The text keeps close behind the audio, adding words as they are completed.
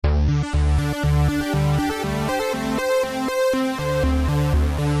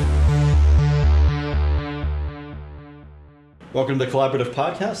Welcome to the Collaborative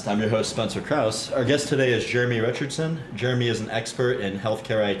Podcast. I'm your host, Spencer Krause. Our guest today is Jeremy Richardson. Jeremy is an expert in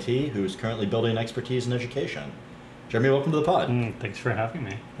healthcare IT who is currently building expertise in education. Jeremy, welcome to the pod. Thanks for having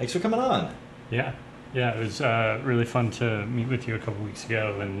me. Thanks for coming on. Yeah, it was really fun to meet with you a couple weeks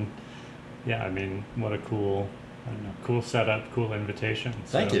ago, and yeah, I mean, what a cool setup, cool invitation.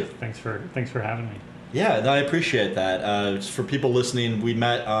 Thank you. Thanks for having me. Yeah, no, I appreciate that. For people listening, we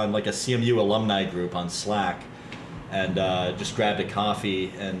met on like a CMU alumni group on Slack, and just grabbed a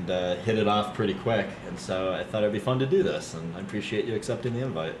coffee and hit it off pretty quick. And so I thought it'd be fun to do this, and I appreciate you accepting the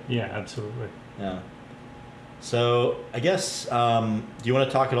invite. Yeah, absolutely. Yeah. So I guess, do you want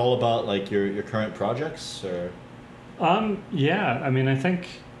to talk at all about like your current projects or? Yeah, I mean, I think,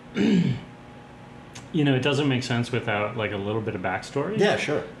 it doesn't make sense without like a little bit of backstory. Yeah,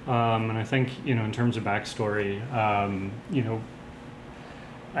 sure. And I think, in terms of backstory,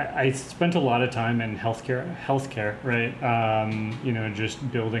 I spent a lot of time in healthcare, right?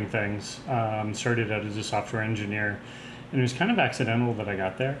 Just building things. Started out as a software engineer, and it was kind of accidental that I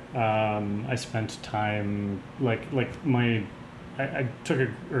got there. I spent time I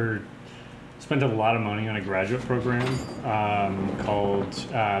spent a lot of money on a graduate program called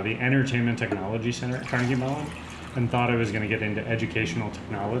the Entertainment Technology Center at Carnegie Mellon, and thought I was going to get into educational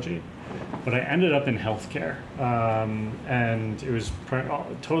technology. But I ended up in healthcare, and it was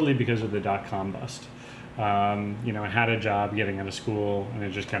totally because of the dot-com bust. I had a job getting out of school, and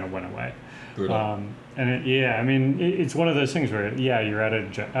it just kind of went away. It's one of those things where, you're out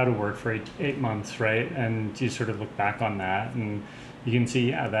of work for eight months, right? And you sort of look back on that, and you can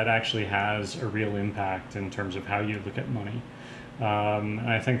see, that actually has a real impact in terms of how you look at money. And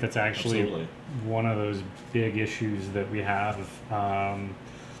I think that's actually Absolutely. one of those big issues that we have,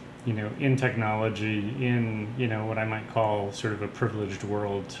 in technology, in, what I might call sort of a privileged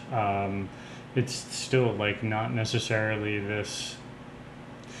world. It's still like not necessarily this,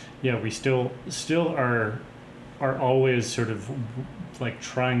 we still are always sort of like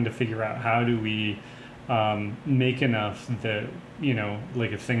trying to figure out how do we make enough that,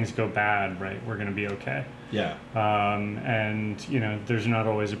 like if things go bad, right, we're going to be okay. Yeah. And there's not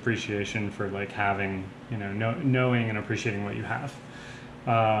always appreciation for like having, knowing and appreciating what you have.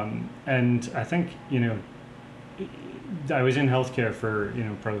 And I think, I was in healthcare for,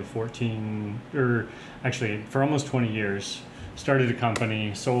 probably 14, or actually for almost 20 years. Started a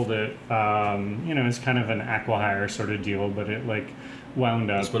company, sold it. It's kind of an acqui-hire sort of deal, but it like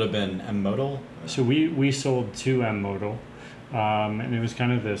wound up. This would have been M-Modal? So we sold to M-Modal. And it was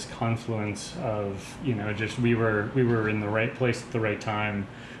kind of this confluence of, just we were in the right place at the right time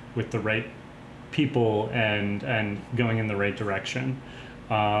with the right people and going in the right direction.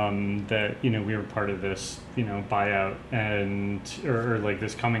 That, we were part of this, buyout or like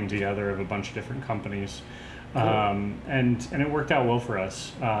this coming together of a bunch of different companies. Cool. And it worked out well for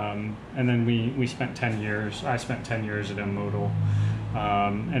us. And then we spent 10 years, I spent 10 years at M-Modal.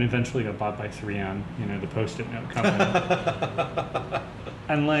 And eventually got bought by 3M, the Post-it note company.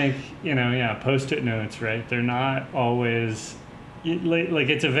 And Post-it notes, right? They're not always,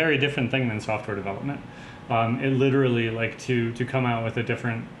 it's a very different thing than software development. It literally, to come out with a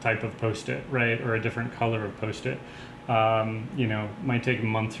different type of Post-it, right? Or a different color of Post-it, might take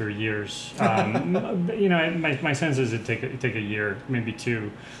months or years. My sense is it'd take a year, maybe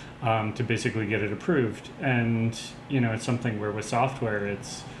two, to basically get it approved. And, it's something where with software,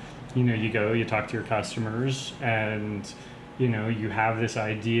 it's, you talk to your customers and, you have this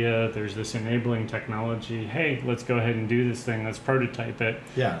idea, there's this enabling technology. Hey, let's go ahead and do this thing. Let's prototype it.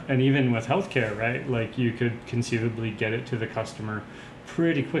 Yeah. And even with healthcare, right? Like you could conceivably get it to the customer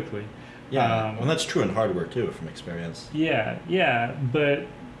pretty quickly. Yeah. Well, that's true in hardware too, from experience. Yeah. But,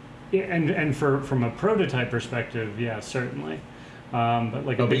 and from a prototype perspective, yeah, certainly.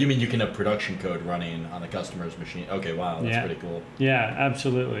 But you mean you can have production code running on the customer's machine? Okay, wow, that's pretty cool. Yeah,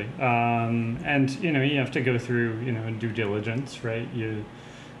 absolutely. And you have to go through due diligence, right? You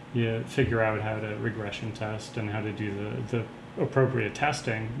figure out how to regression test and how to do the appropriate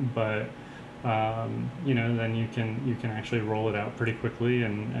testing, but then you can actually roll it out pretty quickly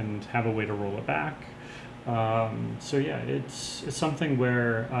and have a way to roll it back. It's something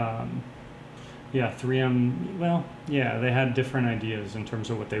where. 3M, they had different ideas in terms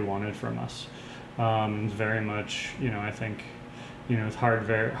of what they wanted from us. Very much, I think, with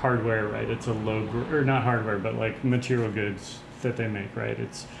hardware, right, it's a or not hardware, but like material goods that they make, right?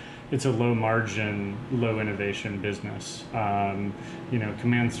 It's a low margin, low innovation business.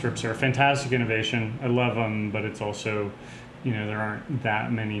 Command strips are a fantastic innovation. I love them, but it's also, there aren't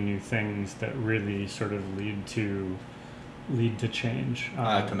that many new things that really sort of lead to change.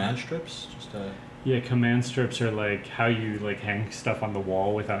 Command strips? Yeah, command strips are like how you like hang stuff on the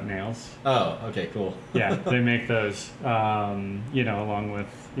wall without nails. Oh, okay, cool. Yeah, they make those, you know, along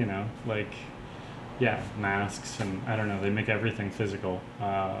with, you know, like, yeah, masks and I don't know, they make everything physical.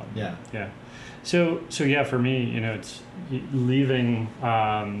 Yeah. Yeah. So yeah, for me, you know, it's leaving,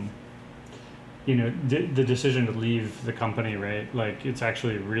 you know, the decision to leave the company, right? Like, it's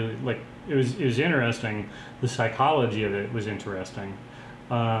actually really, like, it was interesting. The psychology of it was interesting.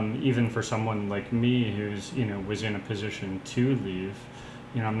 Even for someone like me who's, you know, was in a position to leave,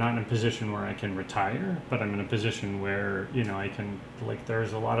 you know, I'm not in a position where I can retire, but I'm in a position where, you know, I can, like,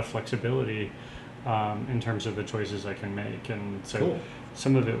 there's a lot of flexibility in terms of the choices I can make. And so Cool.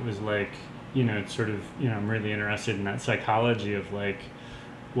 some of it was like, you know, it's sort of, you know, I'm really interested in that psychology of like,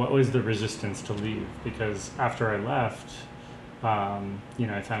 what was the resistance to leave? Because after I left, you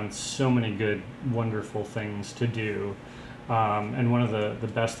know, I found so many good, wonderful things to do. And one of the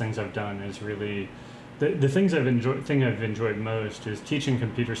best things I've done is really, the things I've enjoyed most is teaching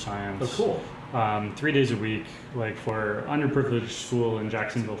computer science. Oh, cool. 3 days a week, like for underprivileged school in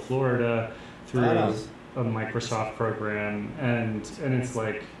Jacksonville, Florida, through Badass. a Microsoft program, and it's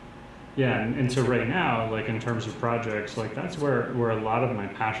like, yeah, and so right now, like in terms of projects, like that's where a lot of my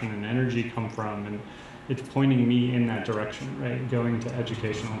passion and energy come from, and it's pointing me in that direction, right? Going to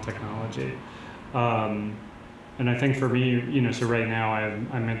educational technology. And I think for me, you know, so right now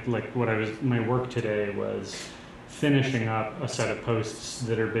I'm at like my work today was finishing up a set of posts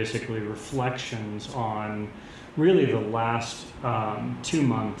that are basically reflections on really the last 2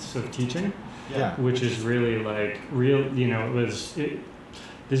 months of teaching, Yeah. which is really like real, you know, this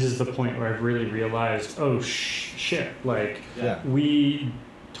is the point where I've really realized, oh shit, like Yeah. we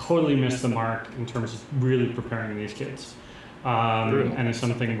totally missed the mark in terms of really preparing these kids. Brutal. And it's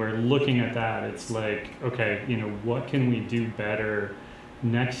something where looking at that, it's like, okay, you know, what can we do better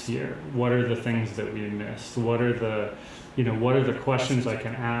next year? What are the things that we missed? What are the questions I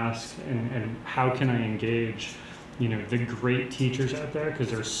can ask, and how can I engage, you know, the great teachers out there? Because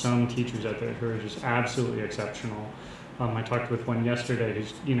there's some teachers out there who are just absolutely exceptional. I talked with one yesterday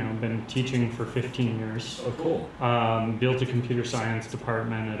who's, you know, been teaching for 15 years. Oh, cool. Built a computer science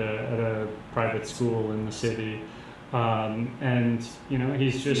department at a private school in the city. And you know,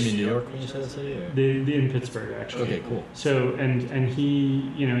 he's just, You mean New York when you say that city? Or? in Pittsburgh actually. Okay, cool. So and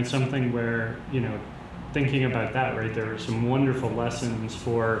he, you know, it's something where, you know, thinking about that, right, there are some wonderful lessons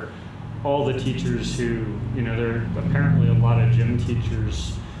for all the teachers who, you know, there are apparently a lot of gym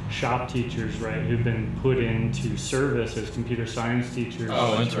teachers, shop teachers, right, who've been put into service as computer science teachers.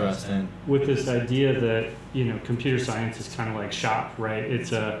 Oh, interesting. With this idea that, you know, computer science is kind of like shop, right? It's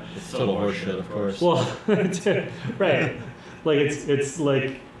Total horseshit, of course. well, right, like it's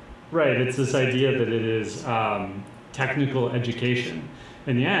like, right, it's this idea that it is technical education,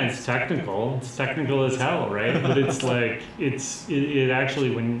 and yeah, it's technical as hell, right? But it's like it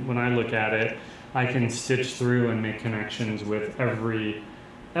actually, when I look at it, I can stitch through and make connections with every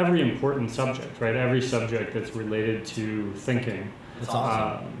important subject, right? Every subject that's related to thinking. That's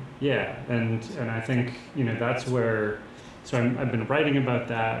awesome. Yeah, and I think, you know, that's where, so I've been writing about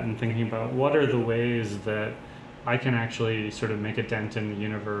that and thinking about what are the ways that I can actually sort of make a dent in the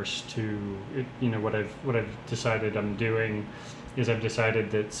universe to, you know, what I've decided I'm doing is I've decided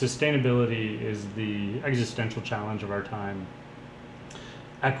that sustainability is the existential challenge of our time.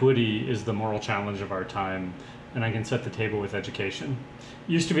 Equity is the moral challenge of our time, and I can set the table with education.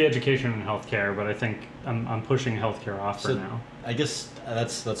 Used to be education and healthcare, but I think I'm pushing healthcare off for now. I guess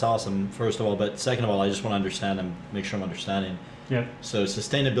that's awesome, first of all, but second of all, I just want to understand and make sure I'm understanding. Yep. So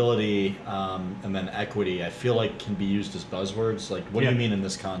sustainability and then equity, I feel like can be used as buzzwords. Like, what do you mean in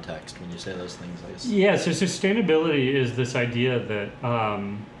this context when you say those things? I guess. Yeah, so sustainability is this idea that,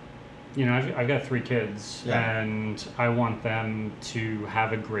 you know, I've got 3 kids, and I want them to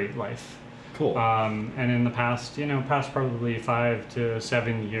have a great life. Cool. And in the past probably 5 to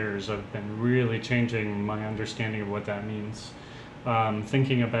 7 years, I've been really changing my understanding of what that means.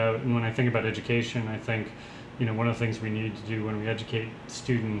 Thinking about, and when I think about education, I think, you know, one of the things we need to do when we educate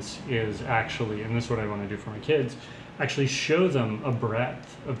students is actually, and this is what I want to do for my kids, actually show them a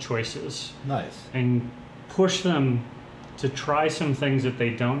breadth of choices. Nice. And push them to try some things that they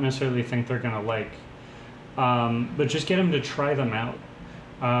don't necessarily think they're going to like, but just get them to try them out.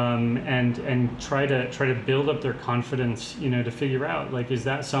 And try to build up their confidence, you know, to figure out, like, is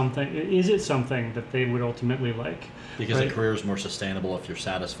it something that they would ultimately like? Because right? a career is more sustainable if you're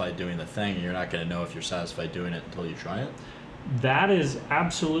satisfied doing the thing, and you're not going to know if you're satisfied doing it until you try it. That is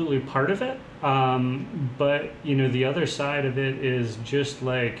absolutely part of it. But, you know, the other side of it is just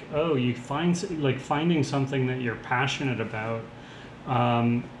like, oh, finding something that you're passionate about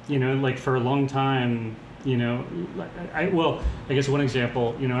You know, like for a long time, you know, well, I guess one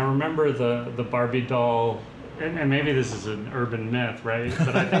example, you know, I remember the Barbie doll, and maybe this is an urban myth, right?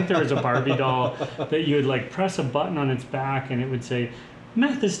 But I think there was a Barbie doll that you would like press a button on its back and it would say,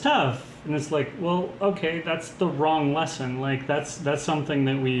 "Math is tough." And it's like, well, okay, that's the wrong lesson. Like that's something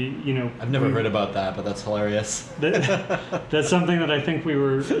that we, you know, I've never heard about that, but that's hilarious. that's something that I think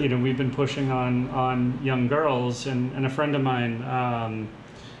we've been pushing on young girls, and a friend of mine,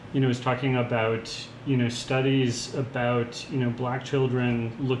 you know, is talking about, you know, studies about, you know, black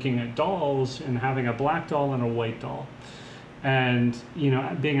children looking at dolls and having a black doll and a white doll, and, you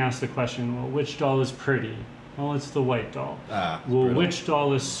know, being asked the question, well, which doll is pretty? Well, it's the white doll. Well, brutal. which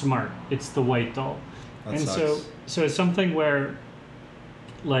doll is smart? It's the white doll. That and sucks. so it's something where,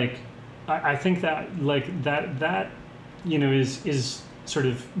 like, I think that like that you know is sort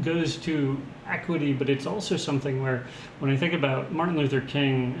of goes to equity, but it's also something where when I think about Martin Luther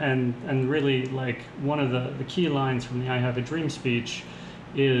King and really like one of the key lines from the "I Have a Dream" speech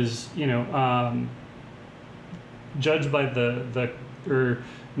is, you know, judge by or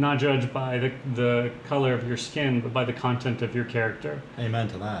not judged by the color of your skin, but by the content of your character. Amen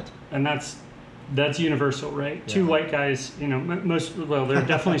to that. And that's universal, right? Yeah. Two white guys, you know, there are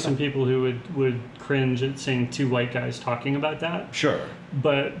definitely some people who would cringe at seeing two white guys talking about that. Sure.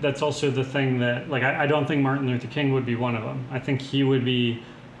 But that's also the thing that, like, I don't think Martin Luther King would be one of them. I think he would be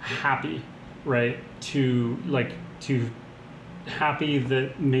happy, right? Happy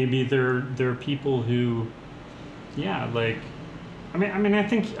that maybe there are people who, yeah, like, I mean, I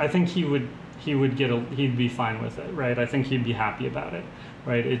think he'd be fine with it, right? I think he'd be happy about it,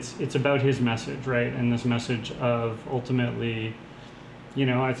 right? It's about his message, right? And this message of ultimately, you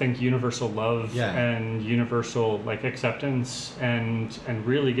know, I think universal love and universal like acceptance and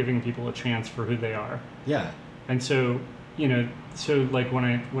really giving people a chance for who they are. Yeah. And so, you know, so like when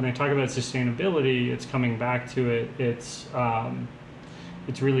I talk about sustainability, it's coming back to it. It's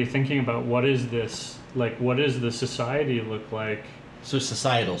really thinking about what does the society look like. So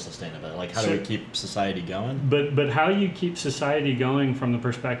societal sustainability, like how do we keep society going? But how you keep society going from the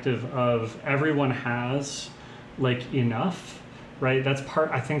perspective of everyone has like enough, right? That's part.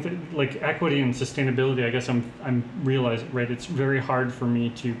 I think that like equity and sustainability. I guess I'm realizing, right? It's very hard for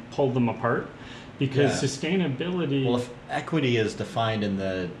me to pull them apart because sustainability. Well, if equity is defined in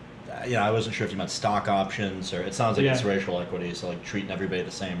the, you know, I wasn't sure if you meant stock options or it sounds like it's racial equity, so like treating everybody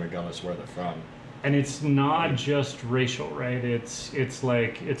the same regardless of where they're from. And it's not just racial, right? It's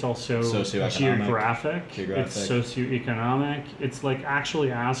also geographic. It's socioeconomic. It's like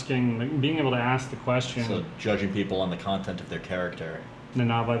actually asking, like being able to ask the question. So judging people on the content of their character. And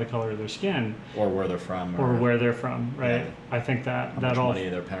not by the color of their skin. Or where they're from. Or where they're from, right? Yeah. I think that how much money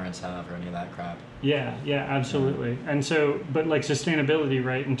their parents have or any of that crap. Yeah, absolutely. Yeah. And so, but like sustainability,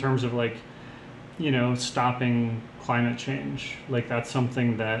 right, in terms of like, you know, stopping climate change, like that's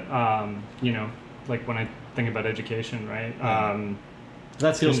something that, you know, like when I think about education, right?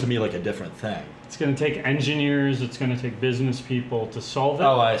 That feels to me like a different thing. It's going to take engineers, it's going to take business people to solve it.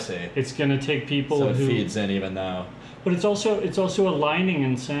 Oh, I see. It's going to take people so it feeds in even though. But it's also aligning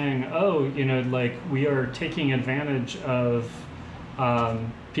and saying, oh, you know, like we are taking advantage of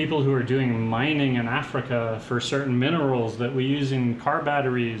people who are doing mining in Africa for certain minerals that we use in car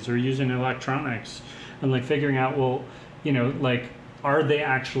batteries or use in electronics, and like figuring out, well, you know, like, are they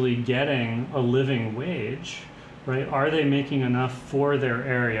actually getting a living wage, right? Are they making enough for their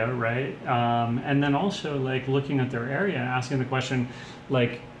area, right? And then also like looking at their area and asking the question,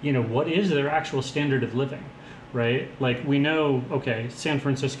 like, you know, what is their actual standard of living, right? Like we know, okay, San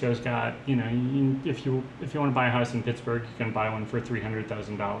Francisco's got, you know, if you want to buy a house in Pittsburgh, you can buy one for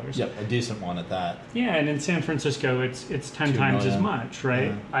 $300,000. Yep, a decent one at that. Yeah, and in San Francisco, it's 10 times as much,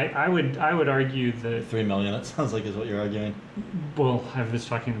 right? Yeah. I would argue that $3 million. It sounds like is what you're arguing. Well, I was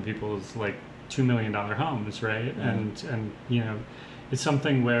talking to people who's like $2 million homes, right? Yeah. And you know, it's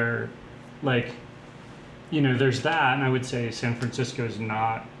something where, like, you know, there's that, and I would say San Francisco is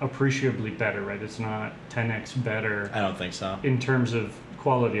not appreciably better, right? It's not 10x better. I don't think so. In terms of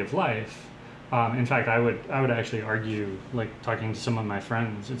quality of life. In fact, I would actually argue, like talking to some of my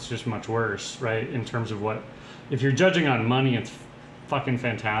friends, it's just much worse, right? In terms of what, if you're judging on money, it's fucking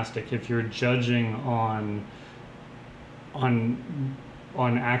fantastic. If you're judging on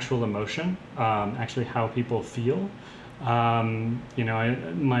actual emotion, actually how people feel. You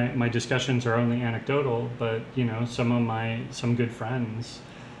know, my discussions are only anecdotal, but you know, some good friends,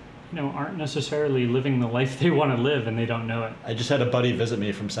 you know, aren't necessarily living the life they want to live, and they don't know it. I just had a buddy visit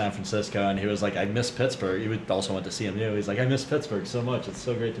me from San Francisco, and he was like, "I miss Pittsburgh." He also went to CMU. He's like, "I miss Pittsburgh so much. It's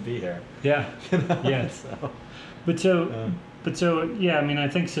so great to be here." Yeah, yeah. So, but so, But so, yeah, I mean, I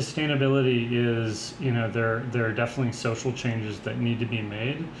think sustainability is, there are definitely social changes that need to be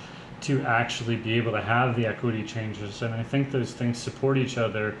made to actually be able to have the equity changes. And I think those things support each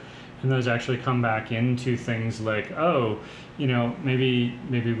other, and those actually come back into things like, oh, maybe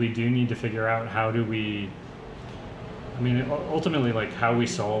we do need to figure out how do we, I mean, ultimately, like how we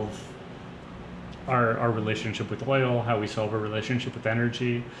solve our relationship with oil, how we solve our relationship with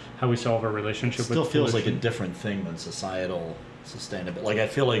energy, how we solve our relationship with Still feels like a pollution. different thing than societal sustainability. Like I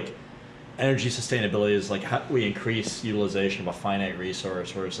feel like energy sustainability is like how do we increase utilization of a finite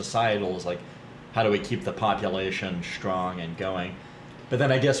resource, whereas societal is like how do we keep the population strong and going. But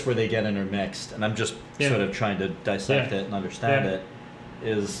then I guess where they get intermixed, and I'm just Yeah. sort of trying to dissect Yeah. it and understand Yeah. it,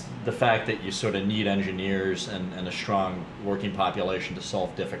 is the fact that you sort of need engineers and a strong working population to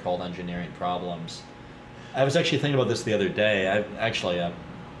solve difficult engineering problems. I was actually thinking about this the other day. I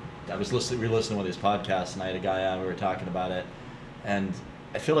was re-listening to one of these podcasts, and I had a guy on. We were talking about it, and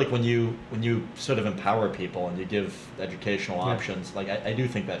I feel like when you sort of empower people and you give educational Yeah. options, like I do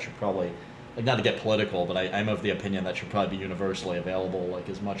think that should probably, like not to get political, but I'm of the opinion that should probably be universally available, like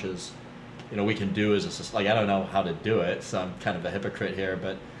as much as we can do as like I don't know how to do it, so I'm kind of a hypocrite here,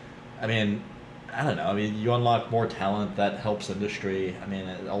 but I mean I don't know. I mean, you unlock more talent that helps industry. I mean,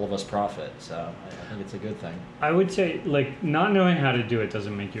 all of us profit, so I think it's a good thing. I would say, like, not knowing how to do it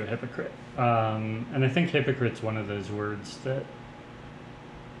doesn't make you a hypocrite. And I think hypocrite's one of those words that.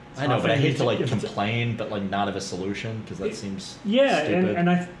 I know, but I often hate to like if it's- complain, but like not have a solution because that seems Yeah, stupid. and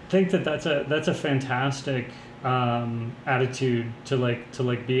I think that's a fantastic attitude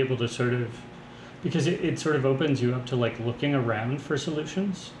to be able to sort of, because it sort of opens you up to like looking around for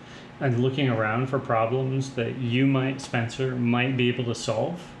solutions and looking around for problems that you Spencer might be able to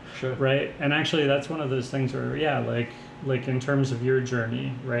solve. Sure. Right. And actually that's one of those things where, yeah, like in terms of your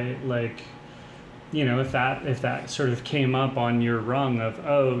journey, right? Like, if that sort of came up on your rung of,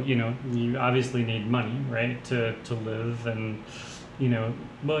 oh, you obviously need money, right, to live and,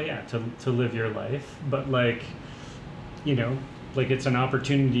 well, yeah, to live your life, but like it's an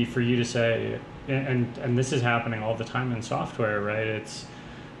opportunity for you to say, and this is happening all the time in software, right? It's,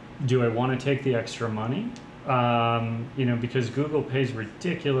 do I want to take the extra money? Because Google pays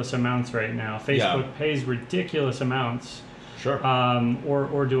ridiculous amounts right now. Facebook pays ridiculous amounts. Sure.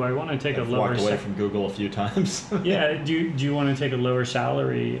 Or do I want to take I've a lower walked away from Google a few times. yeah, do you want to take a lower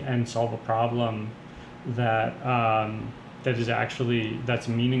salary and solve a problem that that is actually that's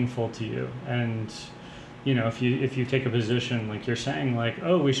meaningful to you? And if you take a position like you're saying, like,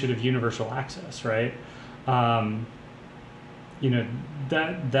 oh, we should have universal access, right?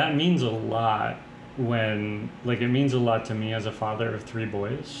 That means a lot when, like, it means a lot to me as a father of 3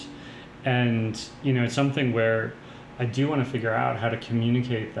 boys, and it's something where I do want to figure out how to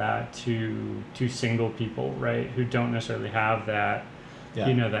communicate that to single people, right, who don't necessarily have that,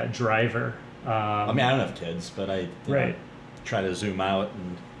 that driver. I mean, I don't have kids, but I Right. try to zoom out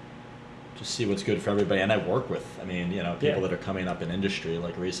and just see what's good for everybody. And I work with, people that are coming up in industry,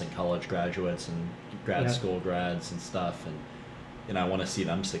 like recent college graduates and grad school grads and stuff, and I want to see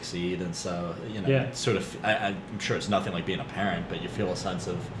them succeed. And so, sort of, I'm sure it's nothing like being a parent, but you feel a sense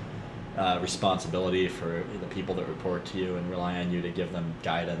of responsibility for the people that report to you and rely on you to give them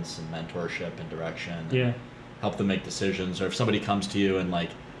guidance and mentorship and direction. And help them make decisions. Or if somebody comes to you and like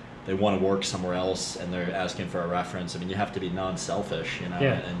they want to work somewhere else and they're asking for a reference, I mean, you have to be non-selfish, and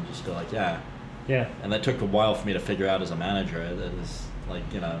just go like, yeah. And that took a while for me to figure out as a manager. It was like,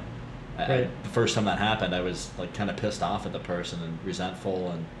 the first time that happened, I was like kind of pissed off at the person and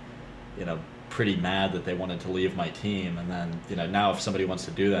resentful and, pretty mad that they wanted to leave my team. And then, now if somebody wants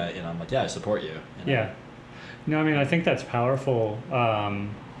to do that, I'm like, yeah, I support you. Yeah. No, I mean, I think that's powerful. Let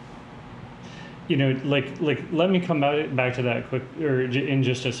me come back to that quick, or in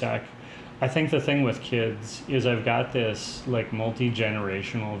just a sec. I think the thing with kids is I've got this like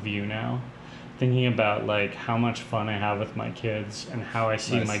multi-generational view now, thinking about like how much fun I have with my kids and how I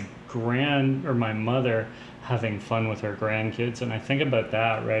see Nice. my mother having fun with her grandkids. And I think about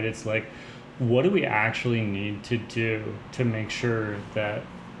that, right? It's like, what do we actually need to do to make sure that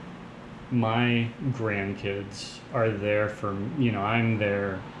my grandkids are there for, I'm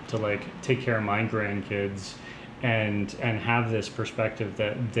there to like take care of my grandkids and have this perspective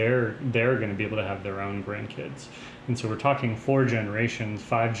that they're going to be able to have their own grandkids. And so we're talking 4 generations,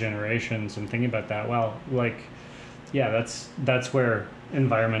 5 generations, and thinking about that. Well, like, yeah, that's where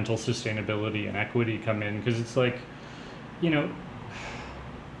environmental sustainability and equity come in, because it's like, I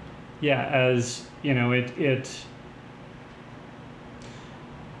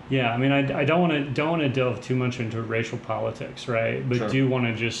mean, I don't want to delve too much into racial politics, right? But Sure. do want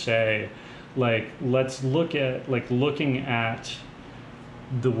to just say, like let's look at like looking at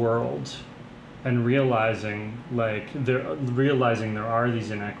the world and realizing there are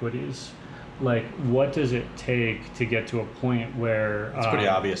these inequities. Like, what does it take to get to a point where It's pretty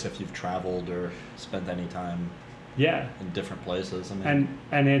obvious if you've traveled or spent any time yeah, in different places. I mean,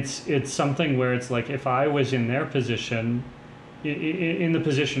 and it's something where it's like if I was in their position, in the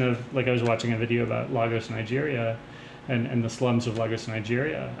position of like I was watching a video about Lagos, Nigeria, and the slums of Lagos,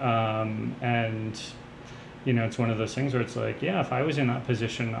 Nigeria, and you know, it's one of those things where it's like, yeah, if I was in that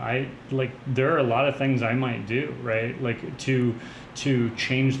position, there are a lot of things I might do, right? Like to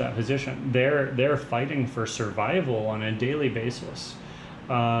change that position. They're fighting for survival on a daily basis.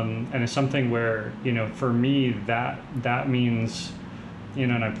 And it's something where, you know, for me, that means, you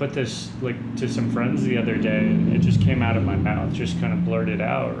know, and I put this like to some friends the other day, and it just came out of my mouth, just kind of blurted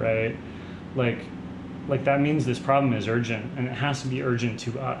out, right? Like that means this problem is urgent, and it has to be urgent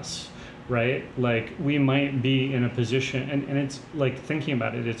to us. Right? Like we might be in a position, and it's like thinking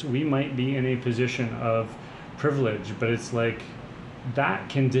about it, we might be in a position of privilege, but it's like that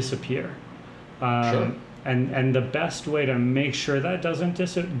can disappear. Sure. And the best way to make sure that doesn't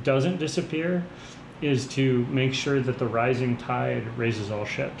disappear is to make sure that the rising tide raises all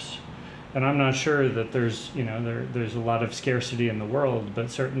ships. And I'm not sure that there's, you know, there's a lot of scarcity in the world,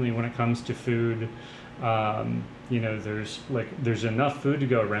 but certainly when it comes to food, you know, there's enough food to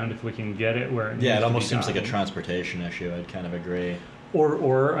go around if we can get it where it needs to be. Yeah, it almost seems done. like a transportation issue. I'd kind of agree.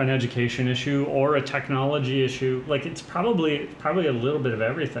 Or an education issue, or a technology issue. Like it's probably a little bit of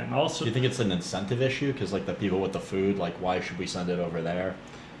everything. Also, Do you think it's an incentive issue? Because like the people with the food, like why should we send it over there,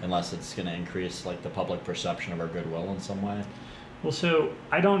 unless it's going to increase like the public perception of our goodwill in some way? well, so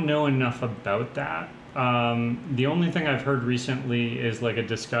I don't know enough about that. The only thing I've heard recently is like a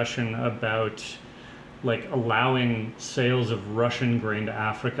discussion about like allowing sales of Russian grain to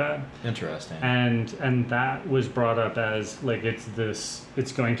Africa. Interesting. And that was brought up as like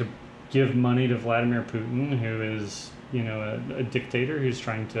it's going to give money to Vladimir Putin, who is, you know, a dictator who's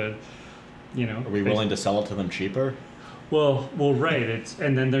trying to, you know. Are we willing to sell it to them cheaper? Well, right.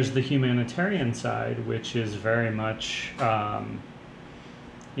 And then there's the humanitarian side, which is very much,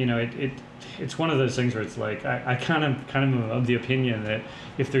 you know, it's one of those things where it's like I kind of am of the opinion that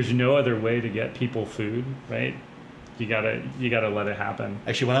if there's no other way to get people food, right, you gotta let it happen.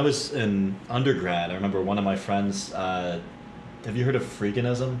 Actually, when I was in undergrad, I remember one of my friends. Have you heard of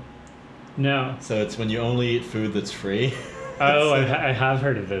freeganism? No. So it's when you only eat food that's free. Oh, I have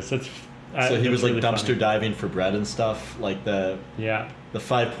heard of this. So he was like really dumpster funny. diving for bread and stuff, like the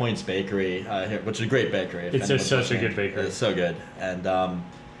 5 Points Bakery here, which is a great bakery. if It's anyone's such a listening. good bakery. It's so good, and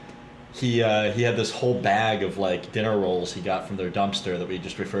he had this whole bag of like dinner rolls he got from their dumpster that we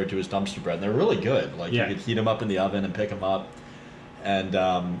just referred to as dumpster bread, and they're really good. Like you could heat them up in the oven and pick them up, and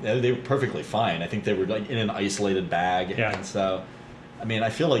they were perfectly fine. I think they were like in an isolated bag, and so. I mean,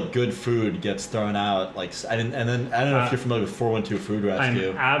 I feel like good food gets thrown out. Like, and then I don't know if you're familiar with 412 Food Rescue.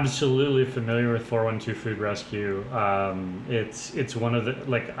 I'm absolutely familiar with 412 Food Rescue. It's one of the,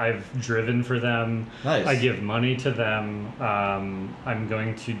 like, I've driven for them. Nice. I give money to them. I'm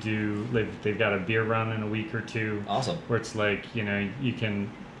going to do. They've got a beer run in a week or two. Awesome. Where it's like, you know, you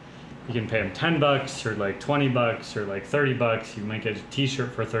can pay them $10 or like $20 or like $30. You might get a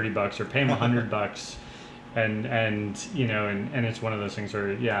T-shirt for $30 or pay them $100. And you know, and it's one of those things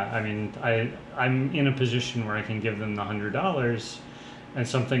where, yeah, I mean, I'm in a position where I can give them the $100, and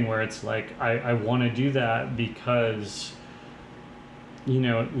something where it's like I want to do that because, you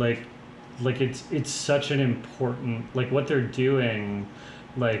know, like it's such an important, like what they're doing,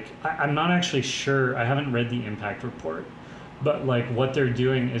 like I'm not actually sure, I haven't read the impact report, but like what they're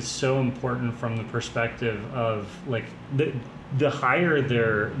doing is so important from the perspective of like the higher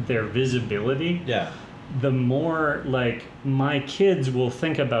their visibility, the more like my kids will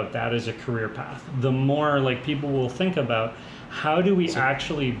think about that as a career path. The more like people will think about how do we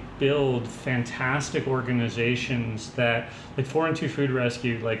actually build fantastic organizations that, like 412 Food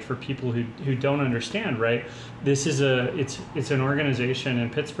Rescue, like for people who don't understand, right? This is it's an organization in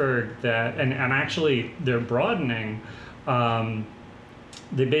Pittsburgh that, and actually they're broadening.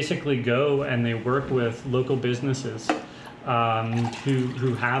 They basically go and they work with local businesses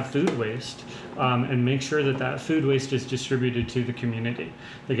who have food waste, and make sure that food waste is distributed to the community.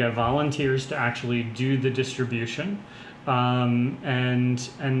 They get volunteers to actually do the distribution, and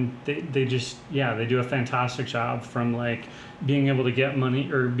they just, they do a fantastic job, from like being able to get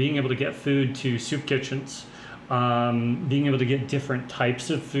money or being able to get food to soup kitchens, being able to get different types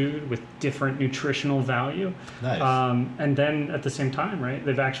of food with different nutritional value. Nice. And then at the same time, right,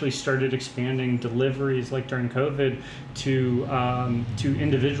 they've actually started expanding deliveries like during COVID to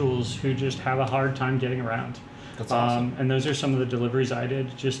individuals who just have a hard time getting around. That's awesome. And those are some of the deliveries I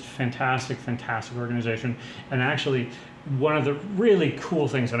did. Just fantastic, fantastic organization. And actually, one of the really cool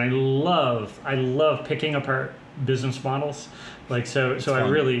things, and I love picking apart business models. Like so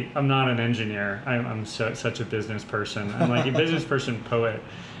I'm not an engineer. I'm such a business person. I'm like a business person, poet,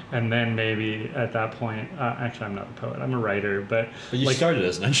 and then maybe at that point, actually I'm not a poet. I'm a writer. But you started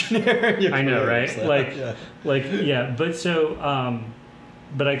as an engineer. I know, right? So,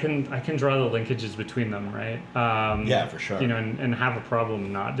 but I can draw the linkages between them, right? Yeah, for sure. And have a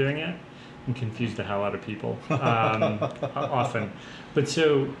problem not doing it and confuse the hell out of people often. But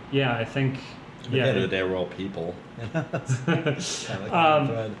so yeah, I think. At the end of the day, we're all people. But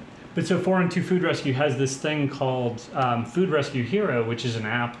so 412 Food Rescue has this thing called Food Rescue Hero, which is an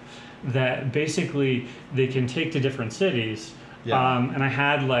app that basically they can take to different cities. Yeah. And I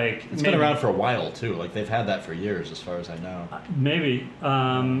had it's been around for a while too. Like they've had that for years, as far as I know. Maybe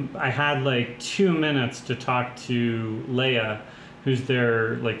I had 2 minutes to talk to Leia, who's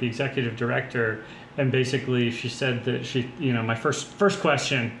their the executive director. And basically, she said that my first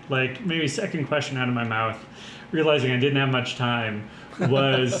question, maybe second question out of my mouth, realizing I didn't have much time,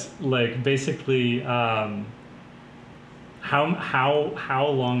 was basically how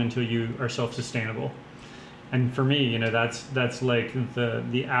long until you are self-sustainable? And for me, that's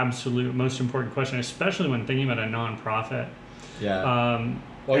the absolute most important question, especially when thinking about a nonprofit. Yeah.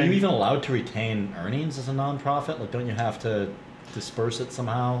 Are you even allowed to retain earnings as a nonprofit? Don't you have to disperse it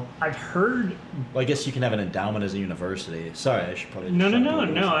somehow? I've heard. Well, I guess you can have an endowment as a university. Sorry, I should probably. No.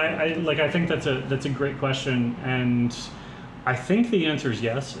 I think that's a great question, and I think the answer is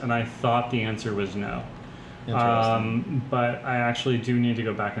yes, and I thought the answer was no. Interesting. But I actually do need to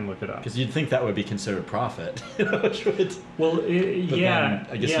go back and look it up. Because you'd think that would be considered profit, which would. Well, yeah. Then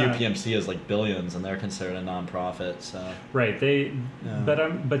I guess UPMC is billions, and they're considered a nonprofit. So. Right.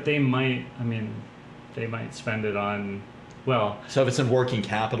 But they might. I mean, they might spend it on. Well, so if it's in working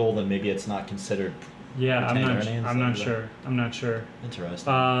capital, then maybe it's not considered. Yeah, I'm not sure.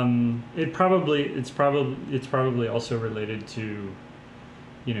 Interesting. It's probably also related to,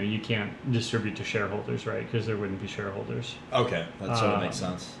 you can't distribute to shareholders, right? Because there wouldn't be shareholders. Okay, that sort of makes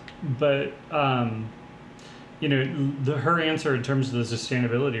sense. But her answer in terms of the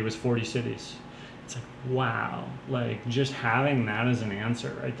sustainability was 40 cities. It's wow, just having that as an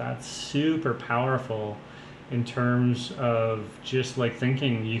answer, right? That's super powerful. In terms of just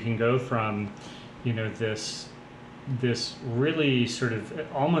thinking you can go from, this really sort of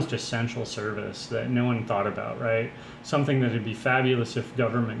almost essential service that no one thought about, right? Something that would be fabulous if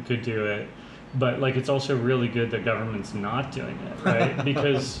government could do it, but it's also really good that government's not doing it, right?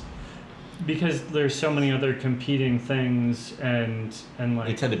 because there's so many other competing things and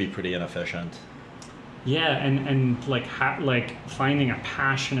they tend to be pretty inefficient. Yeah, and finding a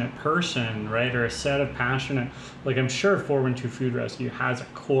passionate person, right, or a set of passionate, I'm sure 412 Food Rescue has a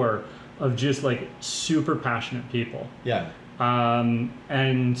core of just super passionate people. Yeah. And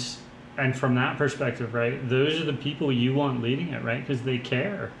from that perspective, right, those are the people you want leading it, right, because they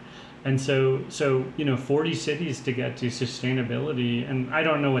care. And so 40 cities to get to sustainability, and I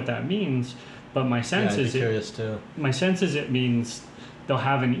don't know what that means, but my sense is it means they'll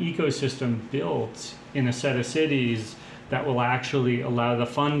have an ecosystem built in a set of cities that will actually allow the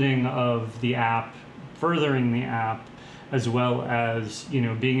funding of the app, furthering the app, as well as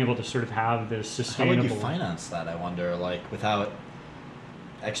being able to sort of have this sustainable. How would you finance that? I wonder, without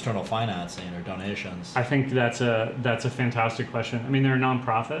external financing or donations. I think that's a fantastic question. I mean, they're a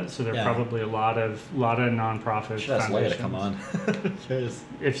nonprofit, so there are probably a lot of nonprofit. Should ask Leia to come on.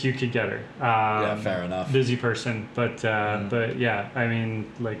 If you could get her. Yeah, fair enough. Busy person, but yeah, I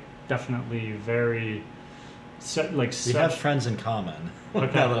mean, definitely very we have friends in common.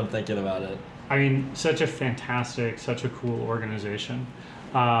 Okay. Now that I'm thinking about it. I mean, such a cool organization.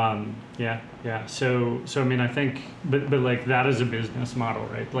 Yeah. So I mean, I think, but that is a business model,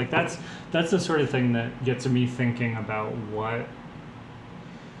 right? That's the sort of thing that gets me thinking about what,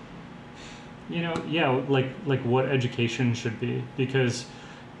 what education should be, because,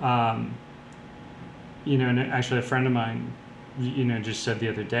 and actually a friend of mine, just said the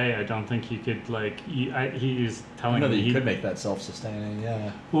other day, I don't think you could he is telling me that you could make that self-sustaining.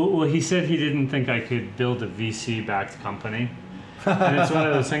 Yeah. Well, he said he didn't think I could build a VC-backed company. And it's one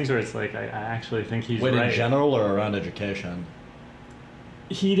of those things where it's I actually think he's right. In general or around education?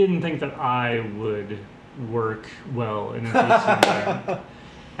 He didn't think that I would work well in a VC environment.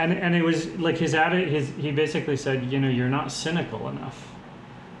 and it was like he basically said, you're not cynical enough.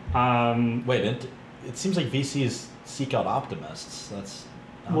 Wait, it seems like VCs seek out optimists. That's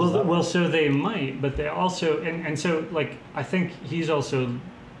well, so they might, but they also, and so like I think he's also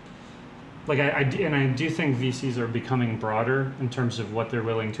like I do think VCs are becoming broader in terms of what they're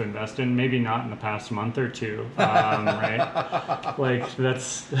willing to invest in. Maybe not in the past month or two, right? Like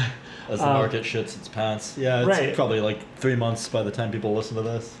that's as the market shits its pants. Yeah, it's right. Probably like 3 months by the time people listen to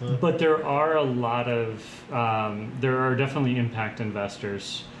this. But there are a lot of there are definitely impact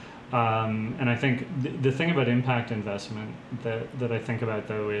investors. And I think the thing about impact investment that I think about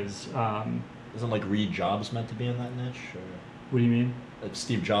though is isn't like Reed Jobs meant to be in that niche? Or? What do you mean?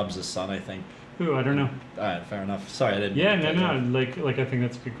 Steve Jobs' son, I think. Ooh, I don't know. All right, fair enough. Sorry, I didn't. Yeah, no. Like I think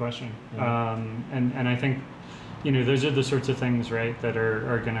that's a good question. Yeah. And I think those are the sorts of things, right, that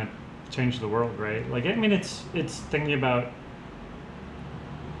are gonna change the world, right? Like I mean, it's thinking about.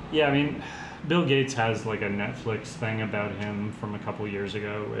 Yeah, I mean. Bill Gates has like a Netflix thing about him from a couple years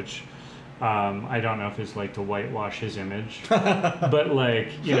ago, which I don't know if it's like to whitewash his image, but like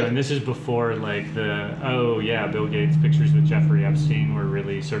and this is before like Bill Gates pictures with Jeffrey Epstein were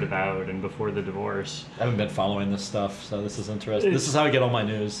really sort of out, and before the divorce. I haven't been following this stuff, so this is interesting. This is how I get all my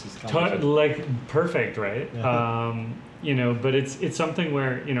news. Like perfect, right? Yeah. But it's something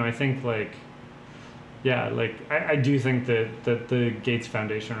where I think like. Yeah, like I do think that the Gates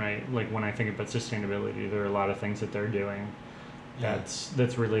Foundation, right? Like when I think about sustainability, there are a lot of things that they're doing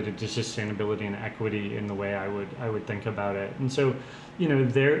that's related to sustainability and equity in the way I would think about it. And so,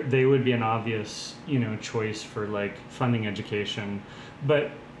 they would be an obvious, choice for like funding education,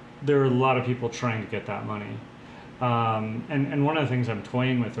 but there are a lot of people trying to get that money. And one of the things I'm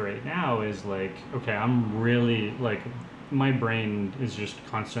toying with right now is like, okay, I'm really like my brain is just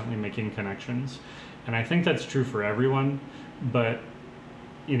constantly making connections. And I think that's true for everyone, but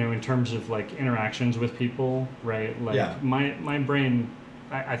in terms of like interactions with people, right? Like my brain,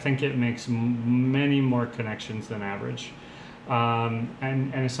 I think it makes many more connections than average,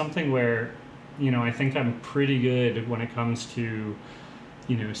 and it's something where, I think I'm pretty good when it comes to,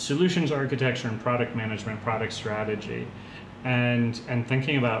 solutions architecture and product management, product strategy, and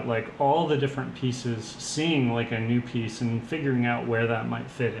thinking about like all the different pieces, seeing like a new piece and figuring out where that might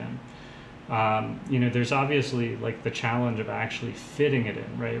fit in. There's obviously like the challenge of actually fitting it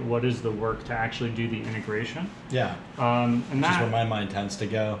in, right? What is the work to actually do the integration? Yeah. And which is where my mind tends to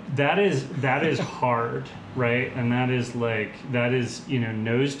go. That is hard, right? And that is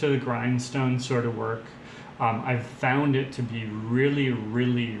nose to the grindstone sort of work. I've found it to be really,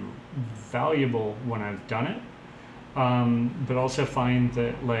 really valuable when I've done it, but also find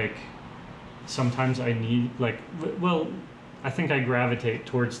that like sometimes I need like I think I gravitate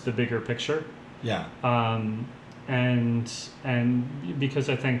towards the bigger picture. Yeah. And because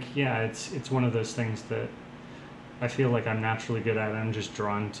I think it's one of those things that I feel like I'm naturally good at. I'm just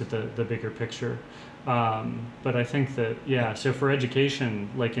drawn to the bigger picture. But I think that so for education,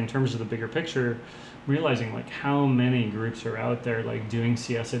 like in terms of the bigger picture, realizing like how many groups are out there like doing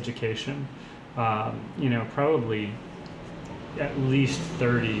CS education, probably at least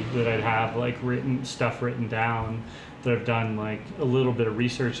 30 that I'd have like written down that I've done like a little bit of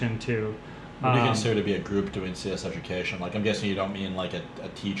research into. What do you consider to be a group doing CS education? Like I'm guessing you don't mean like a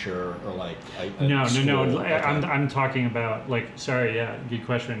teacher or like a No. Okay. I'm talking about like good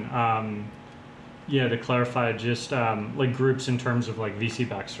question. To clarify, just like groups in terms of like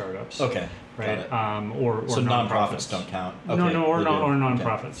VC-backed startups. Okay. Right. Or so nonprofits don't count. Okay, or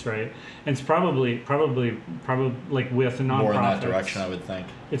nonprofits, okay. Right? And it's probably like with nonprofits. More in that direction, I would think.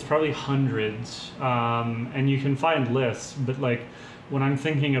 It's probably hundreds, and you can find lists. But like when I'm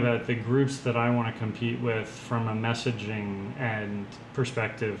thinking about the groups that I want to compete with from a messaging and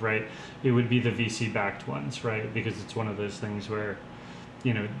perspective, right? It would be the VC-backed ones, right? Because it's one of those things where,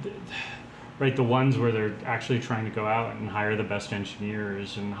 right, the ones where they're actually trying to go out and hire the best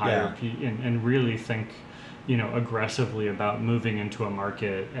engineers and hire and really think, aggressively about moving into a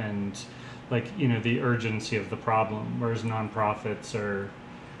market and like, the urgency of the problem. Whereas nonprofits are,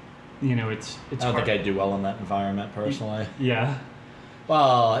 it's I don't think I'd do well in that environment personally. Yeah.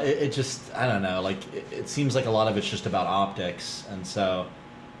 Well, it just, I don't know, like it seems like a lot of it's just about optics. And so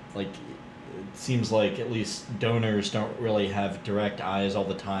like, it seems like at least donors don't really have direct eyes all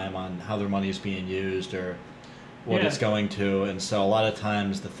the time on how their money is being used or what it's going to. And so a lot of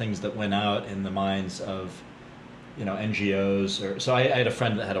times the things that went out in the minds of, NGOs so I had a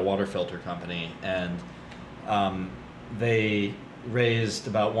friend that had a water filter company, and they raised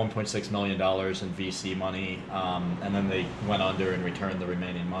about $1.6 million in VC money, and then they went under and returned the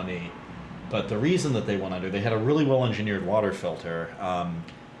remaining money. But the reason that they went under, they had a really well-engineered water filter,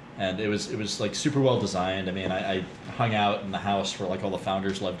 and it was like super well designed. I mean, I hung out in the house where like all the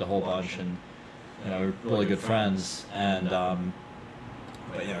founders lived a whole bunch, and we're really good friends. And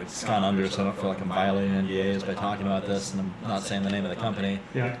but it's gone under, so I don't feel like I'm violating NDAs by talking about this, and I'm not saying the name of the company.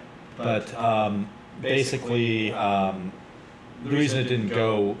 Yeah. But basically, the reason it didn't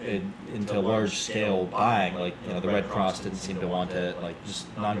go into large scale buying, like the Red Cross didn't seem to want it, like just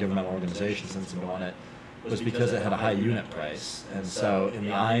non-governmental organizations didn't seem to want it, was because it had a high unit price. And so in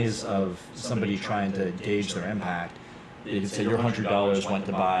the eyes of somebody trying to gauge their impact, you could say your $100 went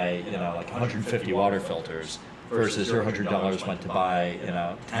to buy like 150 water filters versus your $100 went to buy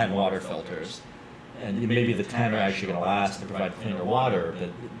 10 water filters. And maybe the 10 are actually going to last and provide cleaner water, but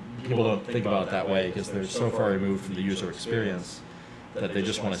people don't think about it that way because they're so far removed from the user experience that they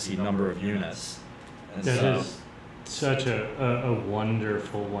just want to see number of units. And That so, is such a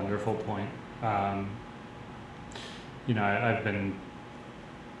wonderful, wonderful point. I've been,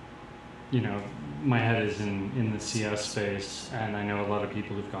 my head is in the CS space, and I know a lot of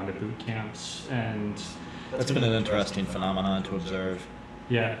people who've gone to boot camps, and that's been an interesting phenomenon to observe.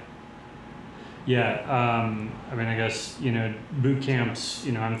 yeah. Yeah, I mean, I guess, boot camps,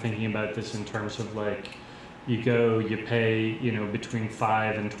 I'm thinking about this in terms of like, you go, you pay, between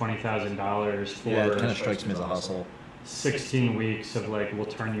 $5,000 and $20,000 for Yeah, it kind of strikes me as a hustle. 16 weeks of like, we'll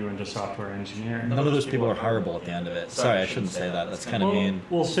turn you into software engineer. None of those people are hireable at the end of it. Sorry, I shouldn't say that. That's kind of mean.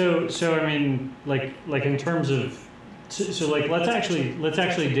 Well, so I mean, like in terms of, so like let's actually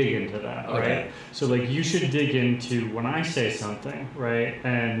dig into that, right? Okay. So like you should dig into when I say something, right?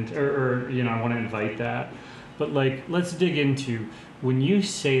 And or I want to invite that, but like let's dig into when you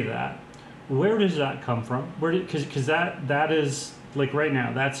say that, where does that come from? Because that is like right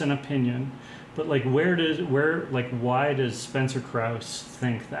now that's an opinion, but like why does Spencer Krause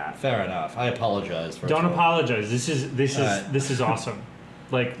think that? Fair enough. I apologize. Don't apologize. This is awesome.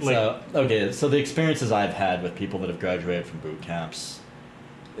 So the experiences I've had with people that have graduated from boot camps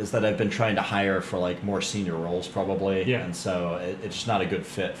is that I've been trying to hire for like more senior roles probably, yeah. And so it's just not a good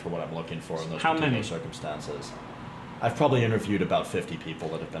fit for what I'm looking for in those How particular many? circumstances. I've probably interviewed about 50 people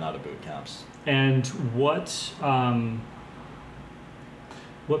that have been out of boot camps. And what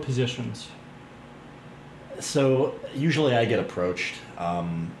positions? So usually I get approached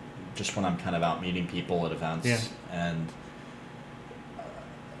just when I'm kind of out meeting people at events, yeah. And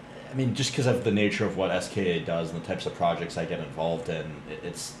I mean, just because of the nature of what SKA does and the types of projects I get involved in,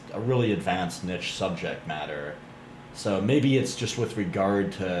 it's a really advanced niche subject matter. So maybe it's just with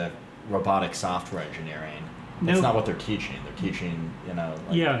regard to robotic software engineering. That's not what they're teaching. They're teaching,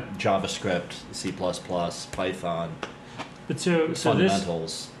 JavaScript, C++, Python, but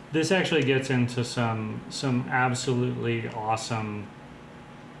fundamentals. This actually gets into some absolutely awesome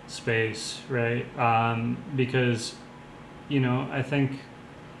space, right? Because, I think,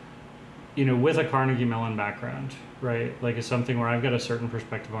 with a Carnegie Mellon background, right? Like it's something where I've got a certain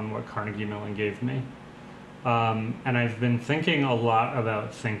perspective on what Carnegie Mellon gave me. And I've been thinking a lot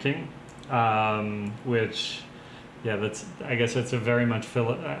about thinking, which, I guess it's a very much,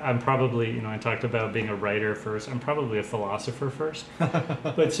 I'm probably, I talked about being a writer first. I'm probably a philosopher first.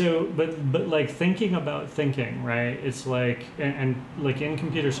 but like thinking about thinking, right? It's like, and like in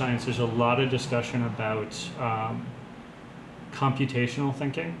computer science, there's a lot of discussion about computational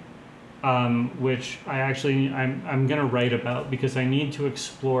thinking. Which I'm going to write about because I need to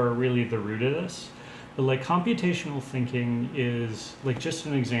explore really the root of this. But like computational thinking is, like just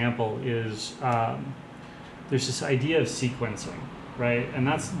an example is, there's this idea of sequencing, right? And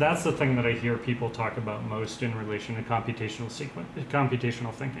that's the thing that I hear people talk about most in relation to computational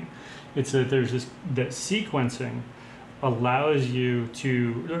thinking. It's that that sequencing allows you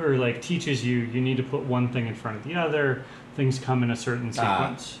to, or like teaches you need to put one thing in front of the other, things come in a certain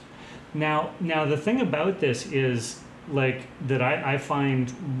sequence. Now the thing about this is like that I find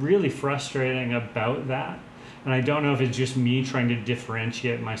really frustrating about that, and I don't know if it's just me trying to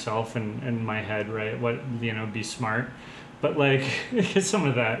differentiate myself in my head, right? What, be smart, but like some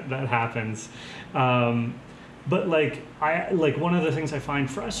of that happens. But like one of the things I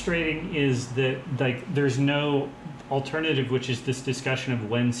find frustrating is that like there's no alternative, which is this discussion of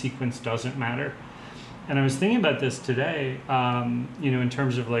when sequence doesn't matter. And I was thinking about this today, in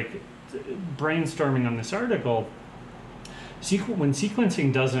terms of like brainstorming on this article. When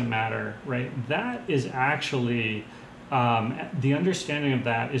sequencing doesn't matter, right? That is actually the understanding of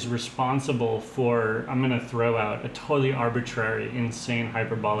that is responsible for. I'm going to throw out a totally arbitrary, insane,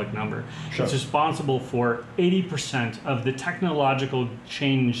 hyperbolic number. Sure. It's responsible for 80% of the technological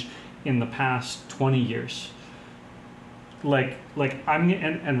change in the past 20 years.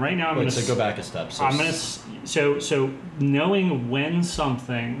 and right now I'm Wait, gonna so go back a step. So I'm gonna so knowing when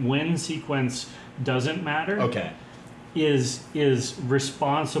sequence doesn't matter okay. is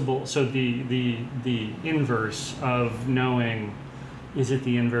responsible. So the inverse of knowing, is it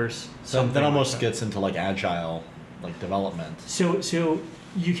the inverse? So Something that like almost that. gets into like agile, like development. So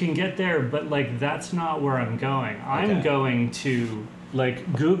you can get there, but like that's not where I'm going. I'm Okay. going to,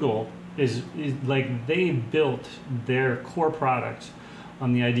 like, Google is like, they built their core product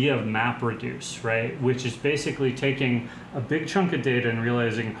on the idea of MapReduce, right? Which is basically taking a big chunk of data and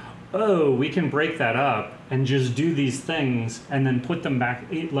realizing, oh, we can break that up and just do these things and then put them back,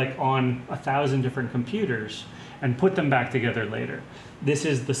 like, on 1,000 different computers and put them back together later. This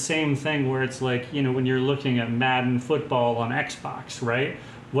is the same thing where it's like, you know, when you're looking at Madden football on Xbox, right?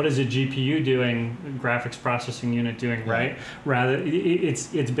 What is a GPU doing, graphics processing unit doing, right? Rather, it's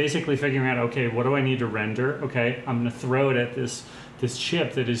basically figuring out, okay, what do I need to render? Okay, I'm gonna throw it at this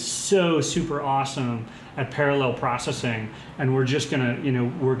chip that is so super awesome at parallel processing, and we're just gonna, you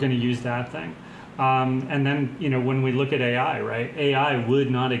know, we're gonna use that thing. And then, you know, when we look at AI, right? AI would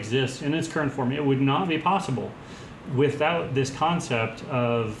not exist in its current form. It would not be possible without this concept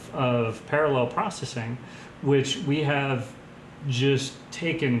of parallel processing, which we have just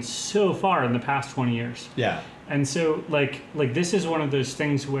taken so far in the past 20 years. Yeah. And so like this is one of those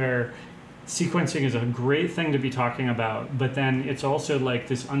things where sequencing is a great thing to be talking about, but then it's also like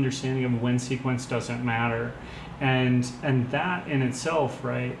this understanding of when sequence doesn't matter. And that in itself,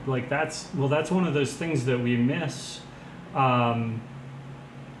 right? Like that's one of those things that we miss. And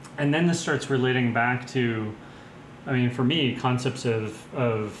then this starts relating back to, I mean, for me, concepts of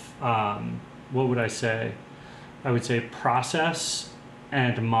what would I say? I would say process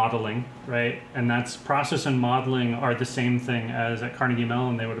and modeling, right? And that's, process and modeling are the same thing as at Carnegie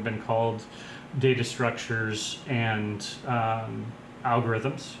Mellon. They would have been called data structures and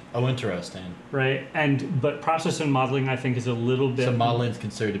algorithms. Oh, interesting. Right, but process and modeling, I think, is a little bit. So modeling is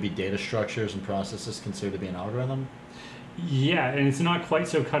considered to be data structures, and process is considered to be an algorithm. Yeah, and it's not quite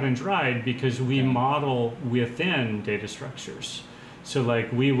so cut and dried because we Okay. model within data structures. So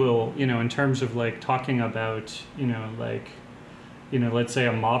like we will, you know, in terms of like talking about, you know, like, you know, let's say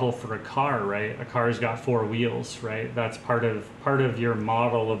a model for a car, right? A car's got 4 wheels, right? That's part of your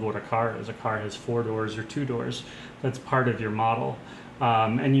model of what a car is. A car has 4 doors or 2 doors. That's part of your model.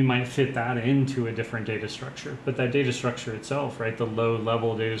 And you might fit that into a different data structure. But that data structure itself, right? The low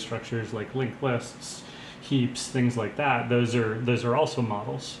level data structures like linked lists, heaps, things like that, those are also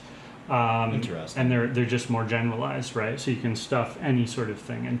models. Interesting. And they're just more generalized, right? So you can stuff any sort of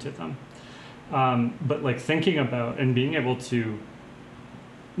thing into them. But like thinking about and being able to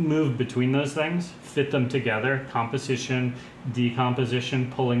move between those things, fit them together, composition, decomposition,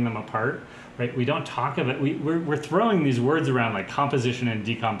 pulling them apart, right? We don't talk about, we're throwing these words around like composition and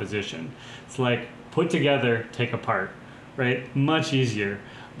decomposition. It's like put together, take apart, right? Much easier.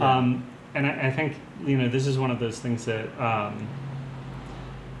 Yeah. And I think, you know, this is one of those things that,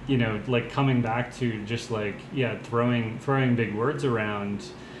 you know, like coming back to just like, yeah, throwing big words around,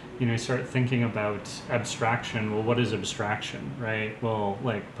 you know, start thinking about abstraction. Well, what is abstraction, right? Well,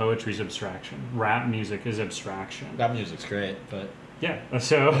 like poetry's abstraction, rap music is abstraction. That music's great, but Yeah.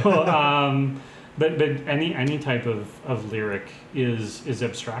 So, but any type of lyric is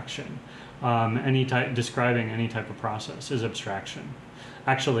abstraction. Any type, describing any type of process is abstraction.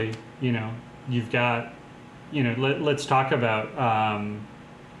 Actually, you know, you've got, you know, let's talk about.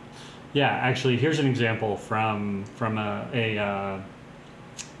 Yeah, actually, here's an example from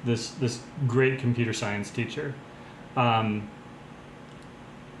this great computer science teacher.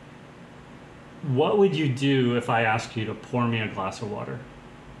 What would you do if I asked you to pour me a glass of water?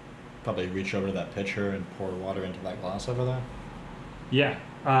 probably reach over to that pitcher and pour water into that glass over there. Yeah.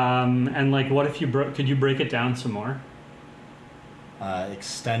 And like, what if you could you break it down some more?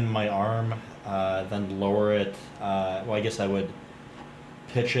 Extend my arm, then lower it. Well, I guess I would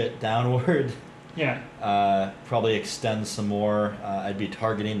pitch it downward. Yeah. Probably extend some more. I'd be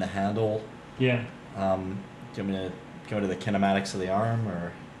targeting the handle. Yeah. Do you want me to go to the kinematics of the arm,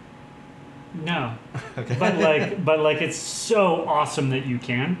 or? No. Okay. But like, it's so awesome that you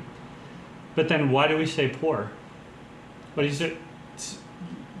can. But then why do we say pour? What do you say,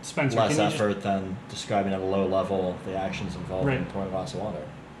 Spencer? Less can you effort than describing at a low level the actions involved in Right. pouring a glass of water.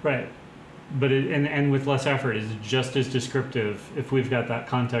 Right. But and with less effort is just as descriptive if we've got that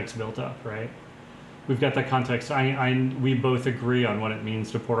context built up, right? We've got that context. We both agree on what it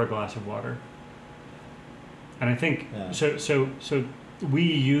means to pour a glass of water. And I think Yeah. so we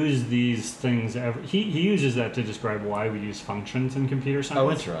use these things. He uses that to describe why we use functions in computer science.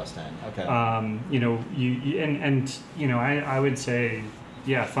 Oh, interesting. Okay. You know, and you know, I would say,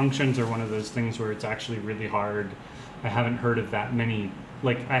 yeah, functions are one of those things where it's actually really hard. I haven't heard of that many.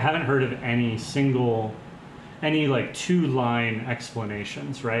 Like, I haven't heard of any like 2-line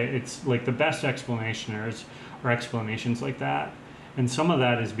explanations, right? It's like the best explanations are explanations like that. And some of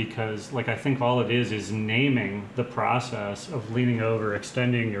that is because, like, I think all it is naming the process of leaning over,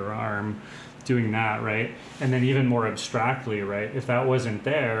 extending your arm, doing that, right? And then even more abstractly, right? If that wasn't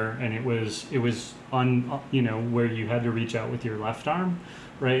there and it was on, you know, where you had to reach out with your left arm,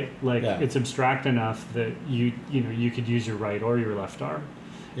 right? Like, it's abstract enough that you know, you could use your right or your left arm.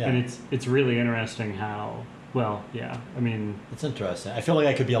 Yeah. And it's really interesting how, well, yeah, I mean... It's interesting. I feel like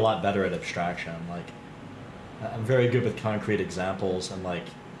I could be a lot better at abstraction. Like, I'm very good with concrete examples and like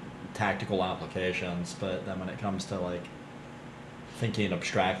tactical applications, but then when it comes to like thinking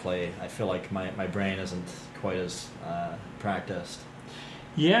abstractly, I feel like my brain isn't quite as practiced.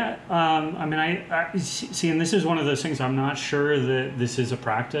 Yeah, I mean, I see, and this is one of those things. I'm not sure that this is a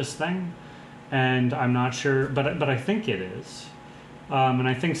practice thing, and I'm not sure, but I think it is, and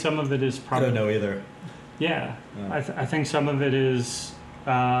I think some of it is probably. I don't know either. Yeah, I think some of it is.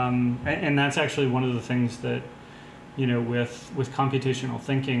 And that's actually one of the things that, you know, with computational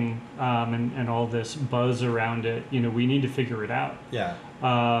thinking and all this buzz around it, you know, we need to figure it out. Yeah.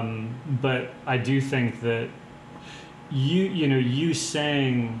 But I do think that you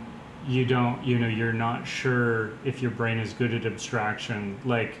saying you don't, you know, you're not sure if your brain is good at abstraction.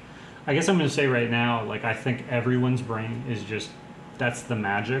 Like, I guess I'm going to say right now, like, I think everyone's brain is just, that's the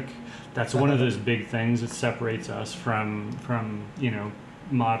magic. That's one of those big things that separates us from you know,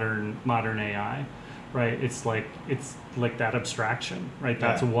 modern AI, right? It's like that abstraction, right?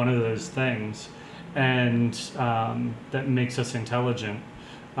 That's one of those things, and that makes us intelligent.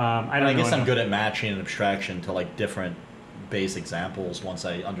 I guess I'm good at matching an abstraction to like different base examples once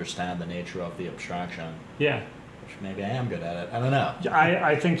I understand the nature of the abstraction. Yeah. Which maybe I am good at it. I don't know.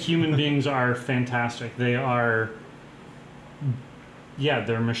 I think human beings are fantastic. They are. Yeah,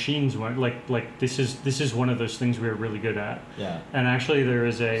 they're machines. Like this is one of those things we're really good at. Yeah. And actually, there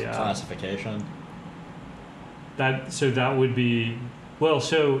is a classification. That would be, well.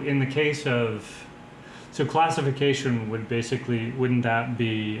 So in the case of, so classification would basically, wouldn't that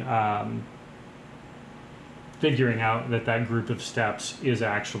be figuring out that group of steps is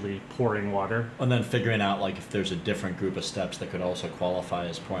actually pouring water? And then figuring out like if there's a different group of steps that could also qualify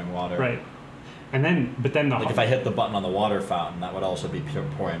as pouring water. Right. And then, but then like if I hit the button on the water fountain, that would also be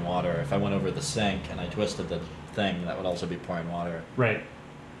pouring water. If I went over the sink and I twisted the thing, that would also be pouring water. Right,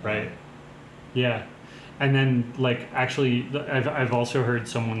 right, yeah. And then, like, actually, I've also heard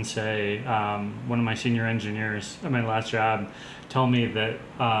someone say, one of my senior engineers at my last job, tell me that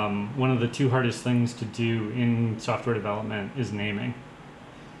one of the 2 hardest things to do in software development is naming.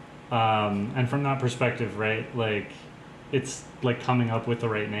 And from that perspective, right, like, it's like coming up with the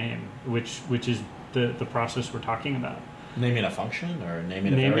right name, which is the process we're talking about. Naming a function or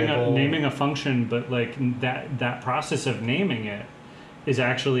naming a variable? Naming a function, but like that process of naming it is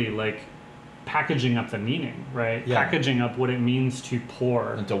actually like packaging up the meaning, right? Yeah. Packaging up what it means to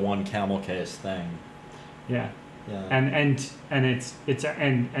pour into one camel case thing. Yeah. Yeah. And it's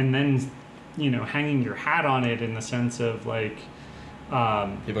and then, you know, hanging your hat on it in the sense of like,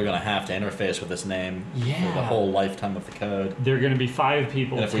 people are going to have to interface with this name for the whole lifetime of the code. There are going to be 5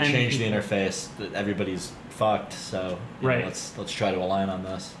 people. And if we change the interface, everybody's fucked. So right. Let's try to align on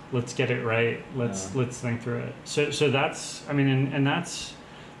this. Let's get it right. Let's think through it. So that's, I mean, and that's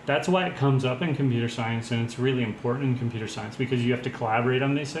why it comes up in computer science, and it's really important in computer science because you have to collaborate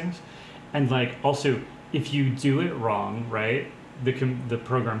on these things, and like also if you do it wrong, right? The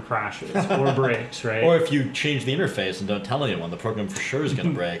program crashes or breaks, right? Or if you change the interface and don't tell anyone, the program for sure is going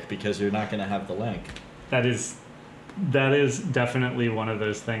to break because you're not going to have the link. That is definitely one of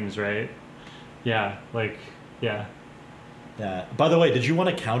those things, right? Yeah, like, yeah. Yeah. By the way, did you want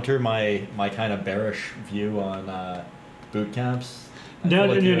to counter my kind of bearish view on boot camps?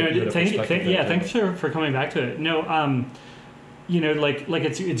 No. Thanks for coming back to it. No, you know, like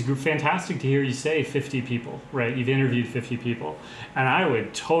it's fantastic to hear you say 50 people, right? You've interviewed 50 people, and I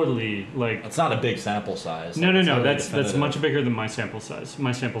would totally like. It's not a big sample size. No. That's much bigger than my sample size.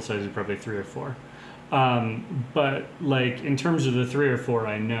 My sample size is probably 3 or 4. But like in terms of the 3 or 4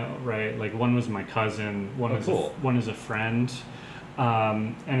 I know, right? Like one was my cousin, one is a friend,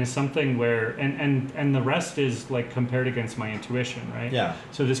 and it's something where and the rest is like compared against my intuition, right? Yeah.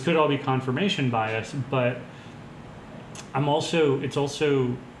 So this could all be confirmation bias, but it's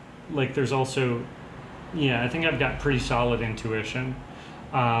also like there's also, yeah, I think I've got pretty solid intuition.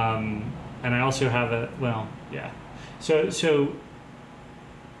 And I also have yeah. So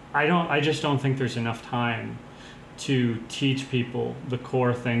I just don't think there's enough time to teach people the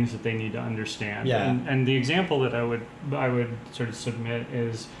core things that they need to understand. Yeah. And the example that I would sort of submit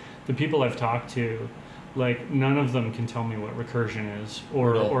is the people I've talked to, like none of them can tell me what recursion is,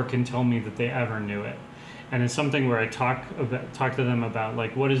 or can tell me that they ever knew it. And it's something where I talk to them about,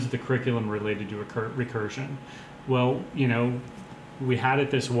 like, what is the curriculum related to recursion? Well, we had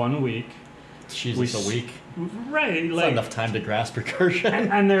it this 1 week. Jesus, a week. Right, It's like not enough time to grasp recursion.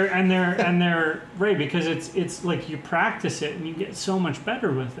 and they're right, because it's like you practice it and you get so much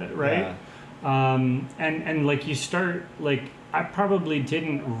better with it, right? Yeah. And like you start, like, I probably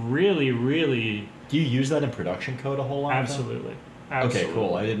didn't really. Do you use that in production code a whole lot? Absolutely. Okay,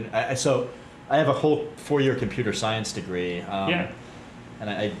 cool. I didn't. So I have a whole 4-year computer science degree. Yeah.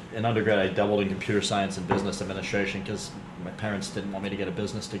 And in undergrad, I doubled in computer science and business administration because my parents didn't want me to get a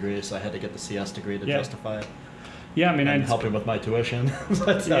business degree, so I had to get the CS degree to justify it. Yeah, I mean, and helping with my tuition.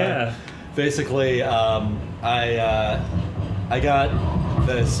 But, yeah. Basically, I got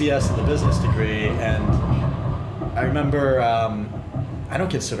the CS and the business degree, and I remember I don't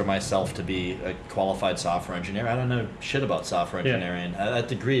consider myself to be a qualified software engineer. I don't know shit about software engineering. Yeah. That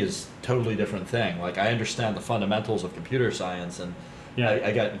degree is a totally different thing. Like, I understand the fundamentals of computer science, and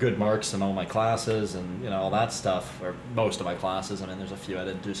I got good marks in all my classes and all that stuff, or most of my classes. I mean, there's a few I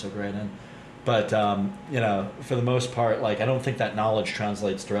didn't do so great in. But, for the most part, like, I don't think that knowledge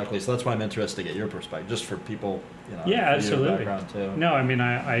translates directly. So that's why I'm interested to get your perspective, just for people, yeah, absolutely. your background too. No, I mean,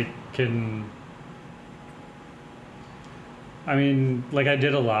 I can... I mean, like, I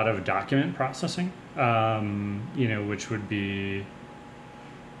did a lot of document processing, which would be...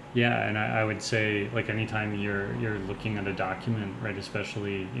 Yeah, and I would say, like, anytime you're looking at a document, right,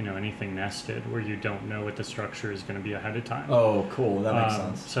 especially, anything nested where you don't know what the structure is going to be ahead of time. Oh, cool. That makes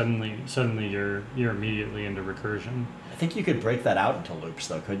sense. Suddenly you're immediately into recursion. I think you could break that out into loops,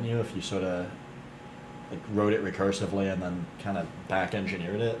 though, couldn't you, if you sort of, like, wrote it recursively and then kind of back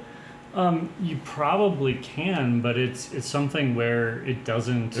engineered it? You probably can, but it's something where it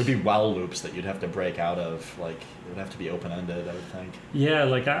doesn't... It would be while loops that you'd have to break out of. Like, it would have to be open-ended, I would think. Yeah,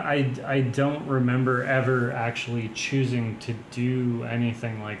 like, I don't remember ever actually choosing to do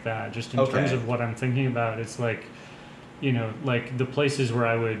anything like that. Just in terms of what I'm thinking about, it's like, like the places where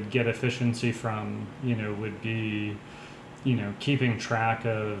I would get efficiency from, would be... keeping track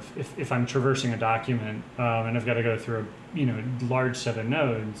of if I'm traversing a document and I've got to go through a large set of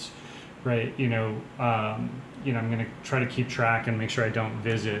nodes, right? I'm going to try to keep track and make sure I don't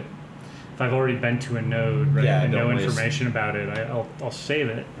visit. If I've already been to a node, right, and know information about it, I'll save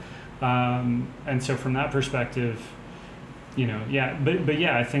it. And so from that perspective, but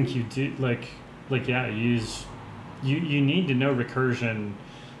yeah, I think you do use you need to know recursion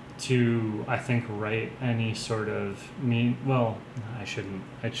to, I think, write any sort of I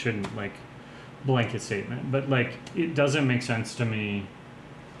shouldn't like blanket statement, but like, it doesn't make sense to me.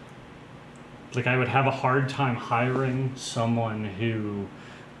 Like, I would have a hard time hiring someone who,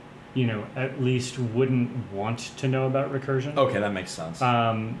 at least wouldn't want to know about recursion. Okay, that makes sense.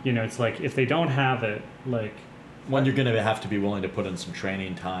 It's like, if they don't have it, like... One, you're going to have to be willing to put in some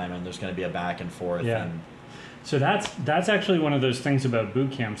training time, and there's going to be a back and forth. Yeah. So that's actually one of those things about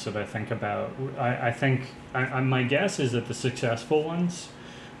boot camps that I think about. I think my guess is that the successful ones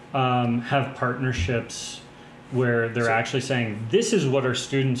have partnerships where they're actually saying, this is what our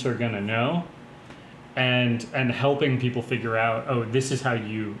students are going to know, and helping people figure out, oh, this is how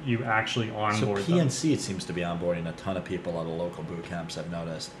you actually onboard them. So PNC, it seems to be onboarding a ton of people out of local boot camps, I've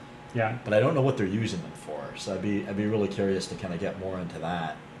noticed. Yeah. But I don't know what they're using them for, so I'd be really curious to kind of get more into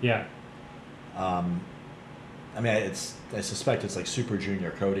that. Yeah. I mean, I suspect it's like super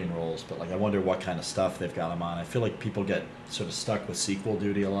junior coding roles, but like, I wonder what kind of stuff they've got them on. I feel like people get sort of stuck with SQL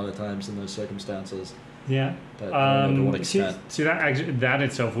duty a lot of times in those circumstances. Yeah. But I don't know to what extent. See that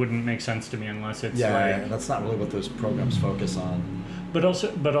itself wouldn't make sense to me unless it's that's not really what those programs focus on. But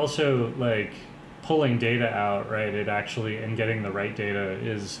also like pulling data out, right? It actually, and getting the right data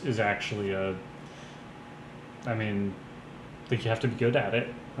is actually I mean, like, you have to be good at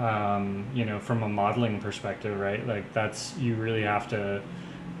it. From a modeling perspective, right? Like, you really have to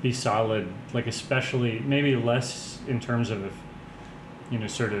be solid, like, especially maybe less in terms of,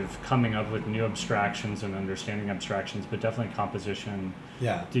 sort of coming up with new abstractions and understanding abstractions, but definitely composition,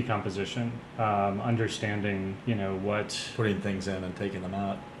 decomposition, understanding, what... Putting things in and taking them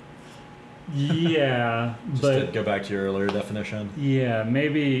out. Yeah, Just but... to go back to your earlier definition. Yeah,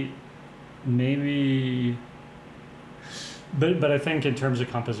 maybe But I think in terms of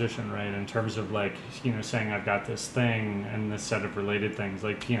composition, right? In terms of like, saying I've got this thing and this set of related things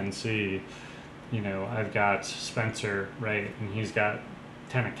like PNC, I've got Spencer, right? And he's got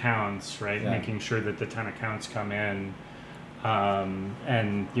 10 accounts, right? Yeah. Making sure that the 10 accounts come in,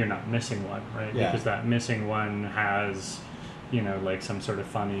 and you're not missing one, right? Yeah. Because that missing one has, like some sort of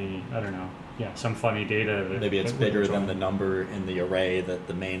funny, I don't know, some funny data. Maybe it's that bigger will than the number in the array that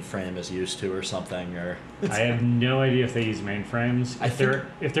the mainframe is used to, or something. Or I have no idea if they use mainframes. I think-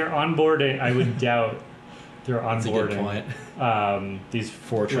 If they're onboarding, I would doubt they're That's a good onboarding point. these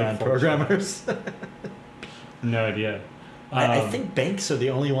Fortran like, programmers. No idea. I think banks are the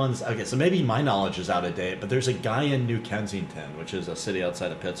only ones. Okay, so maybe my knowledge is out of date, but there's a guy in New Kensington, which is a city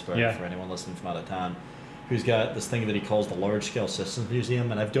outside of Pittsburgh, Yeah. for anyone listening from out of town, who's got this thing that he calls the Large Scale Systems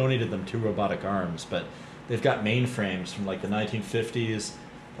Museum, and I've donated them 2 robotic arms, but they've got mainframes from like the 1950s,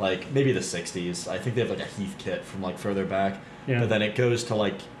 like maybe the 60s. I think they have like a Heathkit from like further back, Yeah. but then it goes to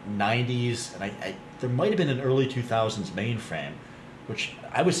like 90s, and I there might have been an early 2000s mainframe, which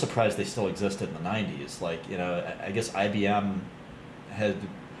I was surprised they still existed in the 90s. Like, I guess IBM had,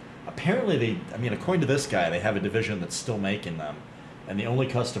 apparently according to this guy, they have a division that's still making them, and the only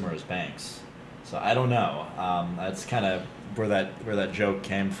customer is banks. So I don't know. That's kind of where that joke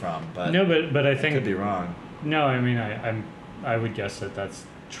came from, but No, but I think could be wrong. No, I mean I would guess that that's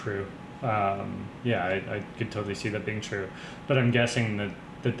true. I could totally see that being true, but I'm guessing that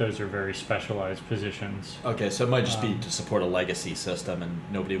those are very specialized positions. Okay, so it might just be to support a legacy system, and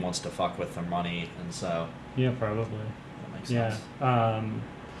nobody wants to fuck with their money, and so Yeah, probably. that makes Yeah. sense.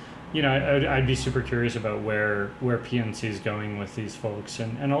 I'd be super curious about where PNC is going with these folks,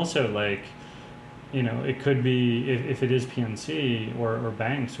 and also like, it could be if it is PNC or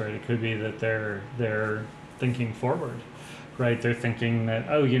banks, right? It could be that they're thinking forward, right? They're thinking that,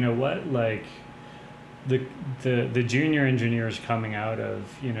 oh, you know what, like the junior engineers coming out of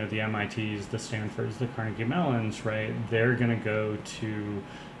the MITs, the Stanfords, the Carnegie Mellons, right? They're gonna go to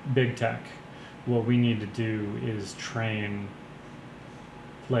big tech. What we need to do is train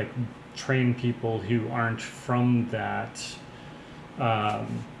people who aren't from that,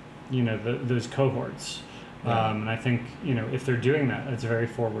 those cohorts. Yeah. And I think, if they're doing that, it's very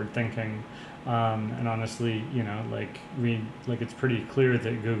forward thinking. And honestly, it's pretty clear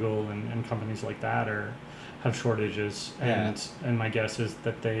that Google and companies like that have shortages. Yeah. And my guess is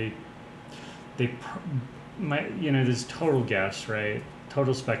that this total guess, right?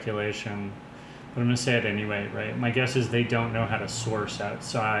 Total speculation, but I'm going to say it anyway, right? My guess is they don't know how to source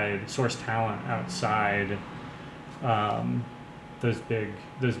talent outside those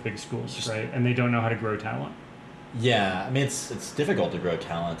big schools, right? And they don't know how to grow talent. Yeah, it's difficult to grow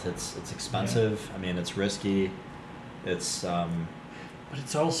talent. It's expensive. Yeah. It's risky. It's but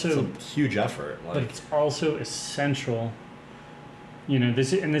it's also a huge effort. but it's also essential.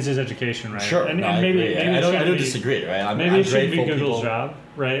 This is education, right? Sure, And I maybe, agree. maybe I it don't shouldn't be- disagree, right? Maybe I'm it shouldn't be grateful Google's people- job,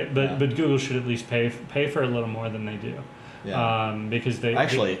 right? But Yeah. but Google should at least pay for a little more than they do. Yeah. Because they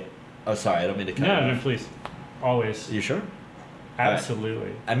Actually, oh sorry, I don't mean to cut you no, off. please, always, You sure?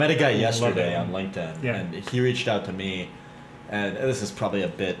 absolutely. I met a guy Love yesterday it. on LinkedIn, Yeah. and he reached out to me, and this is probably a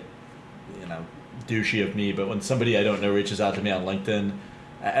bit, douchey of me, but when somebody I don't know reaches out to me on LinkedIn,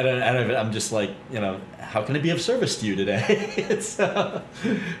 I'm just like, how can I be of service to you today? It's, and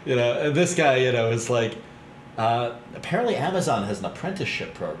this guy, is like, apparently Amazon has an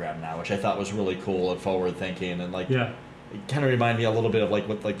apprenticeship program now, which I thought was really cool and forward thinking, and like, Yeah. it kind of reminded me a little bit of like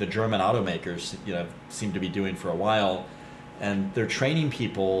what like the German automakers, seem to be doing for a while, and they're training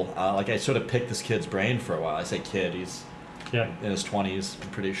people. Like I sort of picked this kid's brain for a while. I say kid, he's Yeah. in his 20s, I'm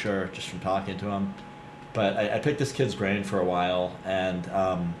pretty sure, just from talking to him. But I picked this kid's brain for a while, and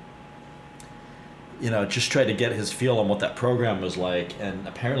just tried to get his feel on what that program was like. And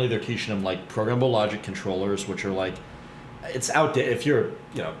apparently they're teaching him like programmable logic controllers, which are like, it's outdated. If you're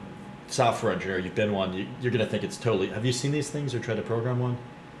software engineer, you've been one, you're gonna think it's totally. Have you seen these things or tried to program one?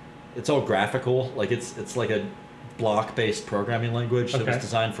 It's all graphical, like it's like a block-based programming language that was Okay.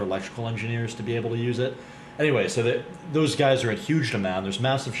 designed for electrical engineers to be able to use it. Anyway, so those guys are in huge demand. There's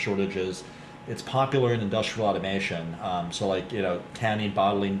massive shortages. It's popular in industrial automation. So like canning,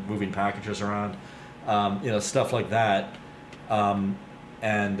 bottling, moving packages around, stuff like that. And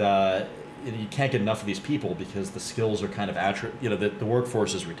you can't get enough of these people because the skills are kind of the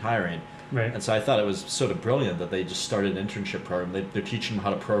workforce is retiring. Right. And so I thought it was sort of brilliant that they just started an internship program. They're teaching them how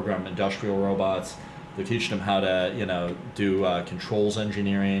to program industrial robots. They're teaching them how to do controls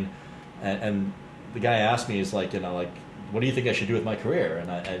engineering. And the guy asked me, he's like, what do you think I should do with my career?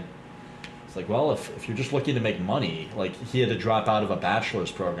 And I It's like, well, if you're just looking to make money, like he had to drop out of a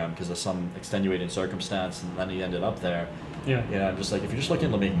bachelor's program because of some extenuating circumstance, and then he ended up there. Yeah. You know, I'm just like, if you're just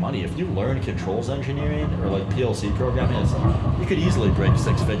looking to make money, if you learn controls engineering or like PLC programming, it's like, you could easily break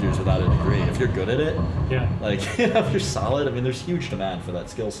 6 figures without a degree if you're good at it. Yeah. Like, you know, if you're solid, I mean, there's huge demand for that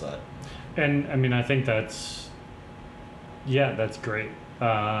skill set. And I mean, I think that's great.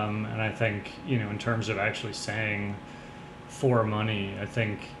 And I think, you know, in terms of actually saying for money, I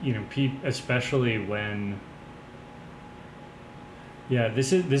think, you know, especially when, yeah,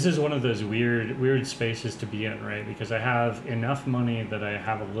 this is one of those weird spaces to be in, right? Because I have enough money that I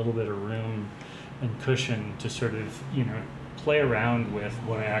have a little bit of room and cushion to sort of, you know, play around with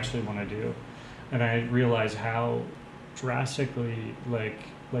what I actually want to do. And I realize how drastically, like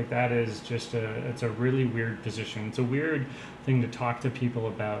that is just it's a really weird position. It's a weird thing to talk to people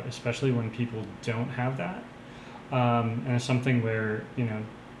about, especially when people don't have that. And it's something where, you know,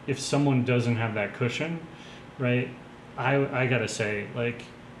 if someone doesn't have that cushion, right, I gotta say, like,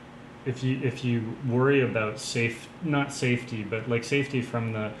 if you worry about not safety, but like safety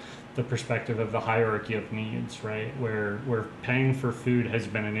from the perspective of the hierarchy of needs, right, where paying for food has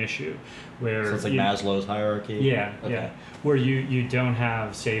been an issue, where so it's like Maslow's hierarchy. Yeah, okay. yeah, where you don't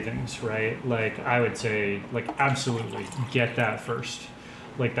have savings, right? Like, I would say, like, absolutely get that first.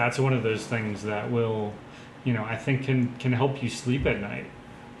 Like, that's one of those things that will, you know, I think can help you sleep at night,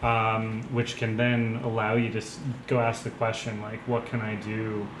 which can then allow you to go ask the question, like, what can I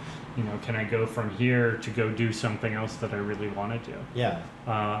do? You know, can I go from here to go do something else that I really want to do? Yeah.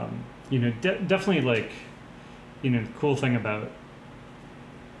 You know, definitely, like, you know, the cool thing about,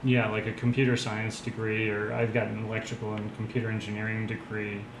 yeah, like a computer science degree, or I've got an electrical and computer engineering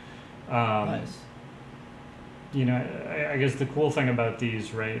degree. Nice. You know, I guess the cool thing about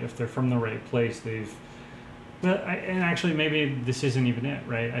these, right, if they're from the right place, and actually maybe this isn't even it,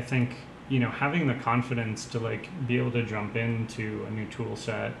 right? I think, you know, having the confidence to, like, be able to jump into a new tool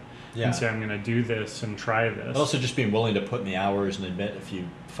set and say, I'm going to do this and try this. But also just being willing to put in the hours and admit if you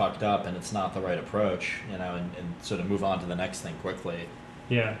fucked up and it's not the right approach, you know, and sort of move on to the next thing quickly.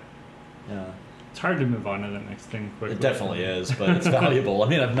 Yeah. Yeah. It's hard to move on to the next thing quickly. It definitely is, but it's valuable. I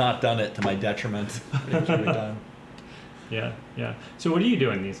mean, I've not done it to my detriment every time. Yeah, yeah. So what are you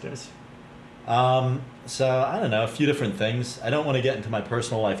doing these days? So I don't know, a few different things. I don't want to get into my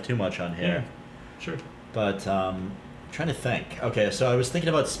personal life too much on here. Yeah, sure. But trying to think. Okay, so I was thinking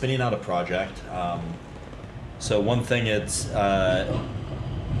about spinning out a project. So one thing, it's a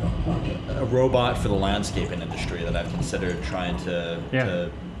robot for the landscaping industry that I've considered trying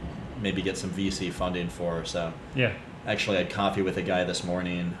to maybe get some VC funding for. So yeah. Actually, I had coffee with a guy this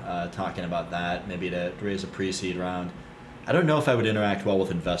morning talking about that, maybe to raise a pre-seed round. I don't know if I would interact well with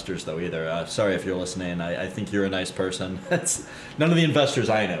investors, though, either. Sorry if you're listening. I think you're a nice person. It's none of the investors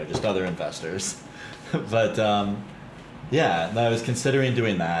I know, just other investors. But, yeah, I was considering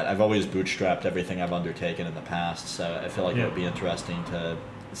doing that. I've always bootstrapped everything I've undertaken in the past, so I feel like it would be interesting to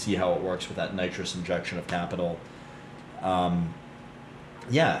see how it works with that nitrous injection of capital.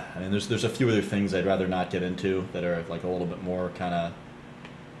 Yeah, I mean, there's a few other things I'd rather not get into that are, like, a little bit more kind of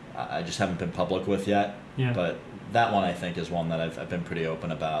I just haven't been public with yet. Yeah. But that one, I think, is one that I've been pretty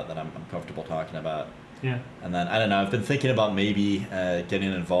open about, that I'm comfortable talking about. Yeah. And then, I don't know, I've been thinking about maybe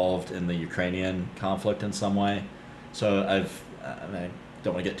getting involved in the Ukrainian conflict in some way. So I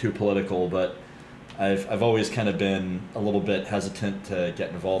don't want to get too political, but I've always kind of been a little bit hesitant to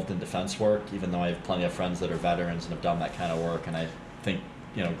get involved in defense work, even though I have plenty of friends that are veterans and have done that kind of work. And I think,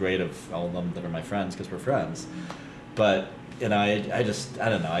 you know, great of all of them that are my friends because we're friends. But, you know, I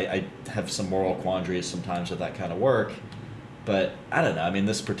don't know, I have some moral quandaries sometimes with that kind of work. But I don't know, I mean,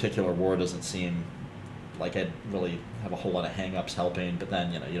 this particular war doesn't seem like I'd really have a whole lot of hang-ups helping, but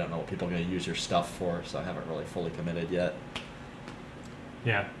then, you know, you don't know what people are going to use your stuff for, so I haven't really fully committed yet.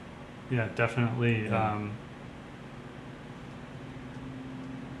 Yeah, yeah, definitely. Yeah.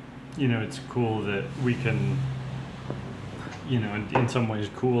 You know, it's cool that we can, you know, in some ways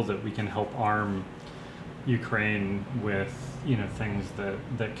cool that we can help arm Ukraine with, you know, things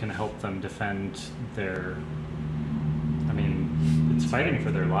that can help them defend their, I mean, it's fighting for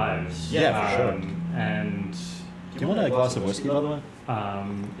their lives. Yeah, for sure. And do you want a glass of whiskey, by the way?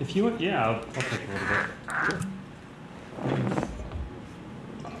 If you want, yeah, I'll take a little bit. Sure.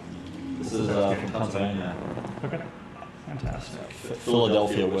 This is from Pennsylvania. Okay, fantastic.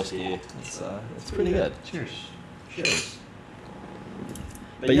 Philadelphia whiskey. It's pretty good. Cheers. Cheers.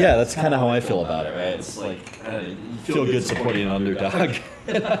 But yeah, that's kind of how I feel about it, right? It's like, you feel good supporting an underdog.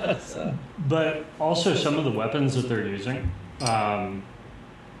 So. But also some of the weapons that they're using, like,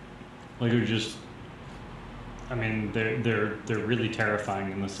 are just, I mean, they're really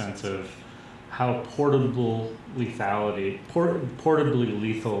terrifying in the sense of, portably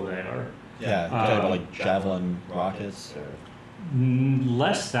lethal they are. Yeah, talking about like javelin rockets or.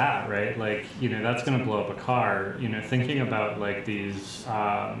 Less that, right? Like, that's going to blow up a car. Thinking about like these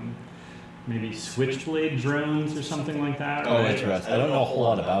maybe switchblade drones or something like that. Oh, right? interesting. I don't know a whole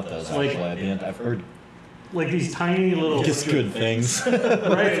lot about those Like- actually. I mean, I've heard Like these tiny little just good things.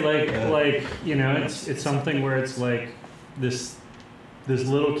 right, like it's something where it's like this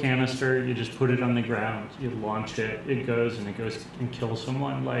little canister, you just put it on the ground, you launch it, it goes and kills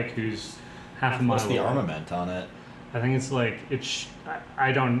someone like who's half a mile What's the away. armament on it? I think it's like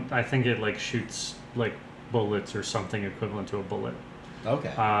I think it like shoots like bullets or something equivalent to a bullet.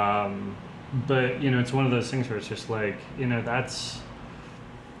 Okay. But it's one of those things where it's just like that's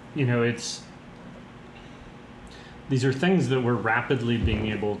it's these are things that we're rapidly being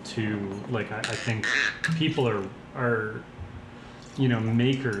able to like. I think people are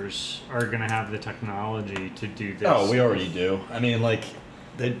makers are going to have the technology to do this. Oh, we already do. I mean, like,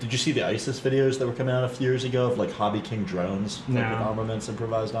 did you see the ISIS videos that were coming out a few years ago of like Hobby King drones like, No. with armaments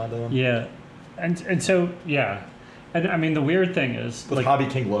improvised onto them? Yeah, and so yeah, and I mean the weird thing is With like Hobby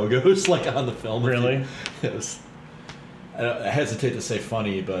King logos like on the film. Really? It was. I hesitate to say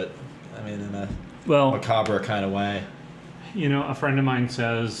funny, but I mean in a well, macabre kind of way. a friend of mine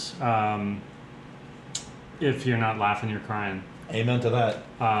says, if you're not laughing, you're crying. Amen to that.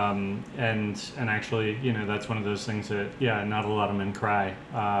 And actually, that's one of those things that, not a lot of men cry.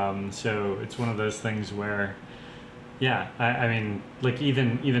 So it's one of those things where, I mean, like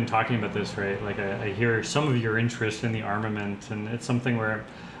even talking about this, right? Like I hear some of your interest in the armament, and it's something where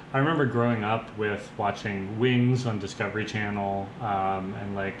I remember growing up with watching Wings on Discovery Channel,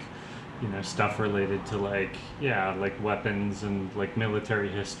 and like, stuff related to like weapons and like military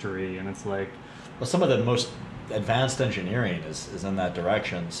history, and it's like, Well, some of the most advanced engineering is in that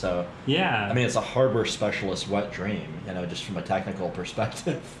direction. So yeah. I mean, it's a hardware specialist wet dream, just from a technical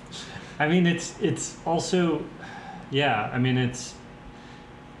perspective. I mean, it's also, I mean, it's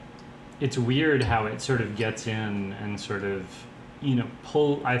weird how it sort of gets in and sort of,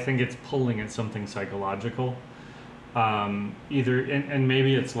 I think it's pulling at something psychological. Either, and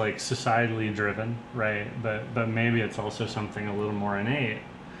maybe it's like societally driven, right? But maybe it's also something a little more innate.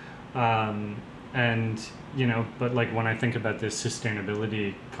 And, but like when I think about this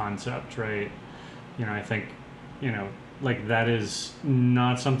sustainability concept, right? I think, like that is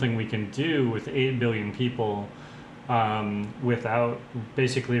not something we can do with 8 billion people, without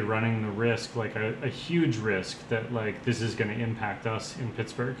basically running the risk, like a huge risk that like this is going to impact us in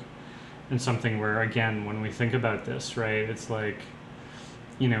Pittsburgh. And something where, again, when we think about this, right, it's like,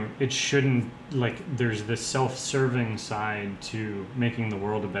 it shouldn't, like, there's this self-serving side to making the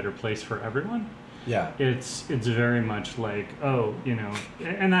world a better place for everyone. Yeah. It's very much like,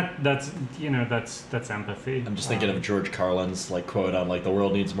 and that's empathy. I'm just thinking of George Carlin's like quote on like the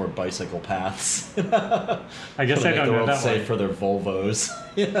world needs more bicycle paths. I guess to I make don't the know world that safe one. for their Volvos.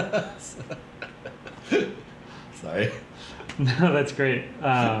 Sorry. No, that's great.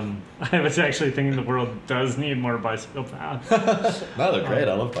 I was actually thinking the world does need more bicycle paths. No, they're great.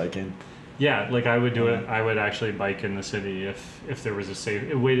 I love biking. Yeah, like I would do it. I would actually bike in the city if there was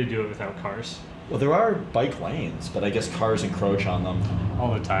a way to do it without cars. Well, there are bike lanes, but I guess cars encroach on them.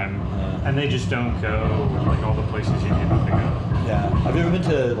 All the time, and they just don't go like all the places you need them to go. Yeah. Have you ever been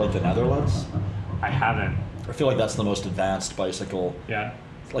to like the Netherlands? I haven't. I feel like that's the most advanced bicycle. Yeah.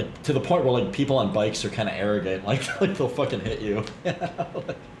 Like to the point where like people on bikes are kind of arrogant, like they'll fucking hit you.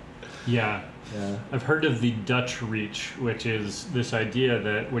 Yeah. Yeah. I've heard of the Dutch Reach, which is this idea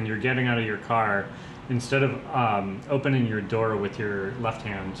that when you're getting out of your car, instead of opening your door with your left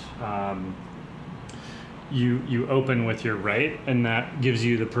hand, you open with your right, and that gives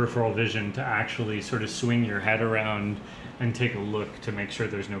you the peripheral vision to actually sort of swing your head around and take a look to make sure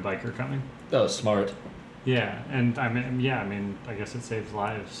there's no biker coming. Oh, smart. Yeah, and I mean, I guess it saves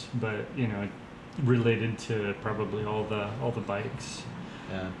lives, but related to probably all the bikes.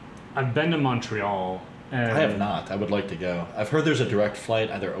 Yeah. I've been to Montreal. And I have not. I would like to go. I've heard there's a direct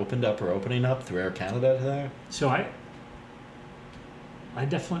flight either opened up or opening up through Air Canada to there. So I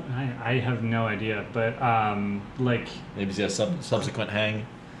definitely I have no idea, but like Maybe it's a subsequent hang.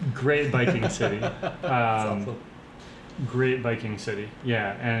 great biking city. That's awesome. Great biking city,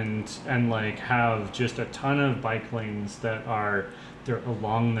 yeah, and like have just a ton of bike lanes that they're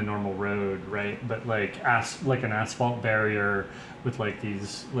along the normal road, right? But like like an asphalt barrier with like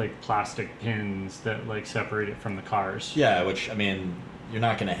these like plastic pins that like separate it from the cars. Yeah, which I mean, you're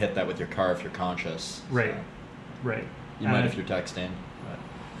not going to hit that with your car if you're conscious. so Right, right. You might if you're texting. But.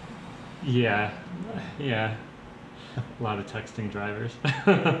 Yeah. A lot of texting drivers.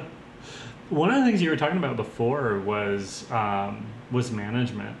 One of the things you were talking about before was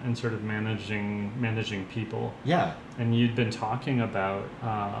management and sort of managing people. Yeah. And you'd been talking about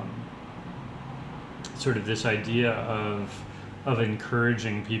sort of this idea of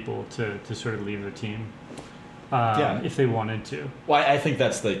encouraging people to sort of leave the team if they wanted to. Well, I think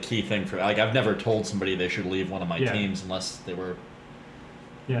that's the key thing for, like, I've never told somebody they should leave one of my teams unless they were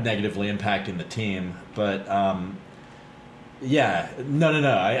negatively impacting the team. But no.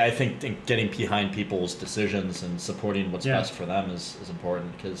 I think getting behind people's decisions and supporting what's best for them is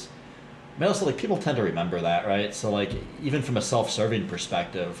important, because I mean, also, like, people tend to remember that, right? So, like, even from a self-serving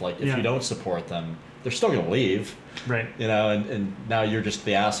perspective, like, if you don't support them, they're still going to leave. Right. You know, and now you're just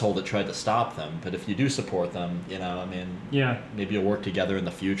the asshole that tried to stop them. But if you do support them, you know, I mean, maybe you'll work together in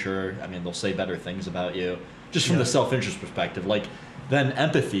the future. I mean, they'll say better things about you. Just from the self-interest perspective, like, then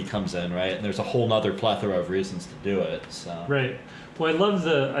empathy comes in, right? And there's a whole nother plethora of reasons to do it. So. Right. Well, I love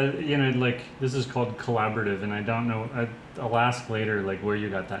like, this is called collaborative, and I don't know, I'll ask later, like, where you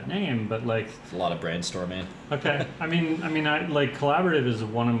got that name, but, like, it's a lot of brainstorming. Okay. I mean, I like, collaborative is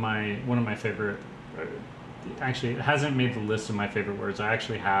one of my favorite. Actually, it hasn't made the list of my favorite words. I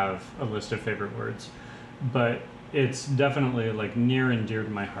actually have a list of favorite words, but it's definitely, like, near and dear to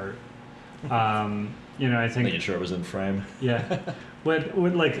my heart. You know, I think making sure it was in frame. Yeah. But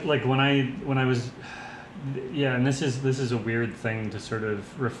like when I was, and this is a weird thing to sort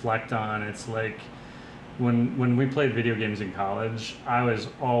of reflect on. It's like when we played video games in college, I was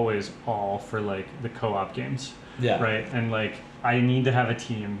always all for, like, the co-op games. Yeah. Right. And, like, I need to have a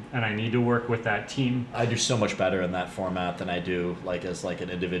team, and I need to work with that team. I do so much better in that format than I do, like, as, like,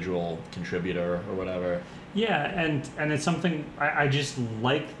 an individual contributor or whatever. Yeah, and it's something I just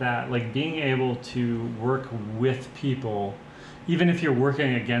like, that, like, being able to work with people, even if you're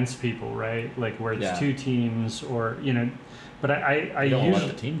working against people, right? Like, where it's two teams, or, you know, but I you don't want to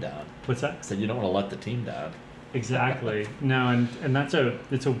let the team down. What's that? I said you don't want to let the team down. Exactly. No, and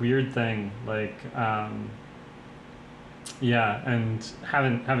it's a weird thing, like, and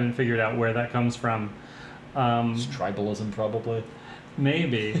haven't figured out where that comes from. It's tribalism, probably.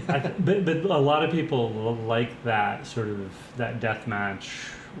 Maybe, but a lot of people like that sort of that death match,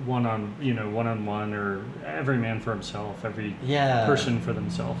 one on one, or every man for himself, every person for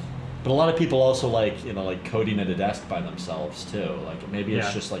themselves. But a lot of people also like, you know, like, coding at a desk by themselves too. Like, maybe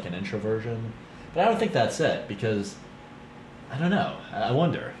it's just like an introversion, but I don't think that's it, because I don't know. I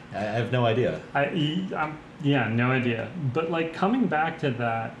wonder. I have no idea. No idea. But, like, coming back to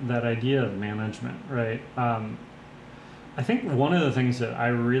that idea of management, right? I think one of the things that I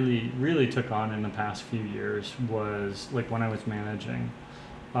really, really took on in the past few years was, like, when I was managing,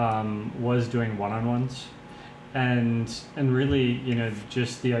 was doing one-on-ones, and really, you know,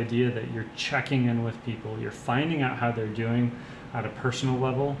 just the idea that you're checking in with people, you're finding out how they're doing at a personal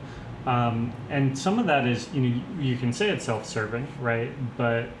level, and some of that is, you know, you can say it's self-serving, right?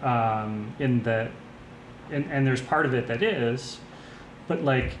 But in that, and there's part of it that is, but,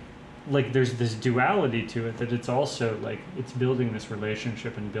 like there's this duality to it, that it's also, like, it's building this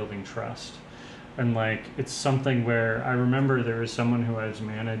relationship and building trust. And, like, it's something where I remember there was someone who I was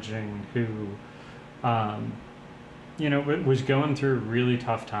managing who, you know, was going through a really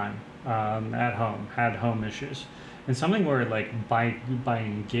tough time at home, had home issues. And something where, like, by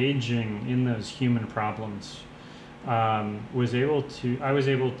engaging in those human problems, I was able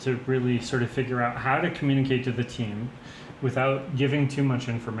to really sort of figure out how to communicate to the team without giving too much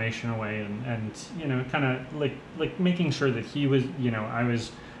information away, and you know, kind of like making sure that he was, you know, I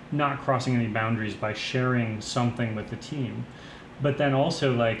was not crossing any boundaries by sharing something with the team, but then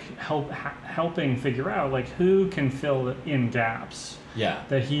also, like, helping figure out, like, who can fill in gaps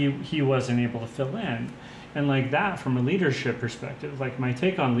that he wasn't able to fill in. And, like, that from a leadership perspective, like, my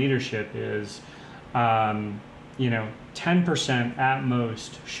take on leadership is, you know, 10% at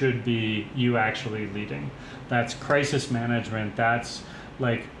most should be you actually leading. That's crisis management. That's,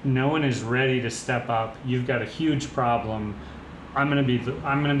 like, no one is ready to step up. You've got a huge problem. I'm gonna be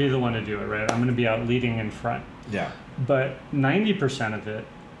the one to do it, right? I'm gonna be out leading in front. Yeah. But 90% of it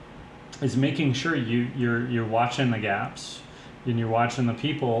is making sure you're watching the gaps, and you're watching the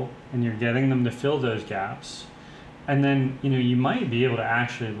people, and you're getting them to fill those gaps. And then, you know, you might be able to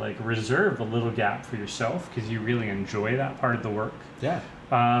actually, like, reserve a little gap for yourself because you really enjoy that part of the work. Yeah.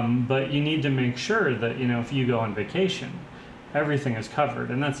 But you need to make sure that, you know, if you go on vacation, everything is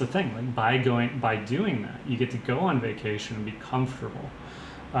covered. And that's the thing, like, by doing that, you get to go on vacation and be comfortable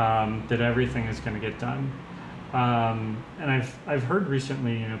that everything is going to get done. And I've heard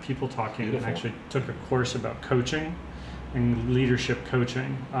recently, you know, people talking, and actually took a course about coaching and leadership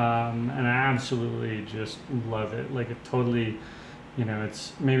coaching, and I absolutely just love it. Like, it totally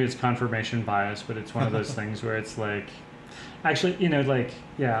it's maybe it's confirmation bias, but it's one of those things where it's like, actually,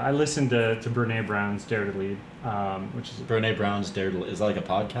 I listened to Brene Brown's Dare to Lead, which is Brene Brown's Dare to Lead. Is that like a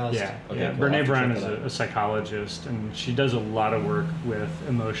podcast? yeah, Okay, yeah. cool. I'll Brene have to Brown check is that out. a psychologist, and she does a lot of work with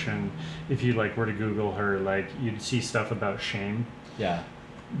emotion. If you were to Google her, you'd see stuff about shame, Yeah,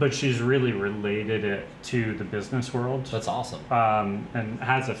 but she's really related it to the business world. that's awesome. And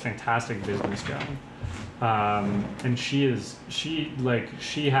has a fantastic business going. And she has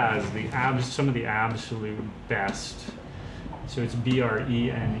some of the absolute best. So it's BRENE.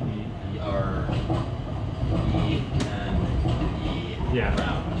 BRENE. Yeah.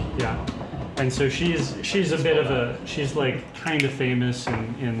 Brown. Yeah. And so she's a bit of she's kind of famous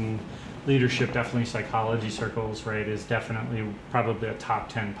in leadership, definitely psychology circles, right? Is definitely probably a top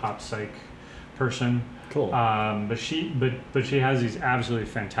 10 pop psych person. Cool. But she has these absolutely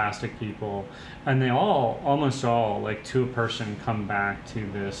fantastic people, and they almost all to a person come back to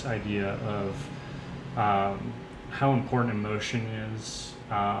this idea of how important emotion is,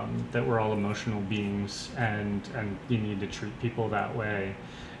 that we're all emotional beings, and you need to treat people that way,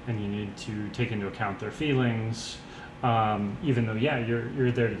 and you need to take into account their feelings, even though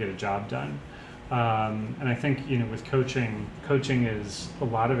you're there to get a job done. And I think with coaching is a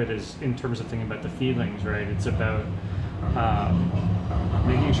lot of it is in terms of thinking about the feelings, right? It's about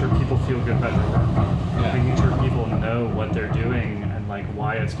making sure people feel good about their work, making sure people know what they're doing and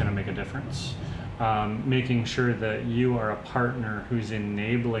why it's going to make a difference, making sure that you are a partner who's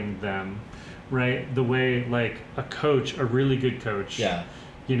enabling them, right? The way a coach, a really good coach,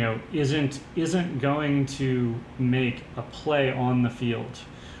 isn't going to make a play on the field.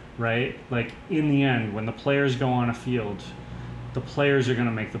 Right? In the end, when the players go on a field, the players are going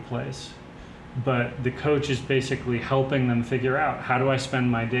to make the plays. But the coach is basically helping them figure out, how do I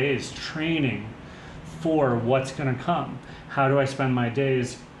spend my days training for what's going to come? How do I spend my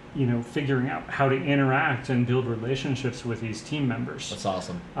days, figuring out how to interact and build relationships with these team members? That's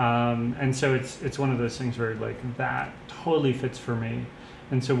awesome. And so it's one of those things where that totally fits for me.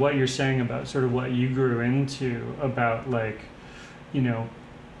 And so what you're saying about sort of what you grew into about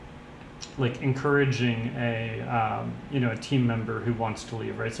encouraging a team member who wants to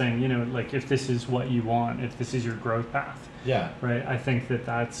leave, right? Saying, if this is what you want, if this is your growth path, right? I think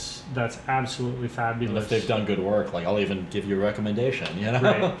that's absolutely fabulous. And if they've done good work, I'll even give you a recommendation,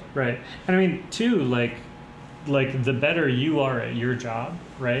 Right. And I mean, too, the better you are at your job,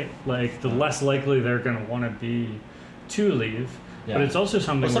 right? The less likely they're going to want to be to leave. Yeah. But it's also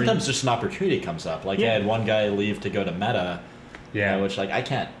something Well, sometimes just an opportunity comes up. I had one guy leave to go to Meta. Which I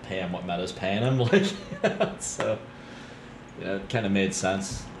can't pay him what Meta's paying him. So it kind of made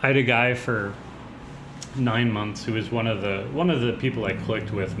sense. I had a guy for 9 months who was one of the people I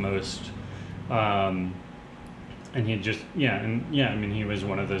clicked with most, and he just I mean, he was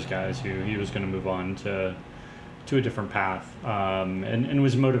one of those guys who he was going to move on to a different path, and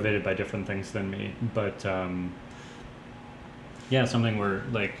was motivated by different things than me, but something where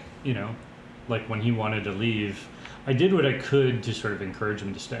when he wanted to leave, I did what I could to sort of encourage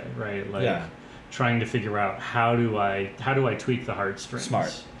him to stay, right? Trying to figure out how do I tweak the heartstrings.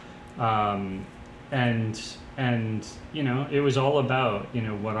 Smart. And it was all about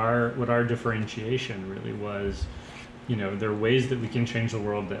what our differentiation really was. There are ways that we can change the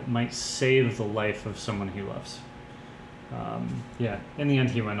world that might save the life of someone he loves. In the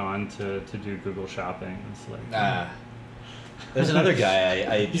end, he went on to do Google Shopping. It's there's another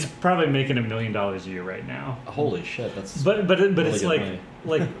guy he's probably making $1 million a year right now. Holy shit, that's but really it's good money.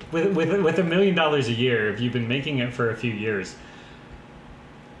 with $1 million a year, if you've been making it for a few years,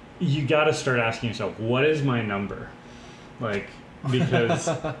 you got to start asking yourself, what is my number? Because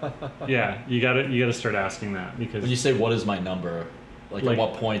you got to start asking that, because when you say what is my number, at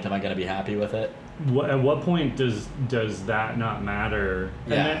what point am I going to be happy with it? At what point does that not matter?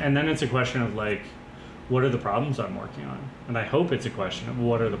 And then it's a question of what are the problems I'm working on? And I hope it's a question of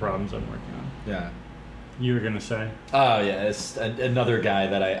what are the problems I'm working on? Yeah. You were going to say? Oh, yeah. It's another guy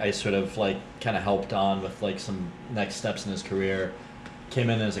that I sort of kind of helped on with some next steps in his career. Came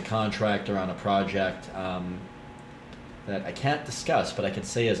in as a contractor on a project that I can't discuss, but I can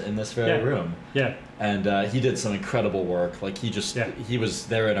say is in this very room. Yeah. And he did some incredible work. He was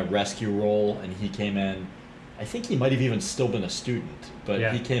there in a rescue role, and he came in. I think he might have even still been a student,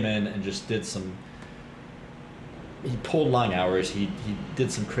 but he came in and just did some. He pulled long hours. He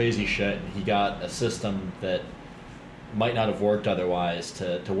did some crazy shit, and he got a system that might not have worked otherwise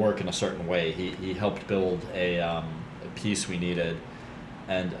to work in a certain way. He helped build a piece we needed,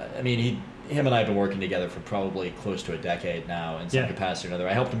 and I mean him and I have been working together for probably close to a decade now in some Yeah. capacity or another.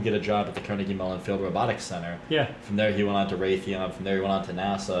 I helped him get a job at the Carnegie Mellon Field Robotics Center. Yeah. From there, he went on to Raytheon. From there, he went on to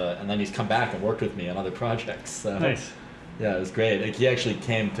NASA, and then he's come back and worked with me on other projects. So, Nice. yeah, it was great. Like, he actually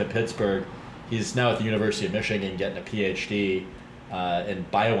came to Pittsburgh. He's now at the University of Michigan getting a PhD in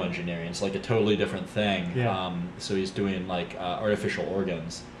bioengineering. It's like a totally different thing. Yeah. So he's doing like artificial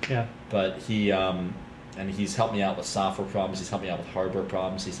organs. Yeah. But and he's helped me out with software problems. He's helped me out with hardware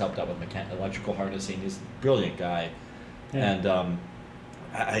problems. He's helped out with electrical harnessing. He's a brilliant guy. Yeah. And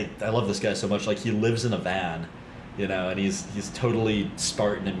I love this guy so much. Like, he lives in a van, and he's totally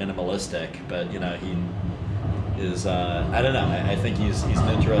Spartan and minimalistic. But he is I don't know. I think he's an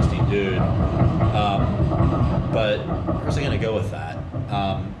interesting dude. But where's I gonna go with that?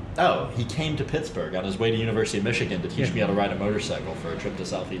 He came to Pittsburgh on his way to University of Michigan to teach me how to ride a motorcycle for a trip to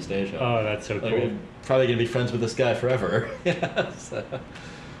Southeast Asia. Oh, that's so Like, cool. I'm probably gonna be friends with this guy forever. So, or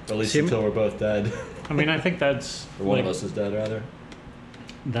at least until we're both dead. I mean, I think that's Or one of us is dead, rather.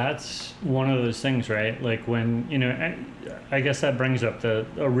 that's one of those things, right? Like when I guess that brings up a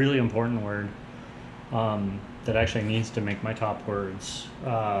really important word that actually needs to make my top words: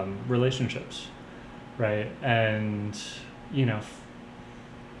 relationships, right? And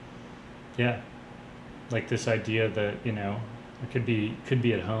yeah, like this idea that I could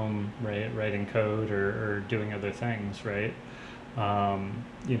be at home, right, writing code or doing other things, right?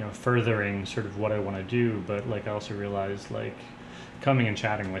 Furthering sort of what I want to do, but like I also realize like coming and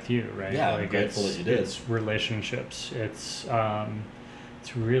chatting with you, right? Yeah, like I'm grateful that you did. It's relationships. It's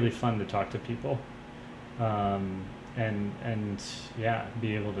really fun to talk to people, and yeah,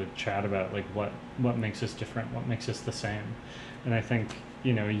 be able to chat about like what makes us different, what makes us the same, and I think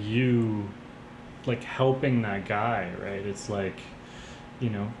you like helping that guy, right? It's like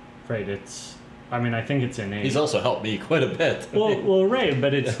right. I mean, I think it's innate. He's also helped me quite a bit. Well, right,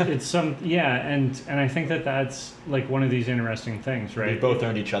 but it's some and I think that's like one of these interesting things, right? We both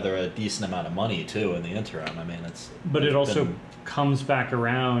earned each other a decent amount of money too in the interim. I mean, But it also been- comes back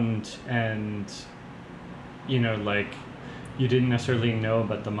around, and like you didn't necessarily know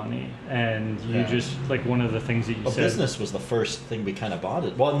about the money, and you Yeah. just like one of the things that you said. business was the first thing we kind of bought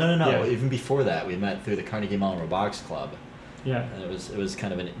it. Well, no. Yeah. Even before that, we met through the Carnegie Mellon Robotics Club, Yeah, and it was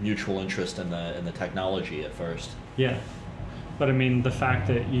kind of a mutual interest in the technology at first. yeah. But I mean, the fact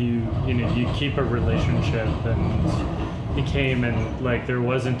that you keep a relationship, and he came and like there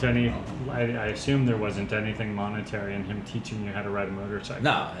wasn't any. I assume there wasn't anything monetary in him teaching you how to ride a motorcycle.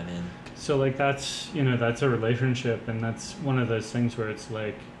 No, I mean, So like that's that's a relationship, and that's one of those things where it's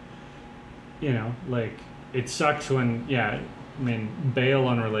like like it sucks when I mean bail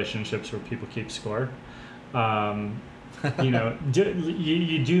on relationships where people keep score. You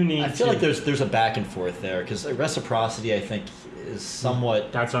do need. I feel to, like there's a back and forth there because reciprocity, I think, is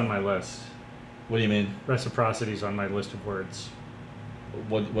somewhat. That's on my list. What do you mean? Reciprocity's on my list of words.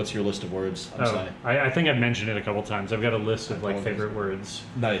 What's your list of words? I'm sorry. I think I've mentioned it a couple times. I've got a list of like Apologies. favorite words.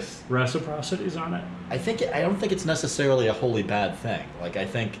 Nice. Reciprocity's on it. I don't think it's necessarily a wholly bad thing. Like I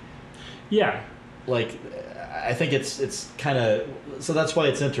think it's kind of so that's why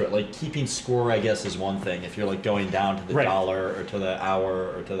it's interesting. Like keeping score, I guess, is one thing. If you're like going down to the Right. dollar or to the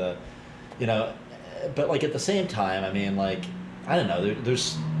hour or to the, but like at the same time, I mean, like I don't know.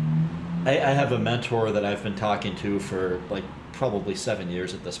 I have a mentor that I've been talking to for like probably 7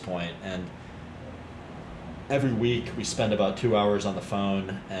 years at this point, and every week we spend about 2 hours on the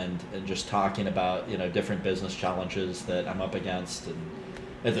phone and just talking about different business challenges that I'm up against, and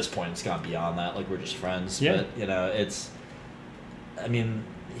at this point it's gone beyond that, like we're just friends. Yeah. But I mean,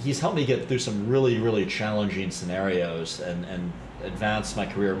 he's helped me get through some really, really challenging scenarios and advance my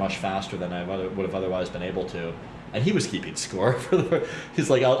career much faster than I would have otherwise been able to. And he was keeping score he's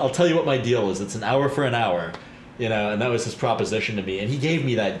like, I'll tell you what my deal is. It's an hour for an hour. And that was his proposition to me, and he gave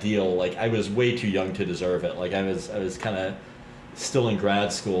me that deal. Like I was way too young to deserve it. Like I was kind of still in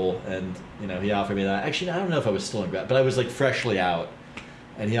grad school, and he offered me that. Actually, I don't know if I was still in grad, but I was like freshly out,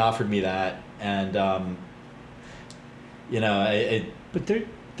 and he offered me that, and But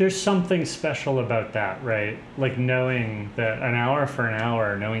there's something special about that, right? Like knowing that an hour for an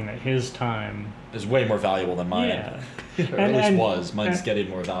hour, knowing that his time is way more valuable than mine. Yeah. Or at least was. Mine's getting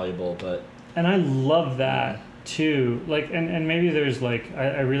more valuable, but. And I love that too. Like, and maybe there's like,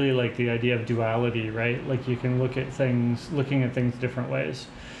 I really like the idea of duality, right? Like you can looking at things different ways.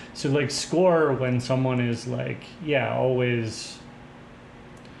 So like score when someone is like, always,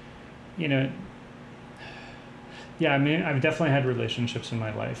 I mean, I've definitely had relationships in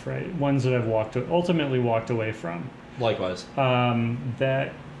my life, right? Ones that I've ultimately walked away from. Likewise.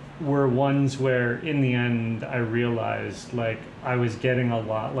 That were ones where in the end I realized like I was getting a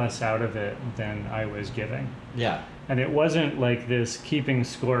lot less out of it than I was giving. Yeah. And it wasn't like this keeping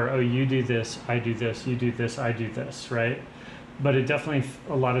score, oh, you do this, I do this, you do this, I do this, right? But it definitely,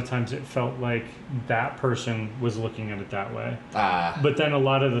 a lot of times it felt like that person was looking at it that way. But then a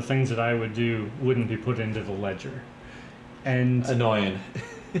lot of the things that I would do wouldn't be put into the ledger. And annoying.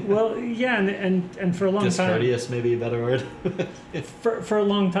 well, yeah, and for a long time... Discourteous, maybe a better word. for a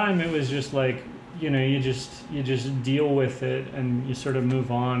long time, it was just like, you know, you just deal with it and you sort of move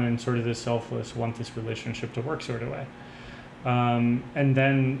on and sort of this selfless, want this relationship to work sort of way. And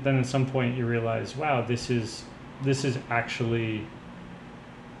then at some point you realize, wow, this is actually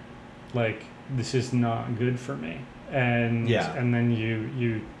like, this is not good for me. And and then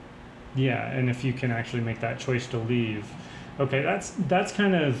you and if you can actually make that choice to leave, okay, that's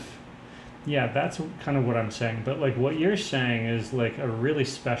kind of what I'm saying. But like what you're saying is like a really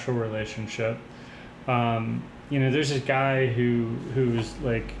special relationship. You know, there's this guy who's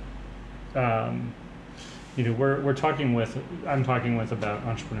like, you know, I'm talking with about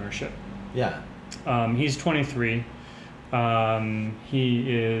entrepreneurship. Yeah. He's 23.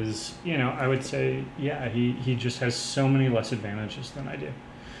 He is, you know, I would say, he just has so many less advantages than I do.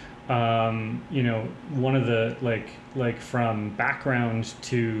 You know, one of the like from background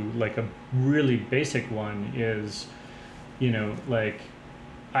to like a really basic one is, you know, like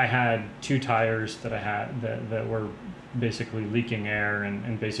I had 2 tires that I had that were basically leaking air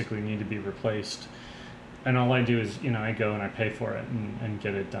and basically need to be replaced. And all I do is, you know, I go and I pay for it and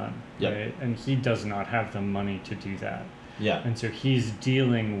get it done. Yep. Right? And he does not have the money to do that. Yeah. And so he's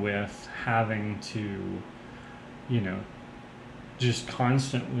dealing with having to, you know, just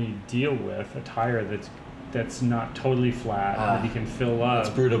constantly deal with a tire that's not totally flat that he can fill up.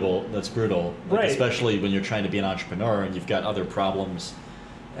 That's brutal. Like, right. Especially when you're trying to be an entrepreneur and you've got other problems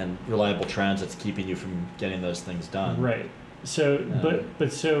and reliable transit's keeping you from getting those things done. Right. So,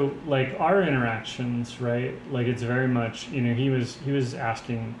 but so like our interactions, right? Like it's very much, you know, he was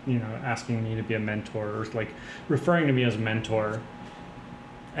asking me to be a mentor, or like referring to me as a mentor.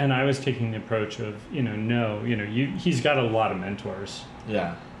 And I was taking the approach of, you know, no, you know, he's got a lot of mentors.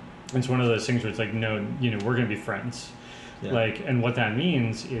 Yeah. It's one of those things where it's like, no, you know, we're going to be friends. Yeah. Like, and what that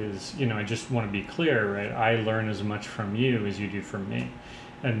means is, you know, I just want to be clear, right? I learn as much from you as you do from me.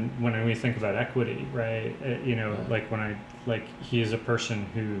 And when we think about equity, right, you know, like he is a person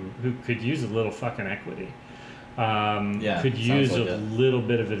who could use a little fucking equity, could use like a little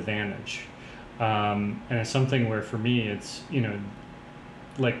bit of advantage. And it's something where for me, it's, you know,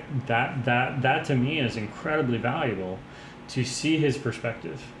 like that to me is incredibly valuable to see his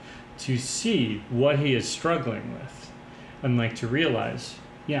perspective, to see what he is struggling with, and like to realize,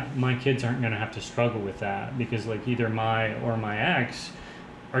 yeah, my kids aren't going to have to struggle with that because like either my ex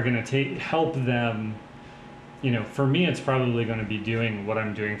are going to help them. You know, for me, it's probably going to be doing what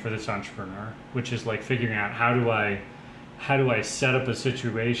I'm doing for this entrepreneur, which is like figuring out how do I set up a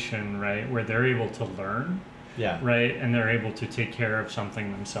situation, right, where they're able to learn, right, and they're able to take care of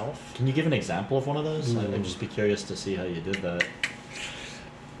something themselves. Can you give an example of one of those? I'd just be curious to see how you did that.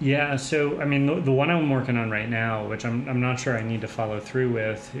 Yeah, so I mean, the one I'm working on right now, which I'm not sure I need to follow through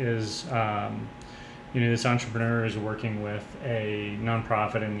with, is you know, this entrepreneur is working with a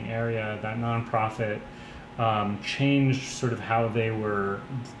nonprofit in the area. That nonprofit changed sort of how they were,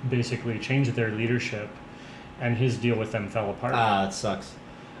 basically changed their leadership, and his deal with them fell apart. It sucks.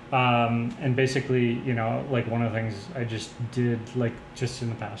 And basically, you know, like one of the things I just did, like just in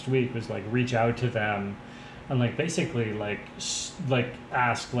the past week, was like reach out to them and like basically like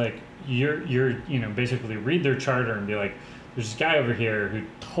ask, like you're you know, basically read their charter and be like, there's this guy over here who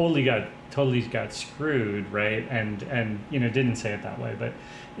totally got screwed, right? And you know, didn't say it that way, but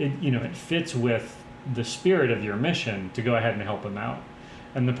it, you know, it fits with the spirit of your mission to go ahead and help him out.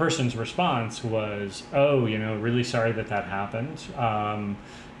 And the person's response was, oh, you know, really sorry that happened.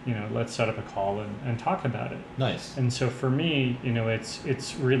 You know, let's set up a call and talk about it. Nice. And so for me, you know,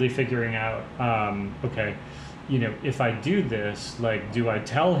 it's really figuring out, okay, you know, if I do this, like, do I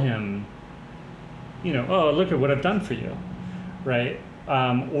tell him, you know, oh, look at what I've done for you, right?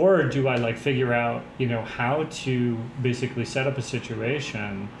 Or do I like figure out, you know, how to basically set up a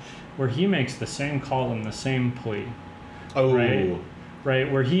situation where he makes the same call and the same plea, right?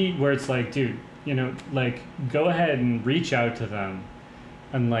 Where it's like, dude, you know, like go ahead and reach out to them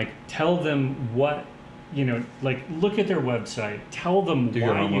and like tell them what, you know, like look at their website, tell them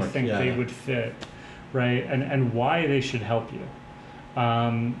why you think they would fit, right? And why they should help you.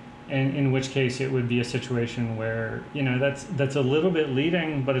 And in which case it would be a situation where, that's a little bit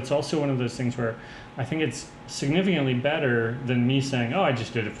leading, but it's also one of those things where I think it's significantly better than me saying, oh, I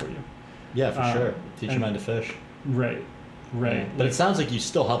just did it for you. Yeah, for sure. Teach him how to fish. Right. Yeah. But it sounds like you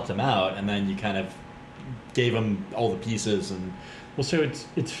still helped him out, and then you kind of gave him all the pieces. And well, so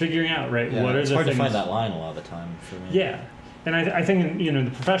it's figuring out, right? Yeah, what are it's the hard things... to find that line a lot of the time for me. Yeah. And I think in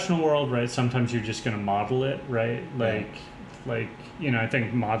the professional world, right, sometimes you're just going to model it, right? I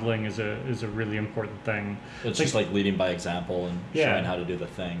think modeling is a really important thing. It's just like leading by example and showing how to do the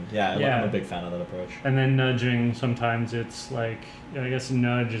thing. Yeah, I'm a big fan of that approach. And then nudging, sometimes it's like, I guess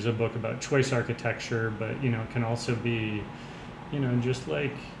Nudge is a book about choice architecture, but, it can also be, just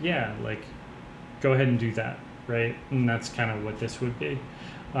like, go ahead and do that, right? And that's kind of what this would be.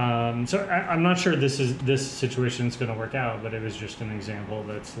 So I'm not sure this situation is going to work out, but it was just an example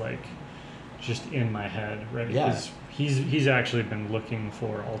that's like just in my head, right? Yeah. Because he's actually been looking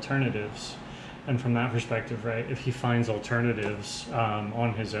for alternatives, and from that perspective, right, if he finds alternatives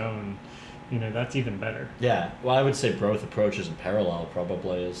on his own, that's even better. Yeah. Well, I would say both approaches in parallel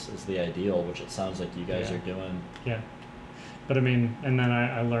probably is the ideal, which it sounds like you guys are doing. Yeah. But and then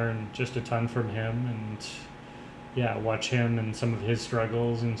I learned just a ton from him, and watch him and some of his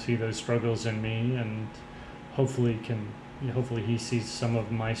struggles and see those struggles in me, and hopefully he sees some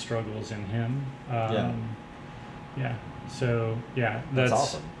of my struggles in him. So that's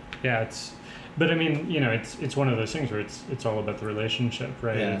awesome. Yeah, but it's one of those things where it's all about the relationship,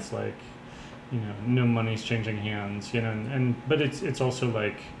 right? Yeah. It's like, no money's changing hands, but it's also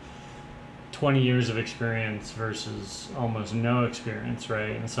like 20 years of experience versus almost no experience,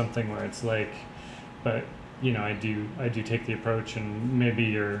 right? And something where it's like, but I do take the approach, and maybe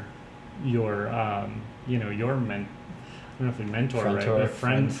your I don't know if a mentor, right? But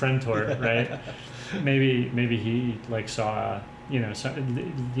friend-tor, right? maybe he like saw,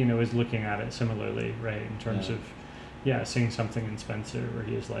 is looking at it similarly, right? In terms of, seeing something in Spencer where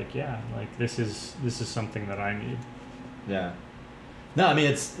he was like, this is something that I need. Yeah. No,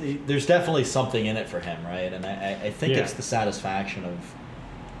 there's definitely something in it for him, right? And I think it's the satisfaction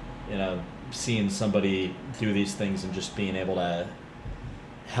of, seeing somebody do these things and just being able to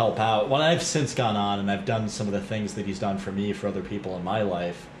help out. When I've since gone on and I've done some of the things that he's done for me, for other people in my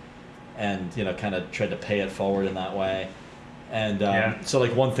life, and kind of tried to pay it forward in that way. And so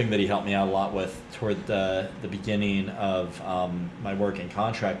like one thing that he helped me out a lot with toward the beginning of my work in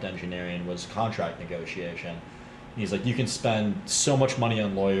contract engineering was contract negotiation. He's like, you can spend so much money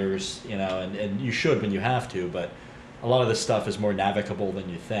on lawyers, and you should when you have to, but a lot of this stuff is more navigable than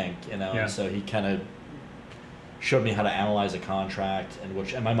you think, And so he kind of showed me how to analyze a contract,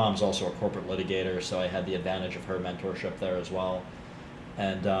 and my mom's also a corporate litigator, so I had the advantage of her mentorship there as well.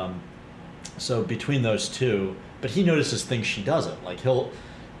 And so between those two, but he notices things she doesn't. Like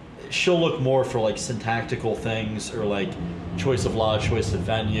she'll look more for like syntactical things, or like choice of law, choice of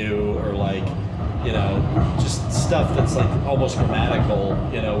venue, or like, just stuff that's like almost grammatical,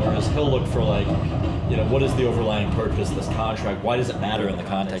 whereas he'll look for like, what is the overlying purpose of this contract? Why does it matter in the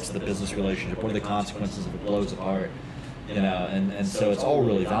context of the business relationship? What are the consequences if it blows apart? And so it's all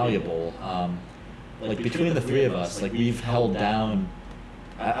really valuable. Like between the three of us, like we've held down,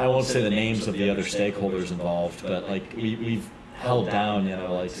 I won't say the names of the other stakeholders involved, but like we've held down,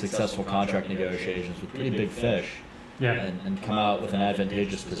 like successful contract negotiations with pretty big fish, and come out with an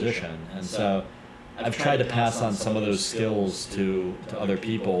advantageous position. And so I've tried to pass on some of those skills to other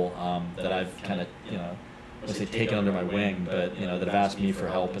people that I've kind of, let's say taken under my wing, but that have asked me for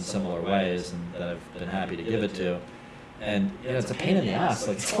help in similar ways, and that I've been happy to give it to. And it's a pain in the ass.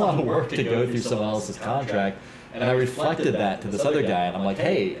 Like it's a lot of work to go through someone else's contract. And I reflected that to this other guy, and I'm like,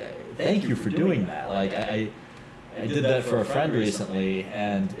 hey, thank you for doing that. Like I did that for a friend recently,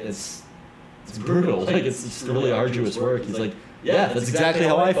 and it's brutal. Like it's really arduous work. He's like, yeah, that's exactly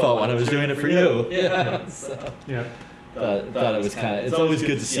how I felt when I was doing it for you. Yeah. So, thought it was it's always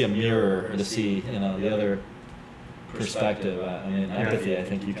good to see a mirror, or to see, the other perspective. Empathy, I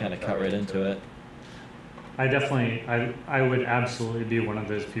think you kind of cut right into it. I would absolutely be one of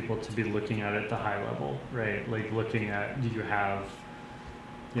those people to be looking at it at the high level, right? Like looking at, do you have,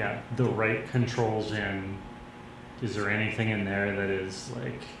 the right controls in? Is there anything in there that is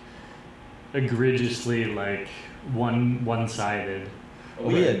like egregiously like one-sided?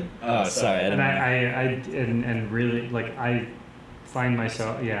 We had. Oh, sorry. And really, like I find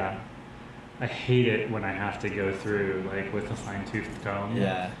myself, I hate it when I have to go through like with a fine-tooth comb.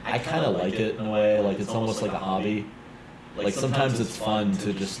 Yeah, I kind of like it in a way. Like it's almost like a hobby. like sometimes it's fun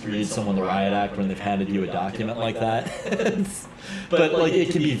to just read someone the riot act when they've handed you a document like that. But like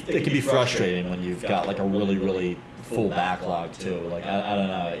it can be frustrating when you've got like a really full backlog too. Like I don't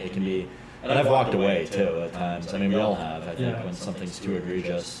know, it can be, and I've walked away too at times. I mean, we all have, I think, when something's too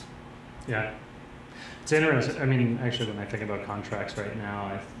egregious. Yeah. It's interesting. I mean, actually, when I think about contracts right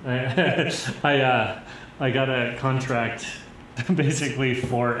now, I got a contract basically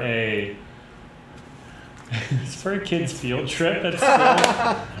for a kid's field trip at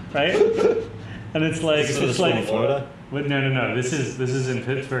school, right? And it's like It's like in Florida. No. This is in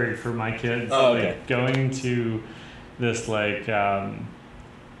Pittsburgh for my kids. Oh, okay. Like going to this like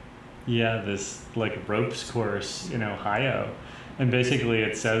this like ropes course in Ohio. And basically,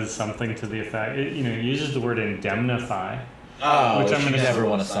 it says something to the effect. It uses the word indemnify. Oh, which I'm gonna never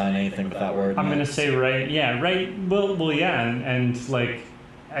want to sign anything with that word. I'm gonna say right. Well, yeah, and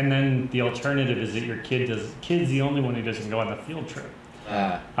then the alternative is that your kid's the only one who doesn't go on the field trip.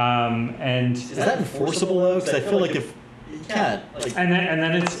 And is that enforceable though? Because I feel like if you can't, like, and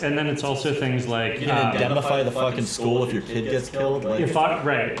then it's also things like you can indemnify the fucking school if your kid gets killed. Like, if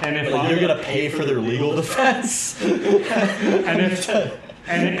you're gonna pay for their legal defense, and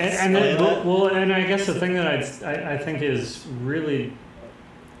I guess the thing that I think is really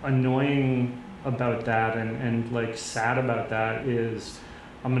annoying about that and like sad about that is,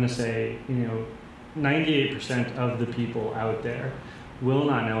 I'm gonna say 98% of the people out there will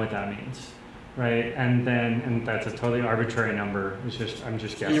not know what that means. Right, and that's a totally arbitrary number. I'm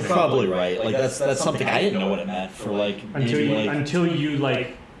just guessing. You're probably right. Like that's something I didn't know what it meant for like until you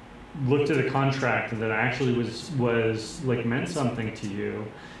like looked at a contract that actually was like meant something to you,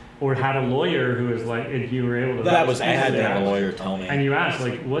 or had a lawyer who was like, if you were able to. I had to have a lawyer tell me. And you asked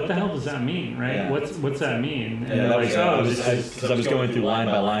like, what the hell does that mean, right? Yeah. What's that mean? And because I was going through line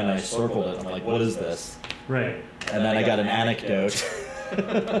by line and I circled it. I'm like, what is this? Right. And then I got an anecdote.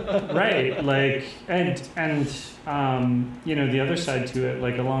 Right, like and the other side to it,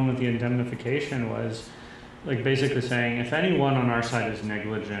 like along with the indemnification, was like basically saying if anyone on our side is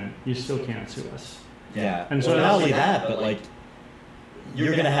negligent, you still can't sue us. Yeah, and so not only that, but like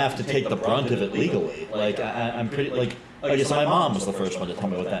you're gonna have to take the brunt of it legally. Like I'm pretty like I guess my mom was the first one to tell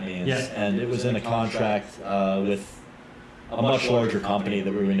me what that means, and it was in a contract with a much larger company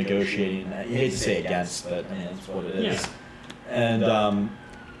that we were negotiating. You hate to say against, but I mean, that's what it is. Yeah. And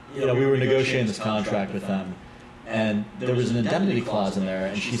we were negotiating this contract with them, and there was an indemnity clause in there.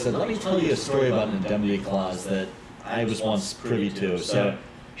 And she said, "Let me tell you a story about an indemnity clause that I was once privy to." So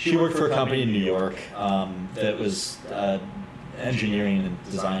she worked for a company in New York that was engineering and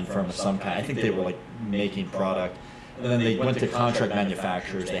design firm of some kind. I think they were like making product, and then they went to contract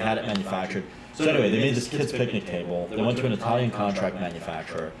manufacturers. They had it manufactured. So anyway, they made this kids' picnic table. They went to an Italian contract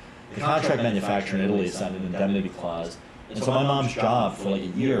manufacturer. The contract manufacturer in Italy signed an indemnity clause. And so my mom's job for like a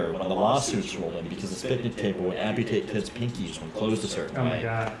year, when the lawsuits rolled in, because this picnic table would amputate kids' pinkies when closed a certain way,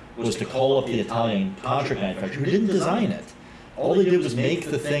 was to call up the Italian contract manufacturer who didn't design it. All they did was make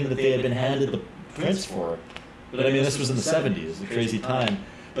the thing that they had been handed the prints for. But I mean, this was in the 70s, a crazy time.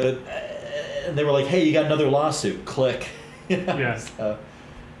 But and they were like, "Hey, you got another lawsuit." Click. Yes. So,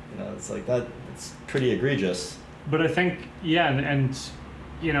 it's like that. It's pretty egregious. But I think, and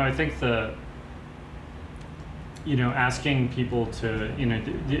I think asking people to,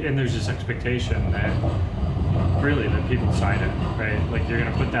 and there's this expectation that people sign it, right? Like you're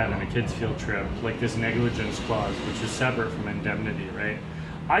going to put that in a kid's field trip, like this negligence clause, which is separate from indemnity, right?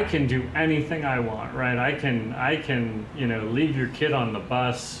 I can do anything I want, right? I can, leave your kid on the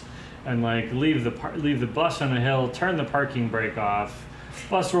bus and like leave the bus on a hill, turn the parking brake off,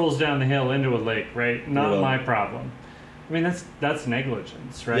 bus rolls down the hill into a lake, right? Not my problem. I mean, that's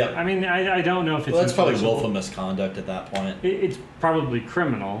negligence, right? Yep. I mean, I don't know if it's... Well, that's probably willful misconduct at that point. It's probably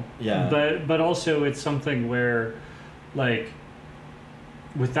criminal. Yeah. But also it's something where, like,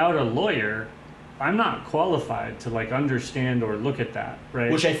 without a lawyer, I'm not qualified to, like, understand or look at that,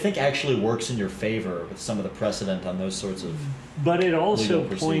 right? Which I think actually works in your favor with some of the precedent on those sorts of But it also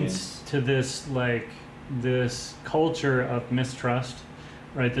legal points to this, like, this culture of mistrust.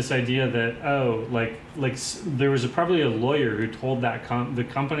 Right, this idea that there was probably a lawyer who told that the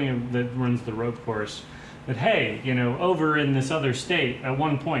company that runs the rope course that, hey, over in this other state at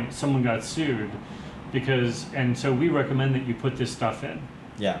one point someone got sued and so we recommend that you put this stuff in.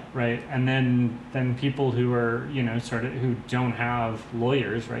 Yeah. Right, and then people who are who don't have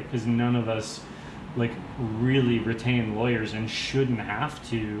lawyers, right? Because none of us like really retain lawyers and shouldn't have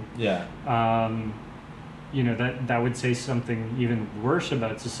to. Yeah. That would say something even worse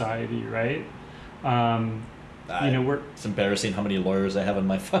about society, right? It's embarrassing how many lawyers I have on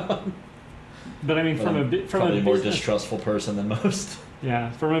my phone. But I mean, But from I'm a probably a more business, distrustful person than most.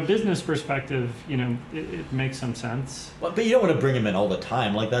 yeah, from a business perspective, it makes some sense. But you don't want to bring him in all the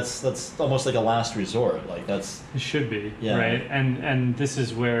time. Like that's almost like a last resort. Like that's It should be, Yeah. right? And this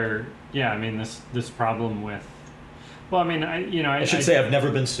is where, yeah, I mean, this problem with, well, I mean, I should say I've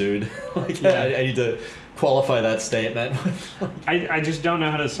never been sued. Like Yeah. I need to qualify that statement. I just don't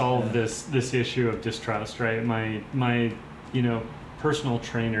know how to solve this issue of distrust, right? My personal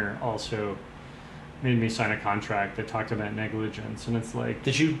trainer also made me sign a contract that talked about negligence, and it's like,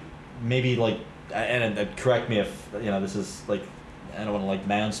 Did you maybe like and correct me if this is like I don't want to like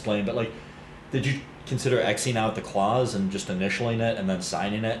mansplain, but like did you consider Xing out the clause and just initialing it and then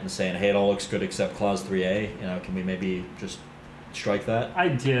signing it and saying, hey, it all looks good except clause 3A? Can we maybe just strike that? I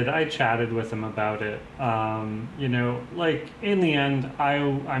did. I chatted with him about it. Like in the end,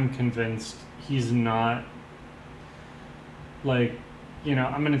 I'm convinced he's not like,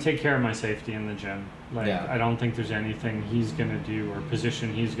 I'm going to take care of my safety in the gym. Like, Yeah. I don't think there's anything he's going to do or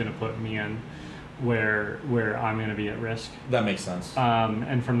position he's going to put me in where I'm going to be at risk. That makes sense.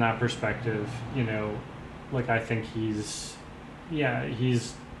 And from that perspective, like I think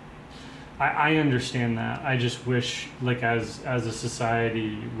I understand that. I just wish, like, as a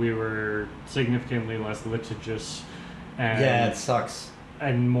society, we were significantly less litigious, and Yeah, it sucks.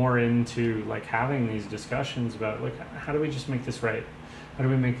 and more into like having these discussions about like how do we just make this right?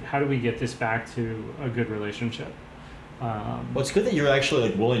 How do we get this back to a good relationship? Well, it's good that you're actually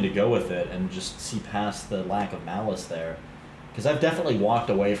like willing to go with it and just see past the lack of malice there, because I've definitely walked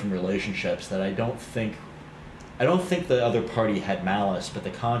away from relationships that I don't think the other party had malice, but the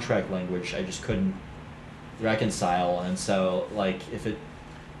contract language I just couldn't reconcile, and so like if it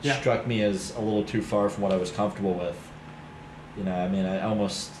Yeah. struck me as a little too far from what I was comfortable with, I mean, I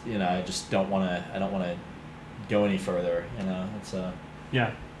almost, I just don't want to go any further, it's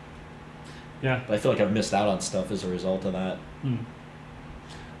Yeah. Yeah. but I feel like I've missed out on stuff as a result of that.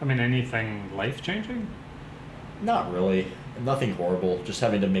 I mean, anything life changing? Not really. Nothing horrible. Just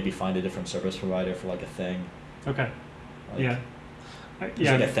having to maybe find a different service provider for like a thing. Okay. Like, Yeah. There's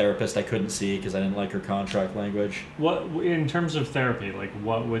like a therapist I couldn't see because I didn't like her contract language. What in terms of therapy, like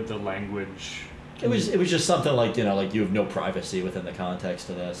what would the language? It was just something like like you have no privacy within the context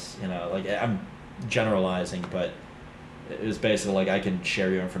of this. Like I'm generalizing, but it was basically like I can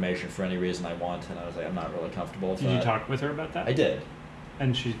share your information for any reason I want, and I was like I'm not really comfortable with Did that. you talk with her about that? I did.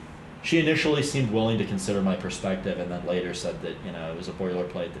 And she. She initially seemed willing to consider my perspective, and then later said that it was a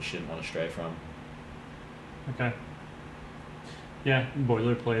boilerplate that she didn't want to stray from. Okay. Yeah,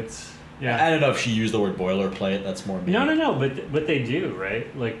 boilerplates. Yeah. I don't know if she used the word boilerplate. That's more me. No, but they do,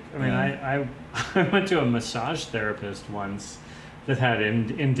 right? Like, I mean, Yeah. I went to a massage therapist once that had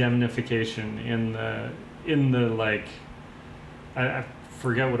indemnification in the like, I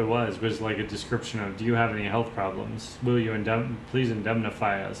forget what it was. It was like a description of, do you have any health problems? Will you please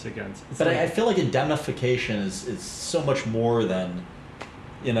indemnify us against? But I feel like indemnification is so much more than,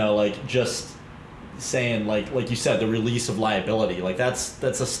 like just saying like you said, the release of liability. Like that's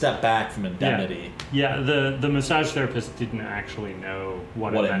a step back from indemnity. Yeah, the massage therapist didn't actually know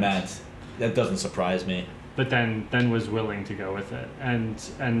what it meant. That doesn't surprise me. But then was willing to go with it,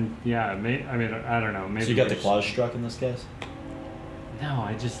 and yeah, I mean, I don't know. Maybe So you got the there's- clause struck in this case? No,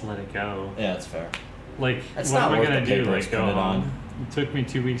 I just let it go. Yeah, that's fair. Like, That's what not am I worth gonna the do? paper Like, it's go printed home? on. It took me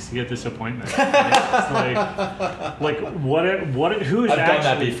 2 weeks to get this appointment. Right? It's like what? Who's I've done that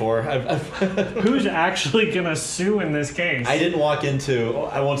actually before. who's actually gonna sue in this case? I didn't walk into,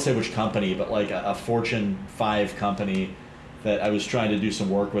 I won't say which company, but like a Fortune 5 company that I was trying to do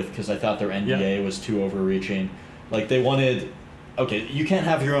some work with because I thought their NDA was too overreaching. Like they wanted, okay, you can't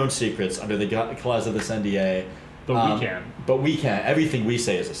have your own secrets under the clause of this NDA. But we can. But we can. Everything we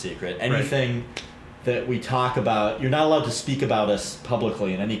say is a secret. Anything that we talk about, you're not allowed to speak about us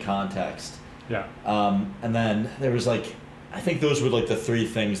publicly in any context. Yeah. And then there was like, I think those were like the 3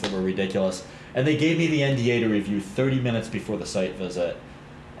 things that were ridiculous. And they gave me the NDA to review 30 minutes before the site visit.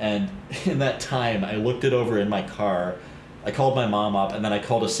 And in that time, I looked it over in my car. I called my mom up, and then I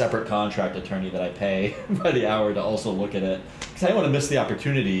called a separate contract attorney that I pay by the hour to also look at it. Because I don't want to miss the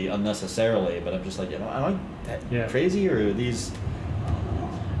opportunity unnecessarily, but I'm just like, am I that crazy, or are these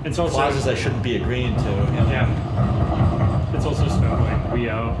It's also clauses I shouldn't be agreeing to? Yeah. It's also Snowflake.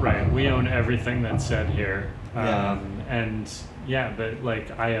 We own everything that's said here. Yeah. And yeah, but like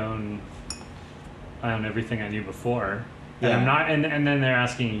I own everything I knew before. And Yeah. I'm not and then they're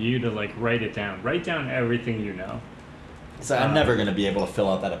asking you to like write it down. Write down everything you know. So I'm never going to be able to fill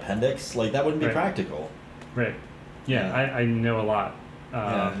out that appendix. Like, that wouldn't be practical. Right. Yeah, Yeah. I know a lot.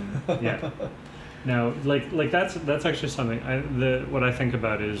 Yeah. No, like that's actually something. What I think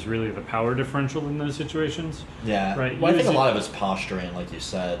about is really the power differential in those situations. Yeah. Right. Well, I think a lot of it's posturing, like you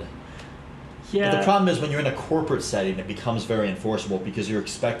said. Yeah. But the problem is when you're in a corporate setting, it becomes very enforceable because you're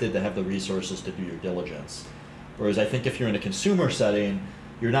expected to have the resources to do your diligence. Whereas I think if you're in a consumer setting,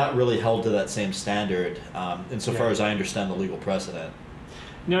 you're not really held to that same standard, insofar Yeah. as I understand the legal precedent.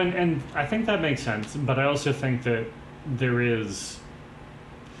 No, and I think that makes sense. But I also think that there is.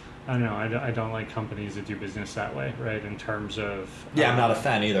 I don't know. I don't like companies that do business that way, right? In terms of. Yeah, I'm not a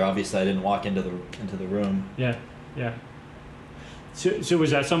fan either. Obviously, I didn't walk into the room. Yeah, yeah. So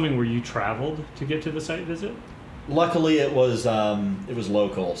was that something where you traveled to get to the site visit? Luckily, it was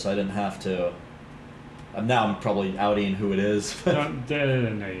local, so I didn't have to. Now I'm probably outing who it is. No, you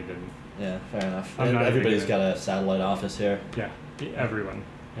didn't. Yeah, fair enough. I'm not Everybody's even- got a satellite office here. Yeah, everyone.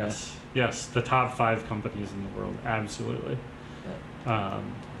 Yes, yes. The top 5 companies in the world, absolutely.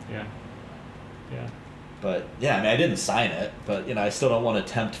 Yeah, yeah. But yeah, I mean, I didn't sign it, but I still don't want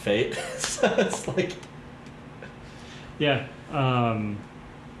to tempt fate. So it's like, Yeah,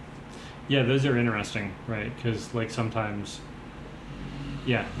 yeah. Those are interesting, right? Because like sometimes,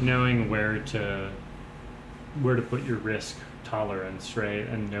 yeah, knowing where to put your risk tolerance, right,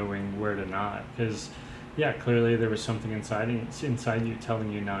 and knowing where to not, because yeah, clearly there was something inside you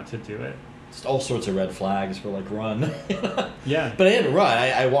telling you not to do it. just all sorts of red flags for like run. Yeah. But I didn't run.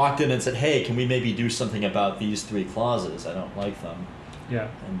 I walked in and said, "Hey, can we maybe do something about these 3 clauses? I don't like them." Yeah.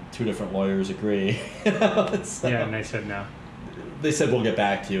 And 2 different lawyers agree. So Yeah, and they said no. they said we'll get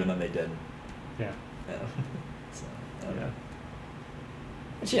back to you, and then they didn't. Yeah. Yeah. So, I don't Yeah. know.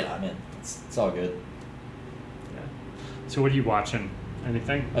 But I mean, it's all good. Yeah. So what are you watching?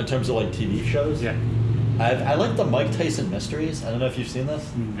 Anything? In terms of like TV shows, Yeah. I like the Mike Tyson Mysteries. I don't know if you've seen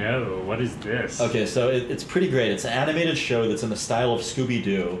this. No. What is this? Okay, so it's pretty great. It's an animated show that's in the style of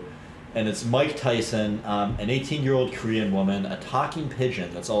Scooby-Doo, and it's Mike Tyson, an 18-year-old Korean woman, a talking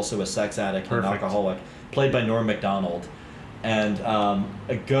pigeon that's also a sex addict and an Perfect. alcoholic, played by Norm Macdonald, and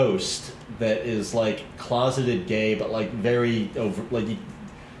a ghost that is like closeted gay, but like very over, like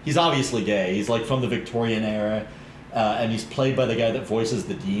he's obviously gay. He's like from the Victorian era, and he's played by the guy that voices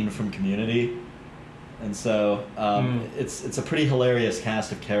the Dean from Community. And so it's a pretty hilarious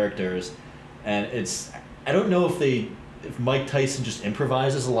cast of characters, and I don't know if Mike Tyson just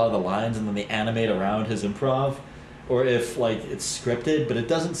improvises a lot of the lines and then they animate around his improv, or if like it's scripted, but it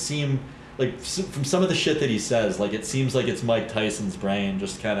doesn't seem like from some of the shit that he says, like it seems like it's Mike Tyson's brain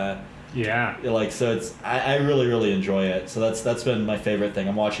just kind of Yeah. like, so I really really enjoy it. So that's been my favorite thing.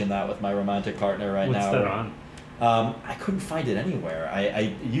 I'm watching that with my romantic partner right What's now. that on? I couldn't find it anywhere.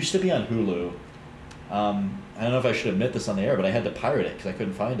 It used to be on Hulu. I don't know if I should admit this on the air, but I had to pirate it because I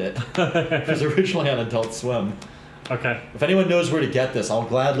couldn't find it. It was originally on Adult Swim. Okay. If anyone knows where to get this, I'll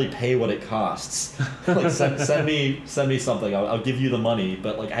gladly pay what it costs. Like send me something. I'll give you the money,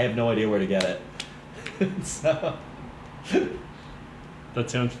 but like I have no idea where to get it. So, That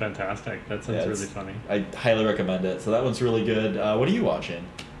sounds fantastic. That sounds yeah, really funny. I highly recommend it. So that one's really good. What are you watching?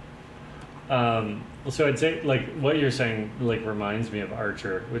 So I'd say like what you're saying like reminds me of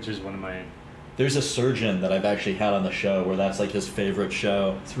Archer, which is one of my. There's a surgeon that I've actually had on the show where that's like his favorite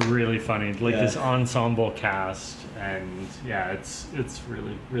show. It's really funny, like Yeah. this ensemble cast, and yeah, it's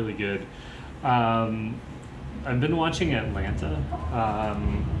really really good. I've been watching Atlanta.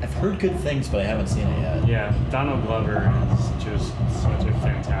 I've heard good things, but I haven't seen it yet. Yeah, Donald Glover is just such a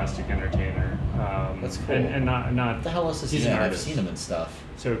fantastic entertainer. That's cool. And not What the hell else is he's he an in? I've artist. seen him in stuff.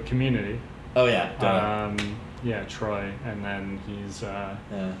 So Community. Oh yeah, duh. Yeah, Troy, and then he's Yeah.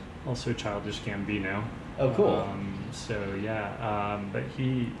 also Childish Gambino. Oh, cool. So yeah, but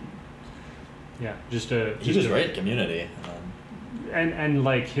just a. He just was a- great in Community. And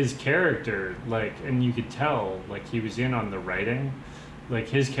like his character, like, and you could tell like he was in on the writing, like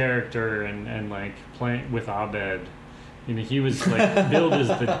his character and like playing with Abed, he was like billed as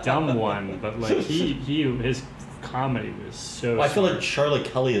the dumb one, but like his comedy was so. Well, I feel like smart. Charlie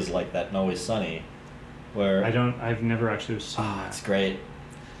Kelly is like that in Always Sunny, where I've never actually seen that. it's great,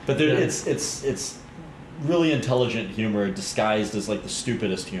 but there, Yeah. it's really intelligent humor disguised as like the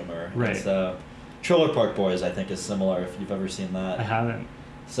stupidest humor. Right. So, Trailer Park Boys, I think, is similar if you've ever seen that. I haven't.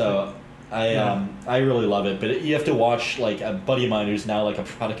 So I really love it, but you have to watch, like, a buddy of mine who's now like a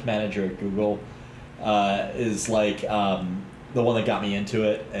product manager at Google, is like the one that got me into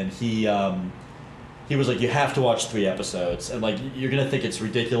it, and he was like, you have to watch 3 episodes, and like you're gonna think it's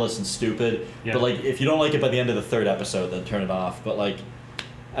ridiculous and stupid, Yeah. but like if you don't like it by the end of the 3rd episode, then turn it off. But like,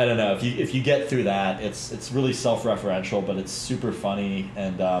 I don't know, if you get through that, it's really self-referential, but it's super funny,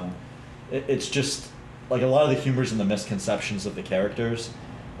 and it's just like a lot of the humors and the misconceptions of the characters,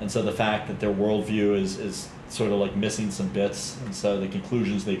 and so the fact that their worldview is sort of like missing some bits, and so the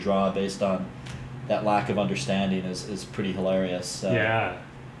conclusions they draw based on that lack of understanding is pretty hilarious. So, Yeah.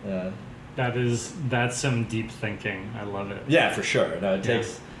 yeah. That's some deep thinking. I love it. Yeah, for sure. No, it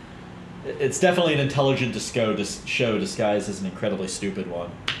takes. It's definitely an intelligent show disguised as an incredibly stupid one.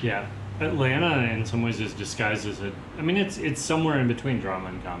 Yeah. Atlanta, in some ways, is disguised as a. I mean, it's somewhere in between drama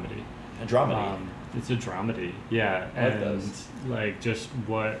and comedy. A dramedy. It's a dramedy. Yeah. I like And those. like just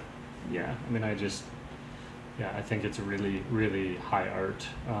what. Yeah. I mean, I think it's a really, really high art.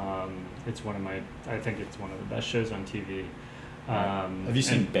 It's one of my. I think it's one of the best shows on TV. Have you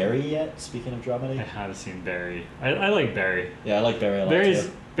seen Barry yet? Speaking of dramedy. I have seen Barry. I like Barry. Yeah, I like Barry a lot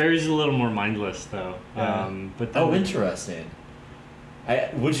too. Barry's a little more mindless though. Yeah. But then Interesting.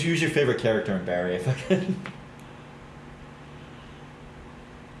 Who's your favorite character in Barry? If I could.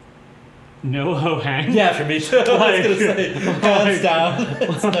 NoHo Hank. Yeah, for me too. I was gonna say hands down.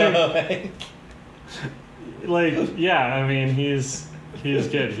 It's NoHo Hank. Like, yeah, I mean, he's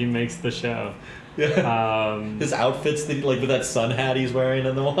good. He makes the show. Yeah. His outfits that like with that sun hat he's wearing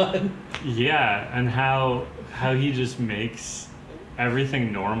in the one. Yeah, and how he just makes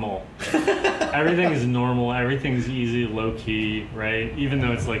everything normal. Everything is normal. Everything's easy, low key, right? Even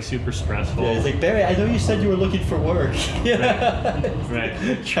though it's like super stressful. Yeah, he's like, Barry, I know you said you were looking for work. Yeah.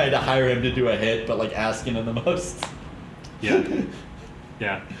 Right. Trying to hire him to do a hit, but like asking in the most. Yeah.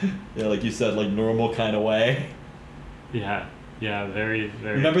 Yeah. Yeah, like you said, like normal kind of way. Yeah. Yeah. Very,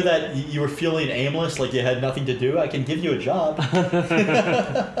 very. Remember that you were feeling aimless, like you had nothing to do? I can give you a job.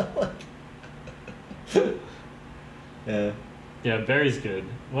 Yeah. Yeah, Barry's good.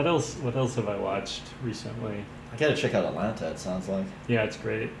 What else have I watched recently? I gotta check out Atlanta, it sounds like. Yeah, it's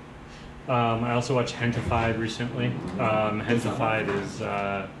great. I also watched Hentified recently. Hentified is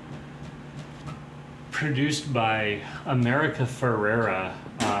produced by America Ferrera,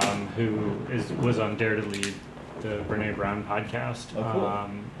 who was on Dare to Lead, the Brene Brown podcast. Oh, cool.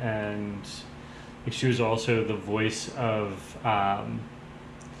 And she was also the voice of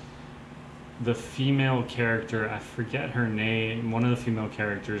the female character, I forget her name, one of the female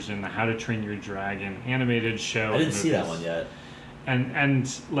characters in the How to Train Your Dragon animated show. I didn't see that one yet. And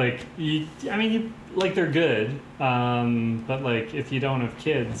like, they're good, but like, if you don't have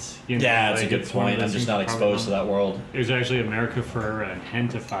kids, you know, Yeah, that's like, a good it's one of point. I'm those just things not you probably exposed to don't- that world. It was actually America Ferrera and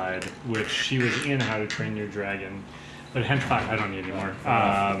Hentified, which she was in How to Train Your Dragon. But Hentified, I don't need anymore.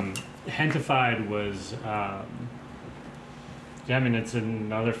 Hentified was, yeah, I mean, it's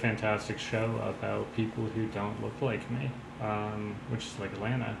another fantastic show about people who don't look like me, which is like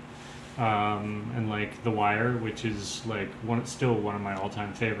Atlanta. And like The Wire, which is like still one of my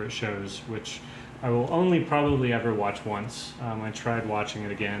all-time favorite shows, which I will only probably ever watch once. I tried watching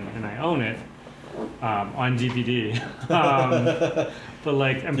it again, and I own it on DVD. But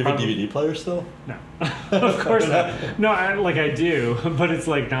like, Do you have a DVD player still? No, of course not. No, I do, but it's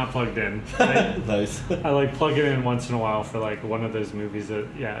like not plugged in. Right? Nice. I like plug it in once in a while for like one of those movies that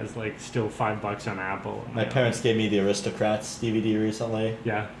is like still $5 on Apple. My parents gave me the Aristocrats DVD recently.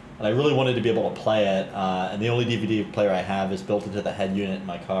 Yeah. And I really wanted to be able to play it, and the only DVD player I have is built into the head unit in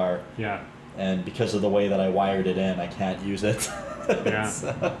my car. Yeah. And because of the way that I wired it in, I can't use it. Yeah. So,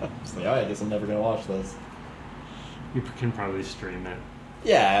 it's like, all right, I guess I'm never going to watch this. You can probably stream it.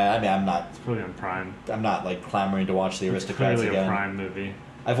 Yeah, I mean, I'm not It's probably on Prime. like clamoring to watch the Aristocrats Clearly again. a Prime movie.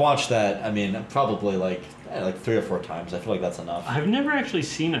 I've watched that. I mean, probably like 3 or 4 times. I feel like that's enough. I've never actually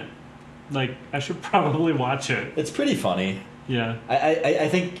seen it. Like, I should probably watch it. It's pretty funny. Yeah. I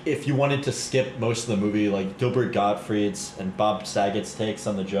think if you wanted to skip most of the movie, like Gilbert Gottfried's and Bob Saget's takes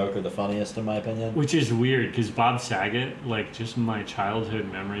on the joke are the funniest in my opinion. Which is weird, because Bob Saget, like, just my childhood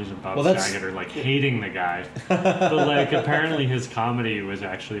memories of Bob Well, Saget are, like, hating the guy. But, like, apparently his comedy was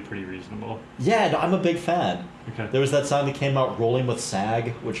actually pretty reasonable. Yeah, no, I'm a big fan. Okay. There was that song that came out, Rolling with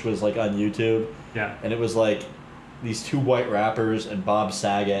Sag, which was like on YouTube. Yeah. And it was like these 2 white rappers and Bob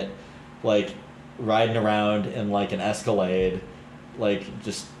Saget, like riding around in like an Escalade, like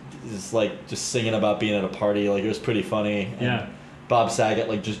just singing about being at a party. Like it was pretty funny. And Yeah. Bob Saget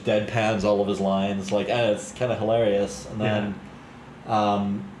like just deadpans all of his lines. Like it's kind of hilarious. And then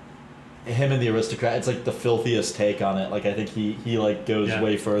him and the Aristocrat, it's like the filthiest take on it. Like I think he like goes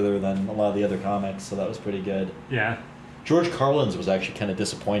way further than a lot of the other comics. So that was pretty good. Yeah. George Carlin's was actually kind of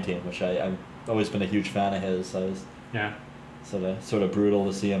disappointing, which I've always been a huge fan of his. So it was sort of brutal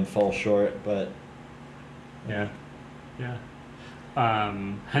to see him fall short, but Yeah.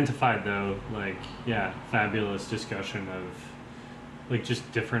 Hentified though, like, fabulous discussion of like just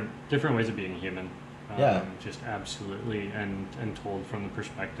different ways of being human. Yeah. Just absolutely, and told from the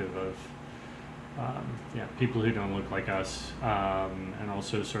perspective of yeah, people who don't look like us, and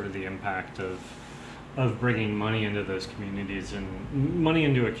also sort of the impact of bringing money into those communities and money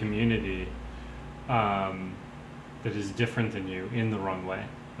into a community that is different than you in the wrong way.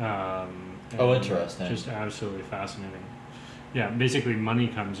 Oh, interesting. Just absolutely fascinating. Yeah, basically money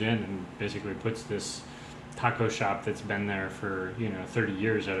comes in and basically puts this taco shop that's been there for 30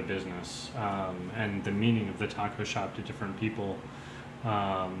 years out of business, and the meaning of the taco shop to different people,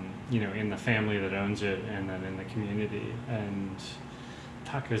 in the family that owns it and then in the community. And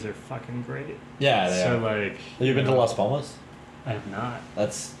tacos are fucking great. Yeah, they so are. like Have you been to Las Palmas? I have not.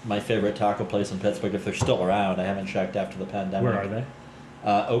 That's my favorite taco place in Pittsburgh. If they're still around, I haven't checked after the pandemic. Where are they?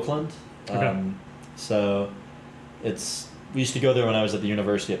 Oakland. Okay. So we used to go there when I was at the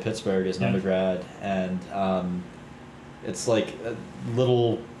University of Pittsburgh as an undergrad, and it's like a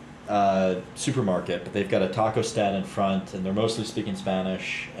little supermarket, but they've got a taco stand in front, and they're mostly speaking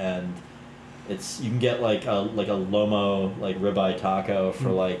Spanish, and you can get like a lomo like ribeye taco for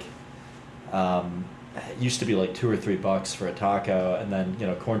like it used to be like $2 or $3 for a taco, and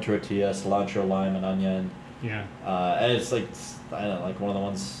then corn tortilla, cilantro, lime, and onion. Yeah. And it's like I don't know, like one of the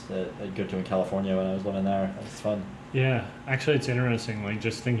ones that I'd go to in California when I was living there. It's fun. Yeah, actually, it's interesting. Like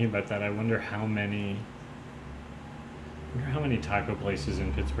just thinking about that, I wonder how many taco places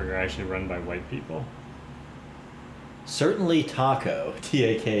in Pittsburgh are actually run by white people. Certainly Taco,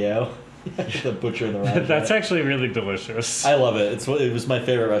 T-A-K-O. The butcher in the restaurant. That's actually really delicious. I love it. It was my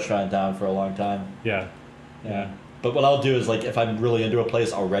favorite restaurant in town for a long time. Yeah. But what I'll do is like if I'm really into a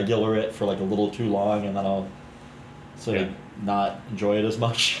place, I'll regular it for like a little too long, and then I'll sort of not enjoy it as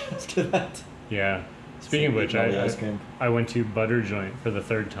much after that. Yeah. Speaking of which, ice cream. I went to Butter Joint for the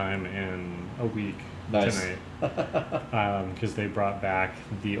third time in a week tonight, because they brought back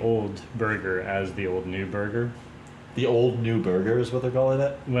the old burger as the old new burger. The old new burger is what they're calling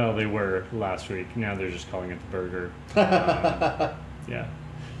it? Well, they were last week. Now they're just calling it the burger. Yeah.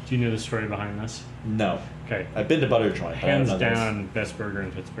 Do you know the story behind this? No. Okay. I've been to Butter Joint. Hands down, best burger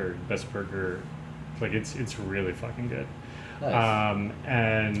in Pittsburgh. Best burger. Like it's really fucking good. Nice.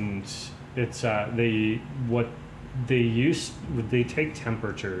 And it's they take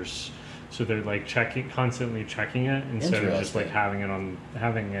temperatures, so they're like constantly checking it instead of just like having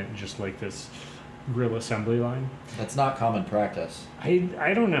it just like this grill assembly line. That's not common practice.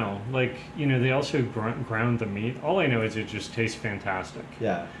 I don't know. Like they also ground the meat. All I know is it just tastes fantastic.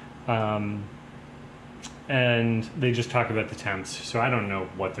 Yeah. And they just talk about the temps, so I don't know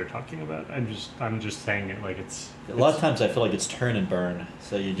what they're talking about. I'm just saying it like it's. A lot of times I feel like it's turn and burn,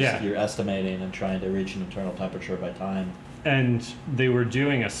 so you're estimating and trying to reach an internal temperature by time. And they were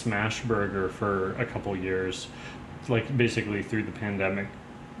doing a smash burger for a couple years, like basically through the pandemic,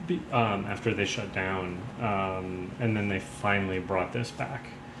 after they shut down, and then they finally brought this back.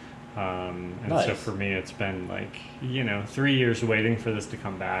 And nice. So for me, it's been like 3 years waiting for this to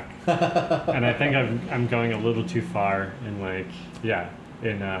come back, and I think I'm going a little too far in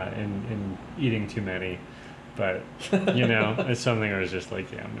in eating too many, but it's something I was just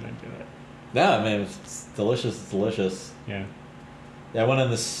like, I'm gonna do it. No, I mean it's delicious. It's delicious. Yeah. Yeah, I went on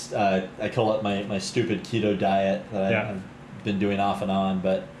this. I call it my stupid keto diet that I've been doing off and on,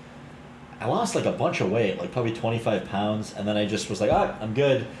 but I lost like a bunch of weight, like probably 25 pounds, and then I just was like, I'm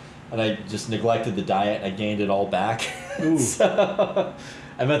good. And I just neglected the diet. I gained it all back. So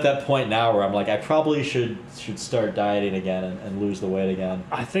I'm at that point now where I'm like, I probably should start dieting again and lose the weight again.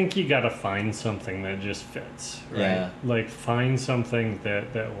 I think you got to find something that just fits, right? Yeah. Like find something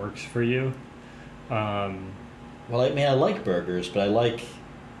that works for you. Well, I mean, I like burgers, but I like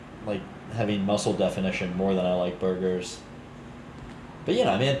having muscle definition more than I like burgers. But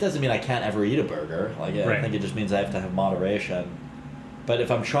I mean, it doesn't mean I can't ever eat a burger. Like, I think it just means I have to have moderation. But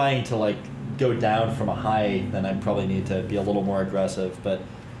if I'm trying to like go down from a high, then I probably need to be a little more aggressive. But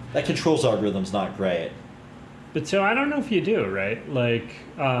that controls algorithm's not great. But so I don't know if you do, right? Like,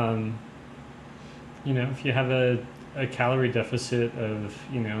 if you have a calorie deficit of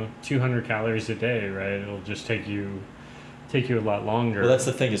 200 calories a day, right? It'll just take you a lot longer. Well, that's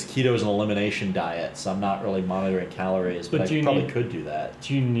the thing is keto is an elimination diet, so I'm not really monitoring calories. But I probably could do that.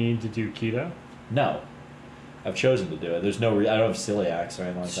 Do you need to do keto? No. I've chosen to do it. There's no I don't have celiacs or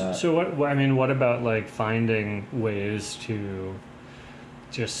anything like that. So what about like finding ways to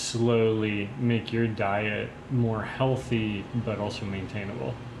just slowly make your diet more healthy but also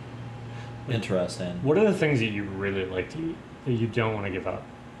maintainable? Interesting. What are the things that you really like to eat that you don't want to give up?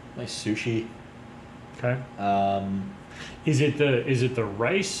 Like sushi. Okay. Is it the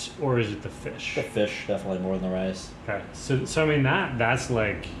rice or is it the fish? The fish, definitely more than the rice. Okay. So I mean that's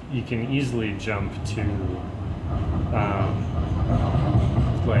like you can easily jump to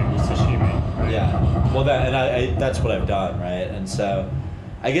like sashimi, right? Yeah. Well, that's what I've done, right? And so,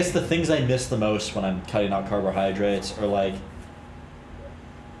 I guess the things I miss the most when I'm cutting out carbohydrates are like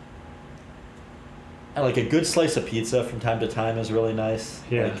a good slice of pizza from time to time is really nice.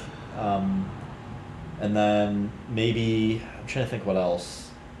 Yeah. Like, and then maybe I'm trying to think what else.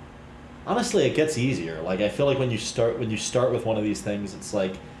 Honestly, it gets easier. Like I feel like when you start with one of these things, it's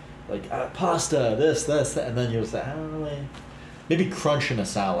like pasta, this, that, and then you're just like, I don't really. Maybe crunch in a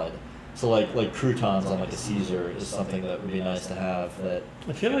salad. So like croutons on like a Caesar is something that would be nice to have. That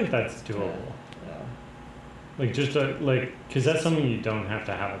I feel like that's doable. Yeah. Like just because that's something you don't have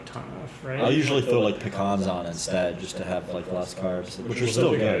to have a ton of, right? I'll usually throw like pecans on instead, just to have like less carbs, which are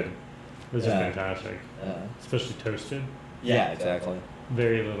still good. Those are fantastic. Yeah. Especially toasted. Yeah, exactly.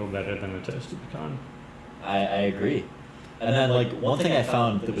 Very little better than a toasted pecan. I agree. And then like one thing I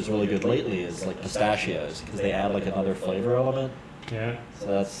found that was really good lately is like pistachios, because they add like another flavor element. Yeah. So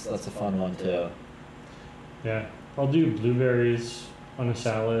that's a fun one too. Yeah. I'll do blueberries on a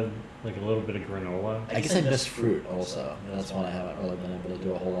salad, like a little bit of granola. I guess I miss fruit also. That's one I haven't really been able to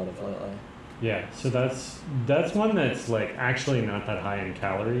do a whole lot of lately. Yeah, so that's one that's like actually not that high in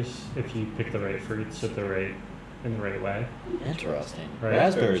calories if you pick the right fruits in the right way. Interesting. Right?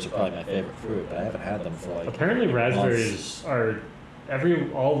 Raspberries are probably my favorite fruit, but I haven't had them for like. Apparently, raspberries months. are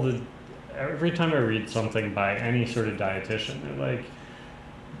every time I read something by any sort of dietitian, they're like,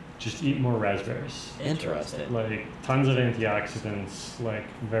 just eat more raspberries. Interesting. Like tons of antioxidants, like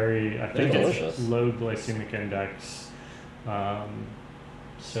I think delicious. it's low glycemic index.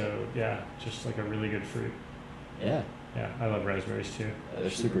 So yeah, just like a really good fruit. Yeah. Yeah, I love raspberries too. They're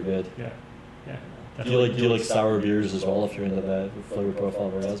super good. Yeah. Do you like sour beers as well if you're into the flavor profile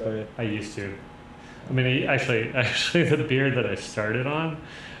of a raspberry? I used to. I mean, actually, the beer that I started on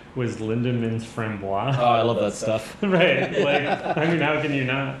was Lindemans Framboise. Oh, I love that stuff. Right. Like, I mean, how can you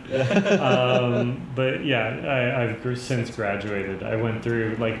not? But yeah, I've since graduated. I went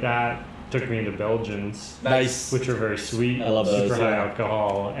through like that. Took me into Belgians, Nice. which are very sweet, I love those, super high yeah.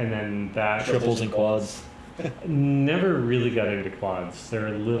 alcohol, and then that Triples and quads. Never really got into quads. They're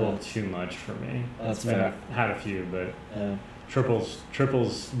a little too much for me. That's I mean, fair. I've had a few, but Yeah.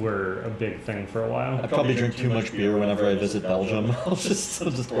 triples were a big thing for a while. I probably drink too much beer whenever I visit Belgium. I'll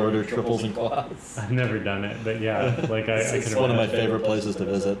just order triples and quads. I've never done it, but yeah, like I It's could one of my imagine. favorite places to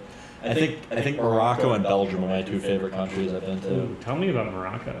visit. I think Morocco and Belgium are my two favorite countries I've been to. Ooh, tell me about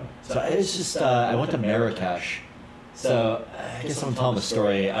Morocco. So it's just I went to Marrakesh. So I guess I'm telling the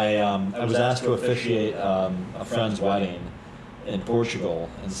story. I was asked to officiate a friend's wedding in Portugal,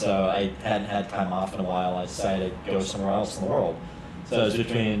 and so I hadn't had time off in a while. I decided to go somewhere else in the world. So it was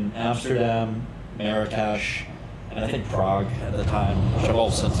between Amsterdam, Marrakesh, and I think Prague at the time, which I've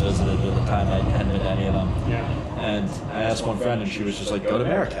all since visited, but at the time I hadn't been to any of them. Yeah. And I asked one friend, and she was just like, go to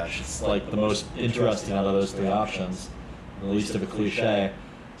Marrakesh. It's like the most interesting out of those three options, the least of a cliche.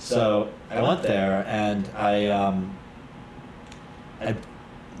 So I went there, and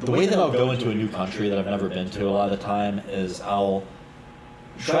the way that I'll go into a new country that I've never been to a lot of the time is I'll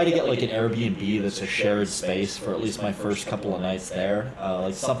try to get like an Airbnb that's a shared space for at least my first couple of nights there,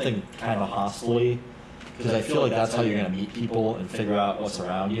 like something kind of hostel-y, because I feel like that's how you're gonna meet people and figure out what's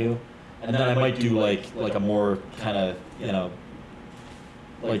around you. And then I might do like a more kind of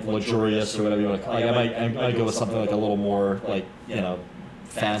like luxurious or whatever you want to call it. Like I might go with something like a little more like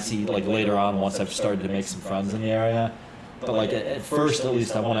fancy like later on once I've started to make some friends in the area. But like at first, at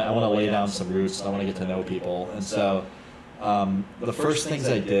least, I want to lay down some roots. I want to get to know people, and so the first things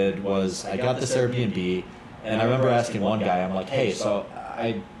I did was I got this Airbnb, and I remember asking one guy, I'm like, hey, so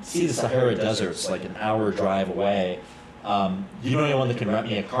I see the Sahara Desert's like an hour drive away. Do you know anyone that can rent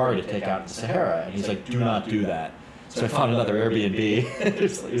me a car to take out in the Sahara? And he's like, do not do that. So I found another Airbnb.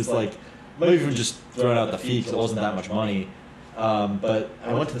 it was like, maybe even just throwing out the fee because it wasn't that much money. But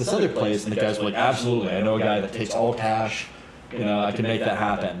I went to this other place, and the guys were like, absolutely, I know a guy that takes all cash. I can make that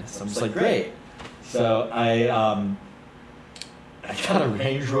happen. So I'm just like, great. So I got a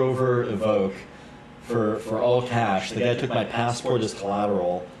Range Rover Evoque for all cash. The guy took my passport as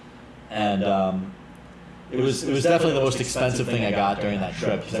collateral, and it was definitely the most expensive thing I got during that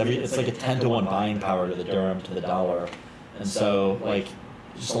trip because it's like a 10-to-1 buying power to the dirham to the dollar, and so like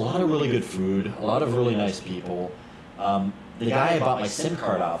just a lot of really good food, a lot of really nice people. The guy I bought my SIM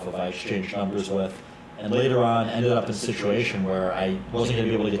card off of, I exchanged numbers with, and later on ended up in a situation where I wasn't going to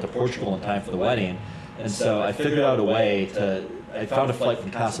be able to get to Portugal in time for the wedding, and so I figured out a way I found a flight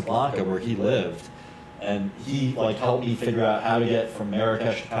from Casablanca where he lived, and he like helped me figure out how to get from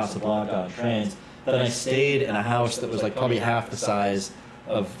Marrakesh to Casablanca on trains. Then I stayed in a house that was like probably half the size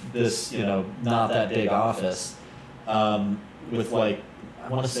of this, not that big office, with like I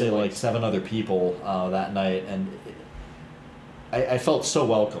want to say like 7 other people that night, and I felt so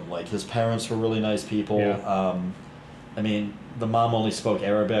welcome. Like his parents were really nice people. Yeah. I mean, the mom only spoke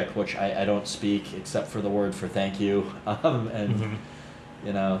Arabic, which I don't speak except for the word for thank you. And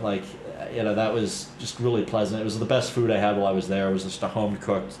Mhm. like that was just really pleasant. It was the best food I had while I was there. It was just a home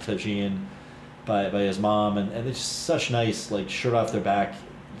cooked tagine by his mom, and it's just such nice like shirt off their back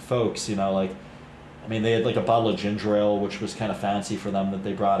folks. Like I mean, they had like a bottle of ginger ale, which was kind of fancy for them that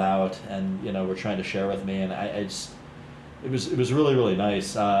they brought out, and were trying to share with me, and I just it was really really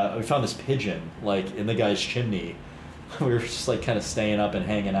nice. We found this pigeon like in the guy's chimney. We were just like kind of staying up and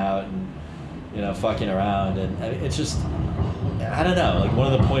hanging out and fucking around, and it's just I don't know. Like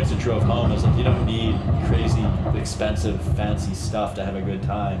one of the points that drove home is like you don't need crazy expensive fancy stuff to have a good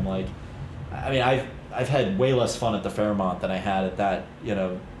time. Like I mean I've had way less fun at the Fairmont than I had at that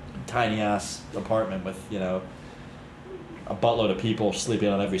tiny ass apartment with a buttload of people sleeping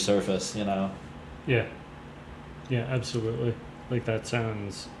on every surface. Yeah. Yeah, absolutely. Like that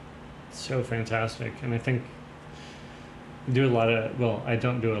sounds so fantastic. And I think I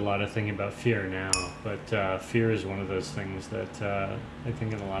don't do a lot of thinking about fear now, but fear is one of those things that I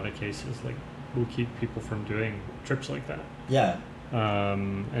think in a lot of cases like will keep people from doing trips like that. Yeah.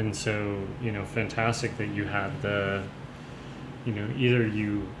 And so, fantastic that you had either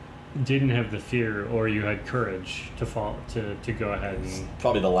you didn't have the fear or you had courage to go ahead and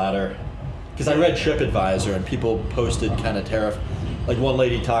Probably the latter. Because I read TripAdvisor and people posted kind of terrifying. Like one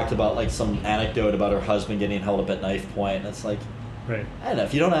lady talked about like some anecdote about her husband getting held up at knife point, and it's like, right. I don't know,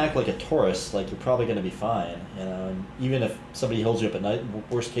 if you don't act like a tourist, like you're probably going to be fine, And even if somebody holds you up at night,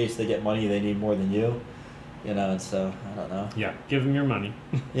 worst case they get money they need more than you, And so I don't know. Yeah, give them your money.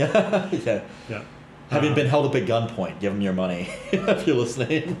 Yeah, yeah. Yeah. Having been held up at gunpoint, give them your money if you're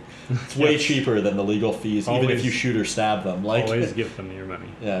listening. It's way cheaper than the legal fees, even if you shoot or stab them. Like always give them your money.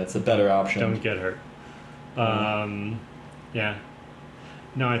 Yeah, it's a better option. Don't get hurt. Yeah.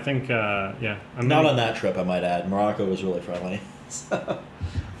 No, I think I'm not on that trip. I might add, Morocco was really friendly. This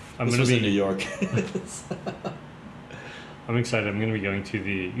was in New York. I'm excited. I'm going to be going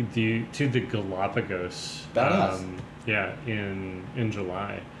to the Galapagos. Badass. In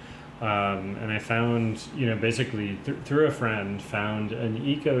July. And I found, basically through a friend, found an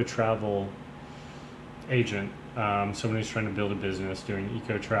eco travel agent, someone who's trying to build a business doing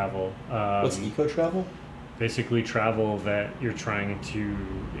eco travel. What's eco travel? Basically, travel that you're trying to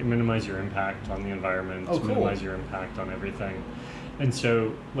minimize your impact on the environment, cool. minimize your impact on everything. And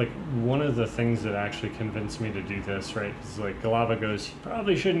so, like, one of the things that actually convinced me to do this, right, is like Galapagos, you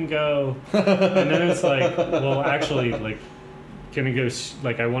probably shouldn't go. And then it's like, well, actually, like, gonna go,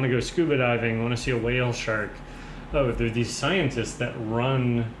 like, I want to go scuba diving, I want to see a whale shark. Oh, there are these scientists that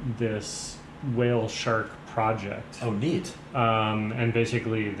run this whale shark project. Oh, neat. And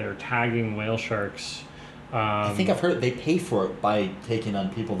basically, they're tagging whale sharks. I think I've heard they pay for it by taking on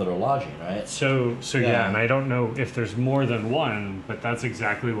people that are lodging, right? So yeah, and I don't know if there's more than one, but that's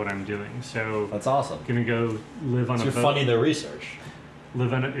exactly what I'm doing. So that's awesome. Gonna go live on a boat. You're funding their research.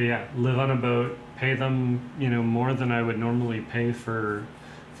 Live on a boat. Pay them, more than I would normally pay for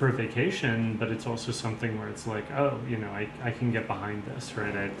a vacation. But it's also something where it's like, oh, I can get behind this,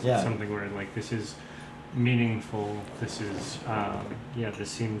 right? It's something where like this is meaningful. This is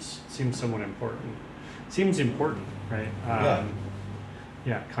this seems somewhat important. Seems important, right?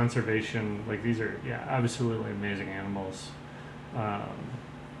 Conservation, like these are absolutely amazing animals.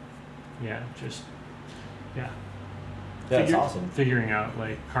 That's awesome. Figuring out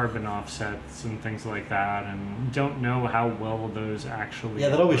like carbon offsets and things like that, and don't know how well those actually. Yeah,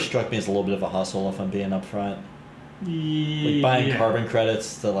 that always struck me as a little bit of a hustle, if I'm being upfront. Like buying carbon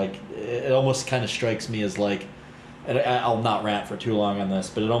credits to like, it almost kind of strikes me as like. And I'll not rant for too long on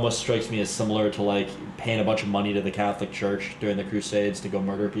this, but it almost strikes me as similar to like paying a bunch of money to the Catholic Church during the Crusades to go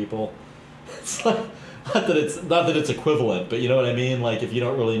murder people. It's like not that it's equivalent, but you know what I mean. Like if you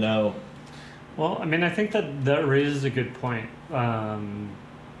don't really know. Well, I mean, I think that raises a good point. Well,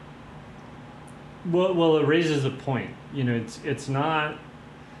 it raises a point. It's not.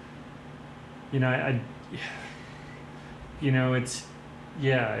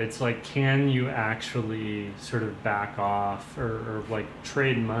 It's like, can you actually sort of back off or like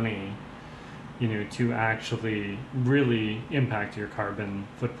trade money, to actually really impact your carbon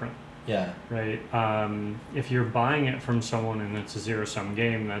footprint? Yeah. Right. If you're buying it from someone and it's a zero-sum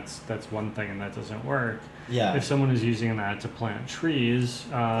game, that's one thing, and that doesn't work. Yeah. If someone is using that to plant trees,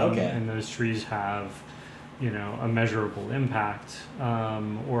 and those trees have, a measurable impact,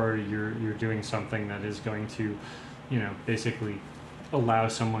 or you're doing something that is going to, basically allow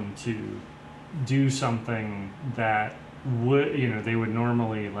someone to do something that would, they would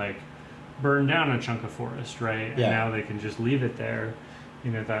normally like burn down a chunk of forest, right? And Yeah. now they can just leave it there.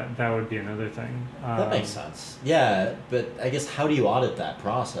 That would be another thing. That makes sense. Yeah, but I guess how do you audit that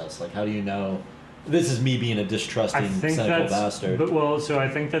process? Like, how do you know? This is me being a I distrusting, think cynical that's, bastard. but well, so I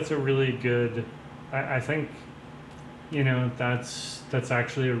think that's a really good. I think, that's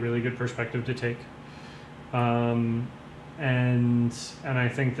actually a really good perspective to take. And I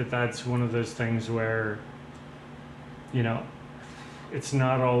think that that's one of those things where, it's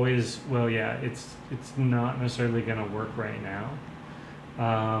not always, well, yeah, it's not necessarily going to work right now.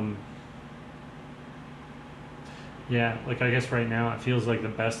 Yeah, like I guess right now it feels like the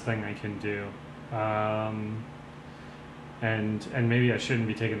best thing I can do. And maybe I shouldn't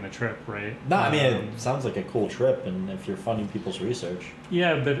be taking the trip, right? No, I mean, it sounds like a cool trip, and if you're funding people's research.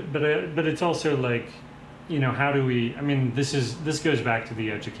 Yeah, but it's also like, how do we? I mean, this goes back to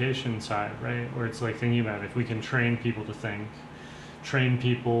the education side, right? Where it's like thinking about if we can train people to think, train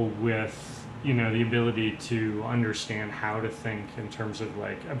people with the ability to understand how to think in terms of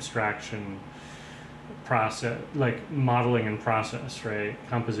like abstraction, process, like modeling and process, right?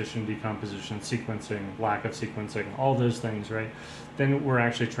 Composition, decomposition, sequencing, lack of sequencing, all those things, right? Then we're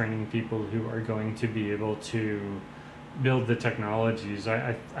actually training people who are going to be able to build the technologies.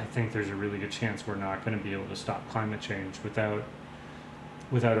 I think there's a really good chance we're not going to be able to stop climate change without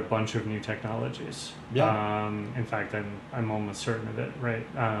a bunch of new technologies. Yeah. In fact, I'm almost certain of it, right?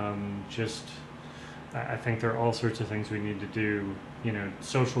 I think there are all sorts of things we need to do.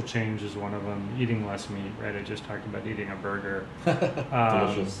 Social change is one of them. Eating less meat, right? I just talked about eating a burger.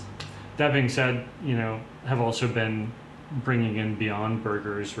 Delicious. That being said, have also been bringing in beyond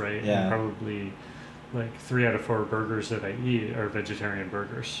burgers, right? Yeah. And probably like 3 out of 4 burgers that I eat are vegetarian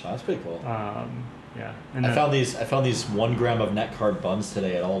burgers. Oh, that's pretty cool. Yeah. And I found these 1 gram of net carb buns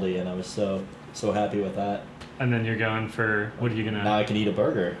today at Aldi, and I was so happy with that. And then you're going for, what are you gonna? Now I can eat a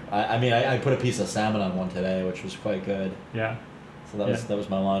burger. I put a piece of salmon on one today, which was quite good. Yeah. So that was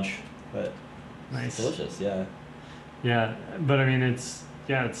my lunch, but Nice. it's delicious. Yeah. Yeah, but I mean, it's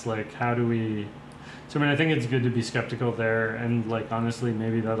like, how do we? So I mean, I think it's good to be skeptical there, and like honestly,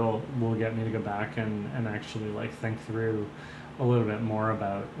 maybe will get me to go back and actually like think through a little bit more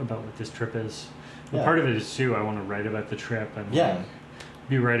about what this trip is. But Yeah. part of it is too, I want to write about the trip and Yeah. like,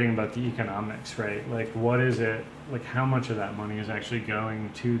 be writing about the economics, right? Like, what is it? Like, how much of that money is actually going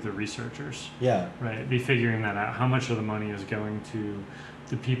to the researchers? Yeah. Right, be figuring that out. How much of the money is going to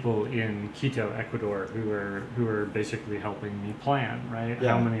the people in Quito, Ecuador, who are basically helping me plan, right?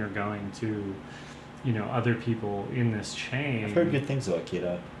 Yeah. How many are going to, other people in this chain? I've heard good things about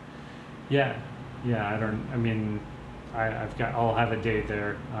keto. Yeah, I'll have a day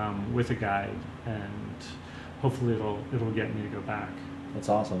there with a guide, and hopefully it'll get me to go back. That's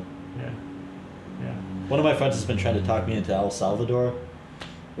awesome. Yeah. One of my friends has been trying to talk me into El Salvador,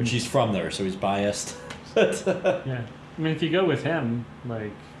 which he's from there, so he's biased. But Yeah. I mean, if you go with him,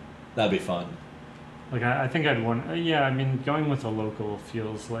 like that'd be fun. I think I'd want. Yeah, I mean, going with a local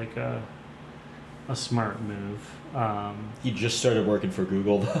feels like a smart move. He just started working for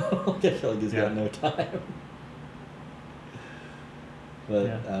Google, though. I feel like he's got Yeah. no time. But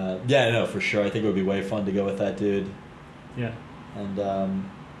Yeah. no, for sure. I think it would be way fun to go with that dude. Yeah. And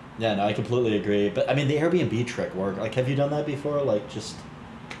yeah, no, I completely agree. But I mean, the Airbnb trick work. Like, have you done that before? Like, just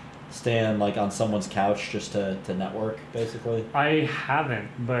staying like on someone's couch just to network, basically. I haven't,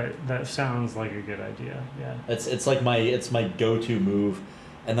 but that sounds like a good idea. Yeah. It's like my go-to move.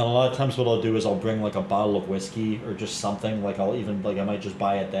 And then a lot of times what I'll do is I'll bring like a bottle of whiskey or just something. Like I might just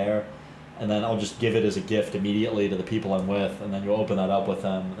buy it there, and then I'll just give it as a gift immediately to the people I'm with, and then you open that up with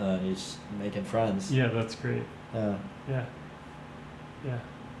them, and then you're just making friends. Yeah, that's great. Yeah. Yeah. Yeah.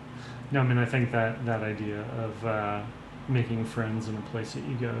 No, I mean, I think that idea of making friends in a place that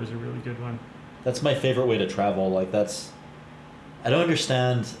you go is a really good one. That's my favorite way to travel. Like I don't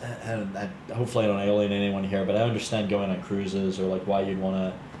understand, and hopefully I don't alienate anyone here, but I understand going on cruises or like why you'd want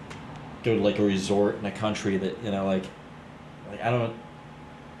to go to like a resort in a country that, like I don't.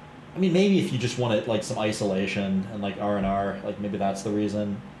 I mean, maybe if you just wanted like some isolation and like R&R, like maybe that's the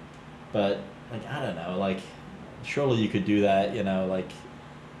reason. But like I don't know, like surely you could do that, like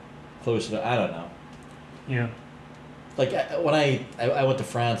closer to, I don't know. Yeah. Like when I went to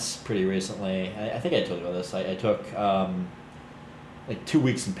France pretty recently, I think I told you about this. I took like 2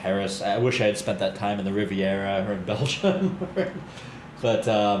 weeks in Paris. I wish I had spent that time in the Riviera or in Belgium. But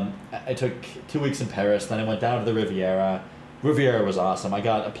I took 2 weeks in Paris, then I went down to the Riviera. Riviera was awesome. I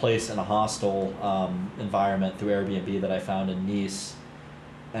got a place in a hostel environment through Airbnb that I found in Nice.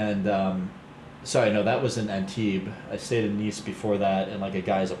 And sorry, no, that was in Antibes. I stayed in Nice before that in like a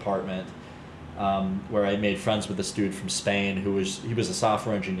guy's apartment. where I made friends with this dude from Spain he was a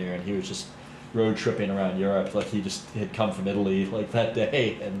software engineer, and he was just road tripping around Europe. Like he just had come from Italy like that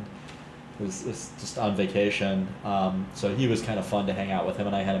day, and was just on vacation. So he was kind of fun to hang out with him,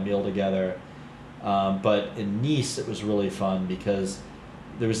 and I had a meal together. But in Nice, it was really fun because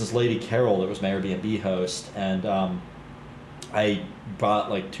there was this lady, Carol, that was my Airbnb host, and I bought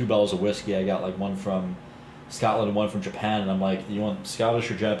like 2 bottles of whiskey. I got like one from Scotland and one from Japan, and I'm like, you want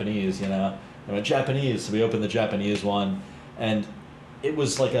Scottish or Japanese, you know? I went Japanese, so we opened the Japanese one, and it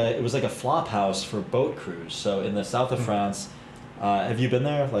was like a flop house for boat crews. So in the south of France, have you been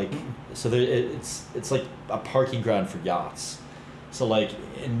there? Like, so it's like a parking ground for yachts. So like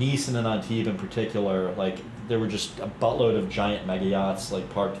in Nice and in Antibes in particular, like there were just a buttload of giant mega yachts like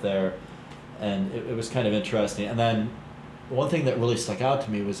parked there, and it was kind of interesting. And then one thing that really stuck out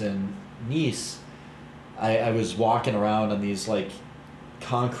to me was in Nice, I was walking around on these like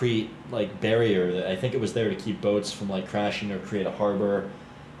concrete like barrier that I think it was there to keep boats from like crashing or create a harbor.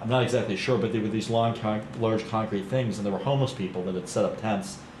 I'm not exactly sure, but they were these large concrete things, and there were homeless people that had set up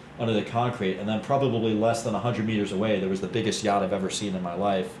tents under the concrete. And then probably less than 100 meters away, there was the biggest yacht I've ever seen in my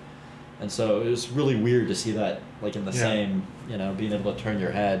life. And so it was really weird to see that like in the same, you know, being able to turn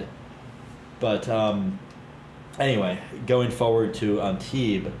your head. But anyway, going forward to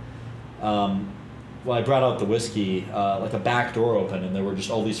Antibes, well, I brought out the whiskey, like a back door open, and there were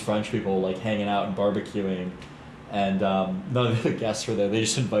just all these French people like hanging out and barbecuing, and none of the guests were there. They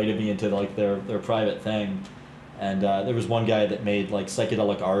just invited me into like their private thing, and there was one guy that made like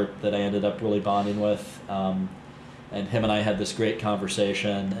psychedelic art that I ended up really bonding with, and him and I had this great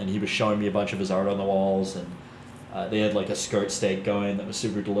conversation, and he was showing me a bunch of his art on the walls, and they had like a skirt steak going that was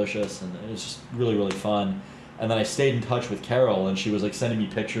super delicious, and it was just really, really fun. And then I stayed in touch with Carol, and she was like sending me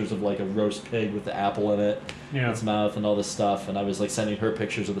pictures of like a roast pig with the apple in it, in its mouth, and all this stuff. And I was like sending her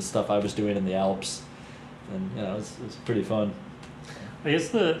pictures of the stuff I was doing in the Alps, and you know, it was pretty fun. I guess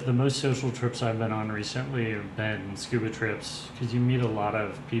the most social trips I've been on recently have been scuba trips, because you meet a lot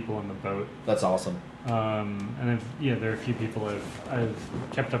of people on the boat. That's awesome. And there are a few people I've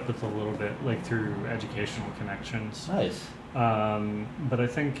kept up with a little bit, like through educational connections. Nice. But I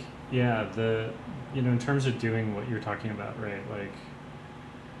think, in terms of doing what you're talking about, right? Like,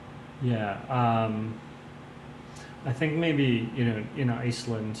 I think maybe, in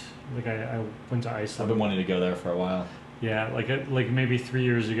Iceland, like I went to Iceland. I've been wanting to go there for a while. Yeah, like maybe 3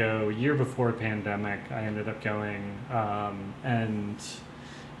 years ago, a year before pandemic, I ended up going, and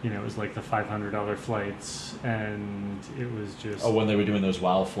it was like the $500 flights, and it was just... Oh, when they were doing those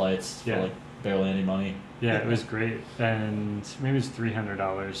WOW flights for like barely any money. Yeah, it was great, and maybe it was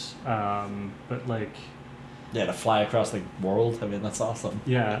 $300, but like... Yeah, to fly across the world, I mean, that's awesome.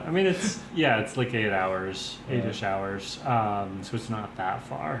 Yeah, I mean, it's like 8 hours, 8-ish hours, so it's not that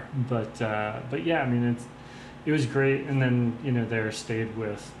far, but yeah, I mean, it was great. And then there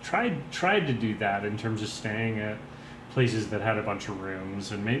tried to do that in terms of staying at places that had a bunch of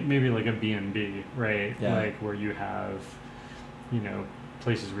rooms, and maybe like a B&B, right? Yeah. Like where you have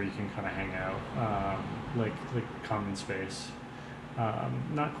places where you can kind of hang out, like common space,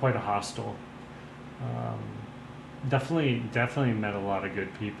 not quite a hostel. Definitely met a lot of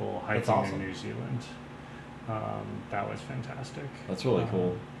good people hiking awesome. in New Zealand. That was fantastic. That's really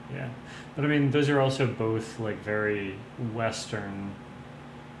cool. Yeah, but I mean, those are also both like very Western,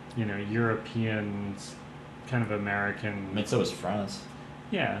 European, kind of American. I mean, so is France.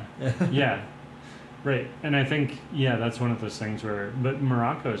 Yeah, yeah, right. And I think that's one of those things but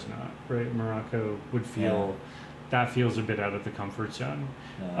Morocco's not, right? Morocco would feel that feels a bit out of the comfort zone.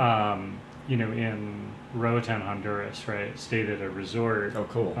 Yeah. In Roatan, Honduras, right? Stayed at a resort. Oh,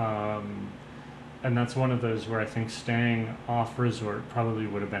 cool. And that's one of those where I think staying off resort probably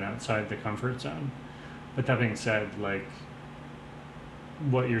would have been outside the comfort zone. But that being said, like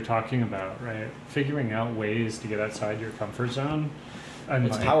what you're talking about, right? Figuring out ways to get outside your comfort zone. And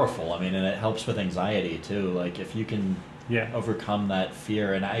it's powerful. I mean, and it helps with anxiety too. Like if you can overcome that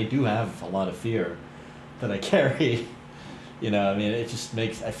fear, and I do have a lot of fear that I carry. I mean, it just I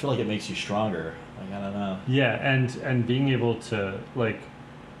feel like it makes you stronger. Like, I don't know. Yeah, and being able to, like,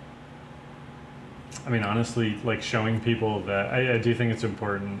 I mean, honestly, like showing people that I do think it's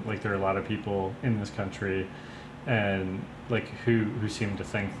important. Like, there are a lot of people in this country, and like who seem to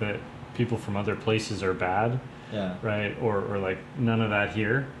think that people from other places are bad. Yeah. Right. Or like none of that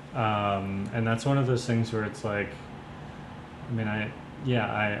here. And that's one of those things where it's like, I mean,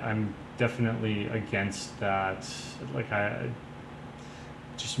 I'm definitely against that. Like, I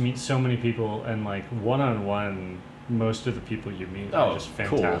just meet so many people, and like one-on-one, most of the people you meet are just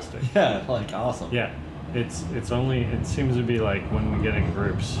fantastic. Cool. Yeah, like awesome. Yeah, it seems to be like when we get in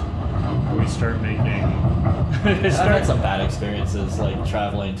groups, we start making. I've had some bad experiences like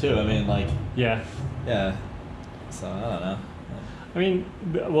traveling too. I mean, like Yeah. yeah. So I don't know. I mean,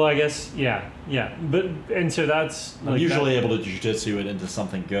 well, I guess yeah, but and so that's I'm like usually able to jujitsu it into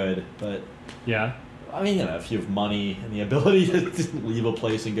something good, but yeah. I mean, if you have money and the ability to leave a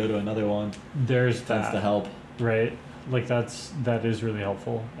place and go to another one, There's it tends that, to help. right? Like that is really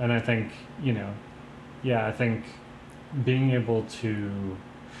helpful, and I think yeah, I think being able to,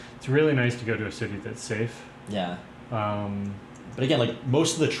 it's really nice to go to a city that's safe. Yeah. Um, But again, like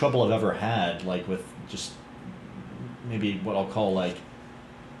most of the trouble I've ever had, like with just maybe what I'll call like,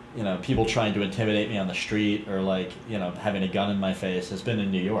 people trying to intimidate me on the street or like, having a gun in my face has been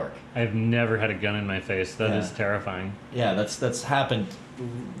in New York. I've never had a gun in my face. That is Yeah. terrifying. Yeah, that's happened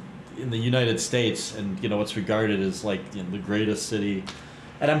in the United States, and what's regarded as like the greatest city.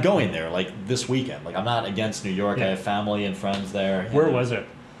 And I'm going there like this weekend. Like I'm not against New York. Yeah. I have family and friends there. Where was it?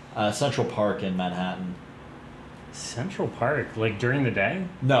 Central Park in Manhattan. Central Park, like during the day?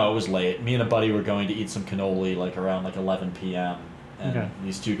 No, it was late. Me and a buddy were going to eat some cannoli like around like 11 p.m. And Okay.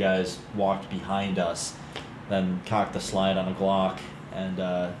 these two guys walked behind us, then cocked the slide on a Glock, and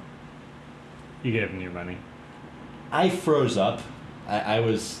You gave them your money. I froze up. I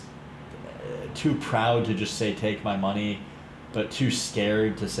was too proud to just say take my money, but too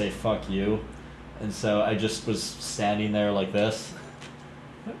scared to say fuck you. And so I just was standing there like this.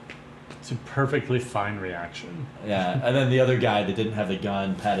 It's a perfectly fine reaction. Yeah, and then the other guy that didn't have the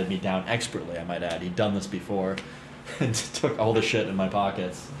gun patted me down expertly, I might add. He'd done this before and took all the shit in my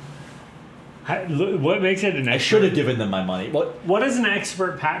pockets. What makes it an expert? I should have given them my money. What is an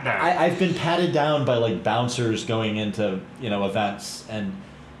expert pat down? I've been patted down by like bouncers going into events, and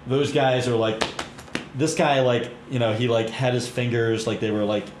those guys are like, this guy like he like had his fingers like they were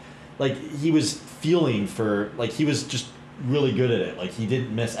like he was feeling for, like he was just really good at it. Like he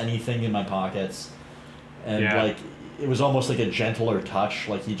didn't miss anything in my pockets, and Yeah. like it was almost like a gentler touch.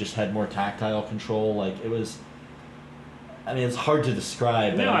 Like he just had more tactile control. Like it was. I mean, it's hard to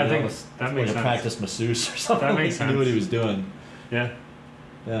describe. But No, I think almost, that like makes a sense. practiced masseuse or something. That makes He knew what he sense. was doing. Yeah.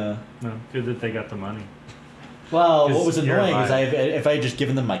 Yeah. No, good that they got the money. Well, what 'Cause was you're annoying is alive. if I had just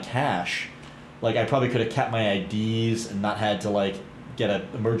given them my cash, like I probably could have kept my IDs and not had to like get an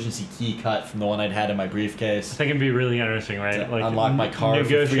emergency key cut from the one I'd had in my I briefcase think it'd be really interesting, to right? Like unlock my car for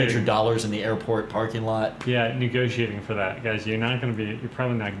negotiating. $300 in the airport parking lot. Yeah, negotiating for that, guys. You're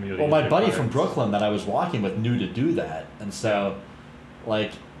probably not gonna be able to. Well, get my your buddy cards. from Brooklyn that I was walking with knew to do that, and so,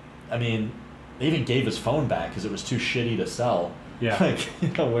 like, I mean, they even gave his phone back because it was too shitty to sell. Yeah.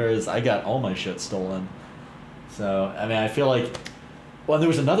 Like, whereas I got all my shit stolen. So, I mean, I feel like. Well, there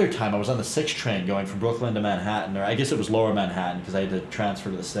was another time I was on the 6 train going from Brooklyn to Manhattan, or I guess it was Lower Manhattan because I had to transfer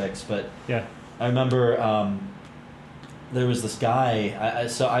to the 6. But Yeah. I remember there was this guy.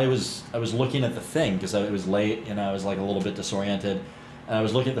 So I was looking at the thing because it was late, I was like a little bit disoriented, and I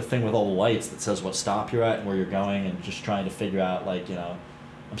was looking at the thing with all the lights that says what stop you're at and where you're going, and just trying to figure out like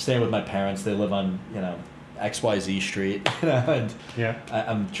I'm staying with my parents. They live on XYZ Street, and Yeah.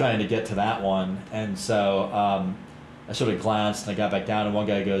 I'm trying to get to that one, and so I sort of glanced and I got back down, and one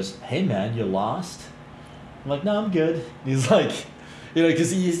guy goes, "Hey man, you lost?" I'm like, "No, I'm good." And he's like,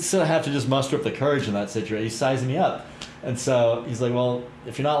 because you sort of have to just muster up the courage in that situation. He's sizing me up, and so he's like, "Well,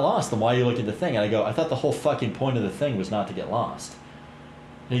 if you're not lost, then why are you looking at the thing?" And I go, "I thought the whole fucking point of the thing was not to get lost."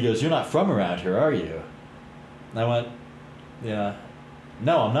 And he goes, "You're not from around here, are you?" And I went, "Yeah."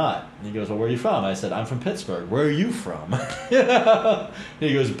 "No, I'm not." And he goes, "Well, where are you from?" I said, "I'm from Pittsburgh." "Where are you from?" And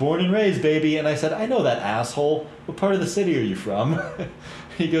he goes, "Born and raised, baby." And I said, "I know that, asshole. What part of the city are you from?"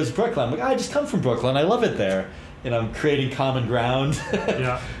 He goes, "Brooklyn." I'm like, "I just come from Brooklyn. I love it there." I'm creating common ground.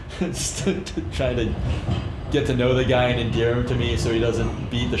 Yeah. Just to try to get to know the guy and endear him to me so he doesn't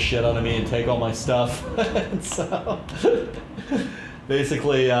beat the shit out of me and take all my stuff. And so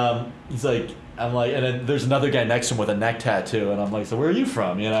basically, he's like, I'm like, and then there's another guy next to him with a neck tattoo, and I'm like, "So where are you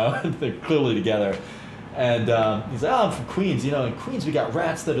from?" And they're clearly together. And he's like, "Oh, I'm from Queens. In Queens we got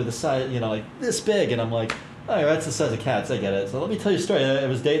rats that are the size, like this big." And I'm like, "Oh, rats the size of cats. I get it." So let me tell you a story. I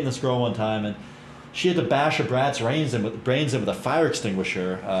was dating this girl one time, and she had to bash a brat's brains in with a fire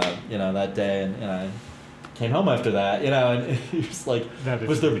extinguisher, that day, and I came home after that, and he was like, That is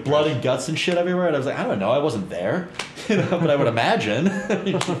 "Was there ridiculous. blood and guts and shit everywhere?" And I was like, "I don't know, I wasn't there," but I would imagine.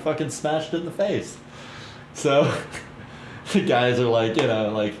 She fucking smashed it in the face. So the guys are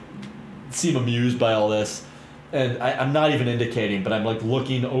like, seem amused by all this, and I'm not even indicating, but I'm like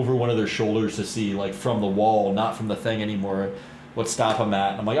looking over one of their shoulders to see, like, from the wall, not from the thing anymore, what stop I'm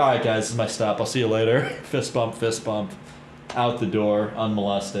at. And I'm like, "All right, guys, this is my stop. I'll see you later." Fist bump, out the door,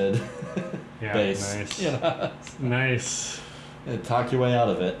 unmolested. Yeah, base. nice. You know, Nice. and talk your way out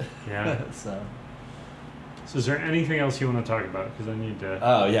of it. Yeah. So is there anything else you want to talk about? Because I need to.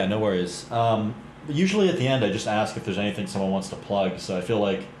 Oh yeah, no worries. Usually at the end, I just ask if there's anything someone wants to plug. So I feel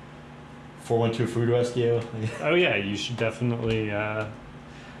like 412 Food Rescue. Oh yeah, you should definitely. I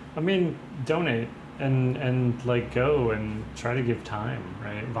mean, donate and like go and try to give time,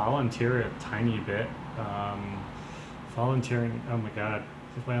 right? Volunteer a tiny bit. Volunteering. Oh my God.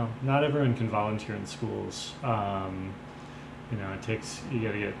 Well, not everyone can volunteer in schools. You know, it takes, you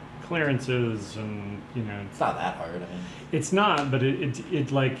got to get clearances and, you know, It's not that hard. I mean, it's not, but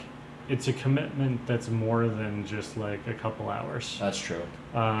it like, it's a commitment that's more than just like a couple hours. that's true.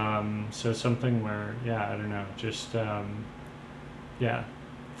 So something where, yeah, I don't know, just, yeah,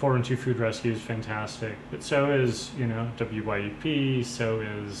 412 Food Rescue is fantastic, but so is, you know, WYUP, so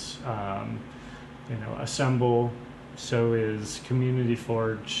is, you know, Assemble, so is Community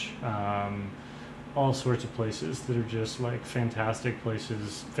Forge, all sorts of places that are just like fantastic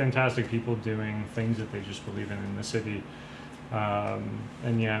places, fantastic people doing things that they just believe in the city.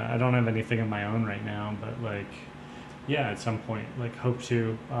 And yeah, I don't have anything of my own right now, but like, yeah, at some point, like hope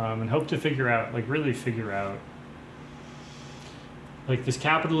to, and hope to figure out, like really figure out, like this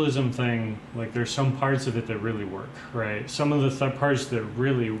capitalism thing, like there's some parts of it that really work, right? Some of the parts that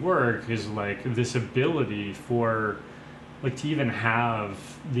really work is like this ability for, like to even have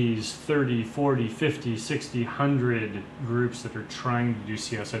these 30, 40, 50, 60, 100 groups that are trying to do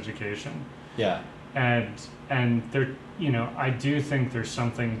CS education. Yeah. And there, you know, I do think there's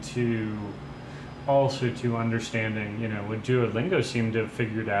something to also to understanding, you know, what Duolingo seemed to have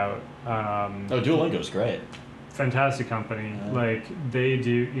figured out. Oh, Duolingo's great. Fantastic company. Yeah. Like they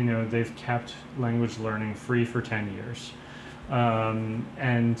do, you know, they've kept language learning free for 10 years.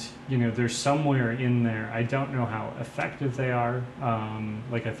 And, you know, there's somewhere in there, I don't know how effective they are.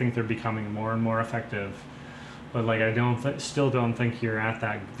 Like I think they're becoming more and more effective. But like I still don't think they're at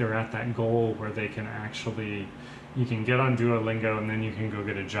that goal where they can actually, you can get on Duolingo and then you can go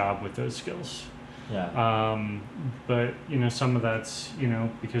get a job with those skills. Yeah. But you know, some of that's, you know,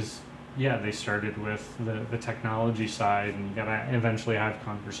 because yeah, they started with the technology side, and you gotta eventually have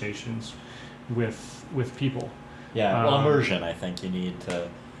conversations with people. Yeah. Well, immersion, I think you need to,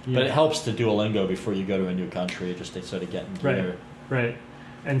 Yeah. but it helps to Duolingo before you go to a new country, just to sort of get in gear. Right.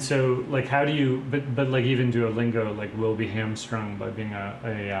 And so, like, how do you? But like even Duolingo, like, will be hamstrung by being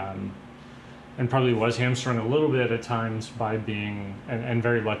and probably was hamstrung a little bit at times by being, and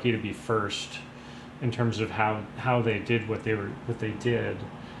very lucky to be first in terms of how they did what they did.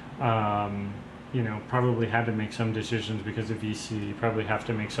 You know, probably had to make some decisions because of VC. Probably have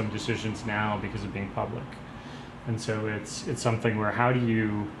to make some decisions now because of being public. And so it's something where how do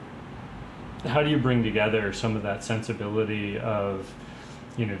you bring together some of that sensibility of,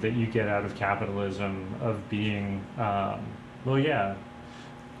 you know, that you get out of capitalism, of being,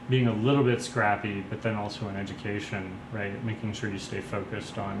 being a little bit scrappy, but then also in education, right? Making sure you stay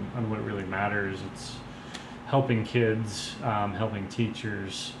focused on what really matters. It's helping kids, helping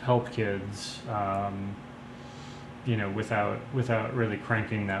teachers, help kids, you know, without really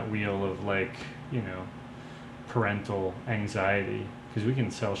cranking that wheel of like, you know, parental anxiety. Because we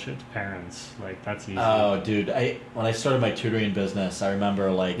can sell shit to parents, like that's easy. Oh, dude! When I started my tutoring business, I remember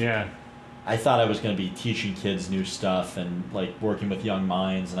like, yeah, I thought I was going to be teaching kids new stuff and like working with young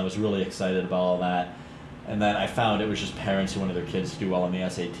minds, and I was really excited about all that. And then I found it was just parents who wanted their kids to do well on the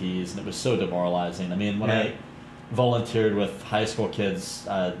SATs, and it was so demoralizing. I mean, when I volunteered with high school kids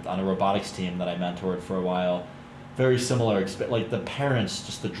on a robotics team that I mentored for a while, very similar. Like the parents,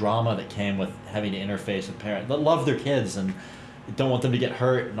 just the drama that came with having to interface with parents that love their kids and don't want them to get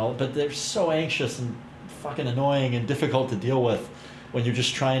hurt and all, but they're so anxious and fucking annoying and difficult to deal with when you're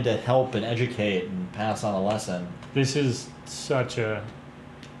just trying to help and educate and pass on a lesson. This is such a,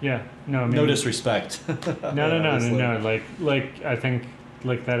 yeah, no, I mean, no disrespect. No. Like I think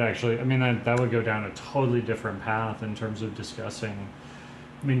like that actually, I mean that would go down a totally different path in terms of discussing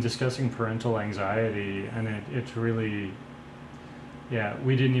parental anxiety, and it's really, yeah,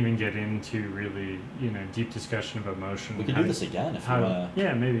 we didn't even get into really, you know, deep discussion of emotion. We can do this again if you want to.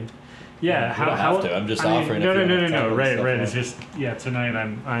 Yeah, maybe. Yeah, you don't have to. I'm just offering. No. Right. It's just, yeah. Tonight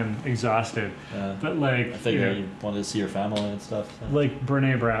I'm exhausted. But like, I figured you wanted to see your family and stuff. So. Like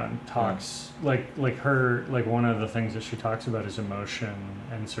Brene Brown talks, like her, like one of the things that she talks about is emotion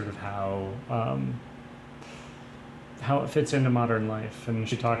and sort of how it fits into modern life. And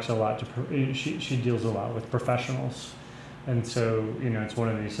she talks a lot to she deals a lot with professionals. And so, you know, it's one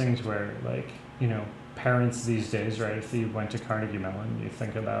of these things where, like, you know, parents these days, right, if you went to Carnegie Mellon, you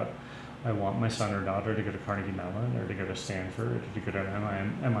think about I want my son or daughter to go to Carnegie Mellon or to go to Stanford or to go to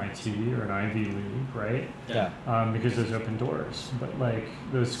an MIT or an Ivy League, right? Yeah. Because there's open doors. But like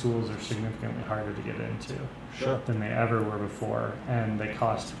those schools are significantly harder to get into Sure. than they ever were before, and they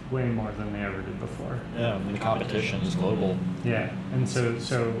cost way more than they ever did before. Yeah, I mean, the competition is global. Yeah, and so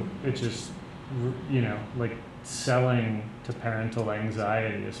it just, like selling to parental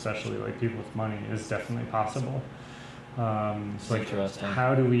anxiety, especially like people with money, is definitely possible. It's like, Interesting.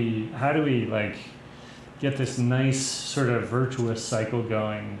 how do we like get this nice sort of virtuous cycle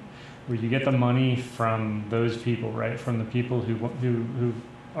going, where you get the money from those people, right? From the people who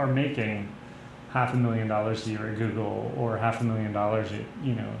are making $500,000 a year at Google, or $500,000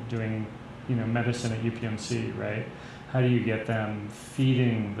 at doing medicine at UPMC, right? How do you get them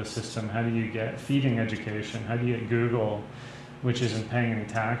feeding the system? How do you get feeding education? How do you get Google, which isn't paying any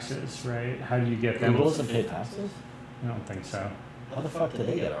taxes, right? How do you get them? Google doesn't pay taxes? I don't think so. How the fuck did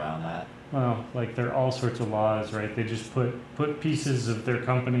they get around that? Well, like there are all sorts of laws, right? They just put pieces of their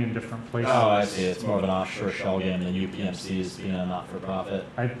company in different places. Oh, I see. It's more of an offshore shell game than UPMC is being a not-for-profit.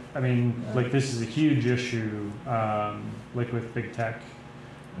 I mean, like this is a huge issue, like with big tech.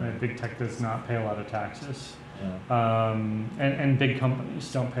 Right? Big tech does not pay a lot of taxes. Yeah. And big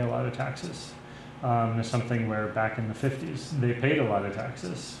companies don't pay a lot of taxes. There's something where back in the 50s they paid a lot of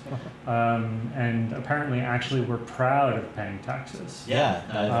taxes, and apparently actually we're proud of paying taxes.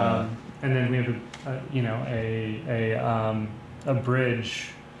 Yeah. And then we have a bridge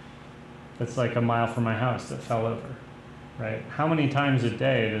that's like a mile from my house that fell over. Right? How many times a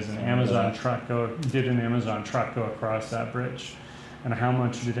day does an Amazon truck go across that bridge? And how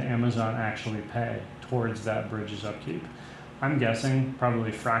much did Amazon actually pay towards that bridge's upkeep? I'm guessing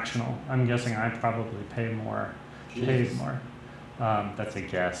probably fractional. I'm guessing I probably paid more. That's a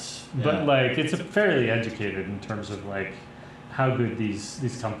guess. Yeah. But like it's fairly educated in terms of like how good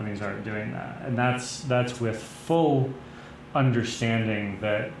these companies are at doing that. And that's with full understanding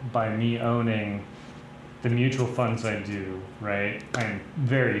that by me owning the mutual funds I do, right, I'm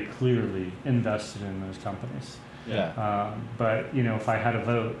very clearly invested in those companies. Yeah. But if I had a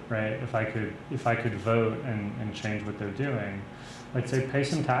vote, right, if I could vote and change what they're doing, I'd say pay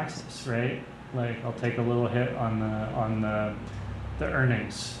some taxes, right? Like I'll take a little hit on the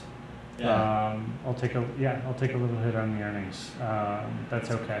earnings. Yeah. I'll take a little hit on the earnings.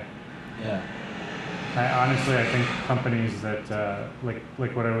 That's okay. Yeah. I think companies that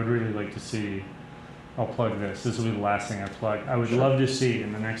like what I would really like to see. I'll plug this. This will be the last thing I plug. I would love to see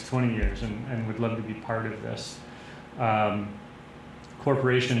in the next 20 years, and would love to be part of this,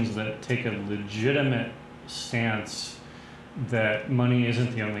 corporations that take a legitimate stance that money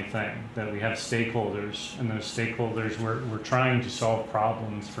isn't the only thing, that we have stakeholders, and those stakeholders, we're trying to solve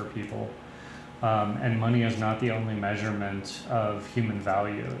problems for people, and money is not the only measurement of human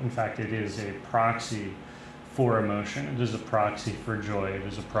value. In fact, it is a proxy for emotion. It is a proxy for joy. It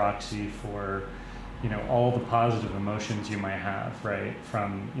is a proxy for all the positive emotions you might have, right?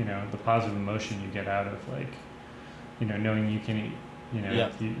 From, the positive emotion you get out of knowing you can eat,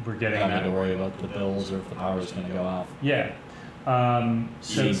 we're getting Not that. having to worry about the bills or if the power's going to go off. Yeah.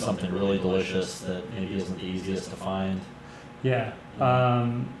 Eating something really delicious that maybe isn't the easiest to find. Yeah.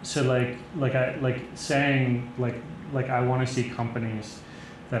 So I want to see companies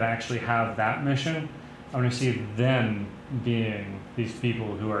that actually have that mission. I want to see them being these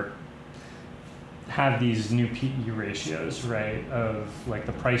people who have these new PE ratios, right, of like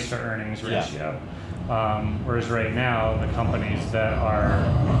the price to earnings ratio. Whereas right now, the companies that are,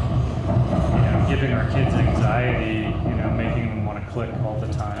 giving our kids anxiety, making them want to click all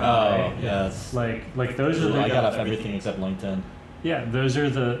the time. Oh, right? yes. Like those are the. I got off everything except LinkedIn. Yeah, those are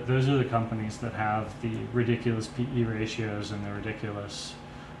the companies that have the ridiculous PE ratios and the ridiculous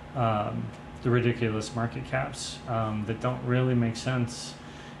market caps that don't really make sense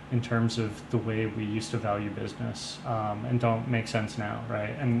in terms of the way we used to value business, and don't make sense now,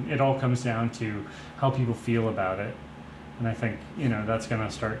 right? And it all comes down to how people feel about it. And I think, that's going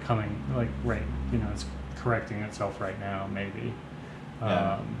to start coming, it's correcting itself right now, maybe.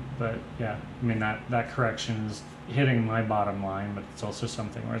 Yeah. But yeah, I mean, that correction is hitting my bottom line, but it's also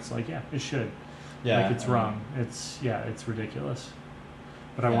something where it's like, yeah, it should. Yeah. Like it's wrong. It's ridiculous.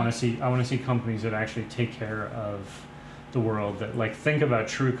 But I Yeah. want to see companies that actually take care of the world, that think about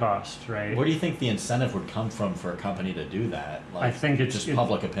true cost, right? Where do you think the incentive would come from for a company to do that? I think it's just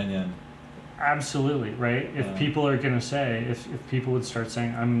public opinion. Absolutely, right? If people are going to say, if people would start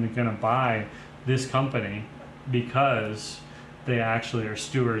saying, I'm going to buy this company because they actually are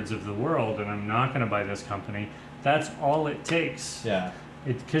stewards of the world, and I'm not going to buy this company, that's all it takes. Yeah.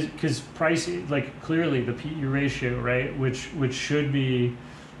 Because price, clearly the PE ratio, right, which should be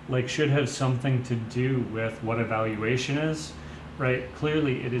like should have something to do with what a valuation is, right?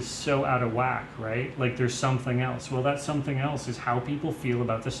 Clearly it is so out of whack, right? Like there's something else. Well, that something else is how people feel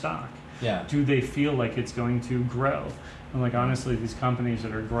about the stock. Yeah. Do they feel like it's going to grow? And like honestly, these companies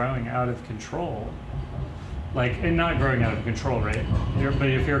that are growing out of control, like, and not growing out of control, right? But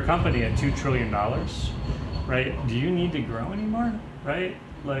if you're a company at $2 trillion, right, do you need to grow anymore, right?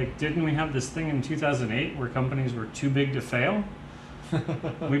 Like, didn't we have this thing in 2008 where companies were too big to fail?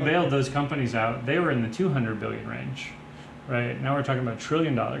 We bailed those companies out. They were in the 200 billion range, right? Now we're talking about $1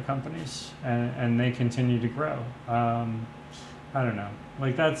 trillion companies, and they continue to grow. I don't know.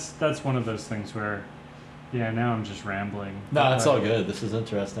 Like, that's one of those things where, yeah, now I'm just rambling. No, it's all good. This is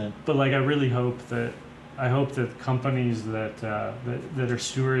interesting. But like, I really hope that companies that are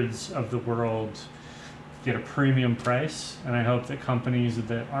stewards of the world get a premium price, and I hope that companies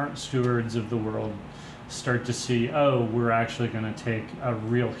that aren't stewards of the world start to see, oh, we're actually going to take a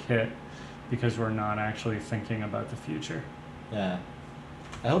real hit because we're not actually thinking about the future. Yeah.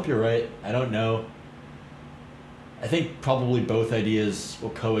 I hope you're right. I don't know. I think probably both ideas will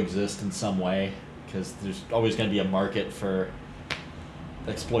coexist in some way, because there's always going to be a market for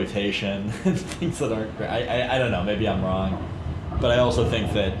exploitation and things that aren't great. I don't know, maybe I'm wrong. But I also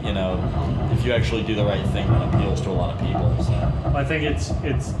think that, you know, if you actually do the right thing, that appeals to a lot of people. So. I think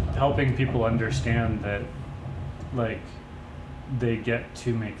it's helping people understand that, like, they get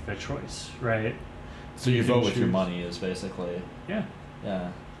to make the choice, right? So you vote with your money is basically. Yeah.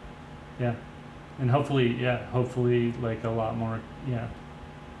 Yeah. Yeah. And hopefully like a lot more, yeah.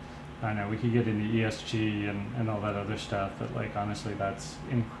 I know we could get into ESG and all that other stuff, but like honestly that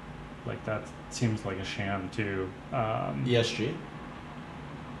seems like a sham too. ESG?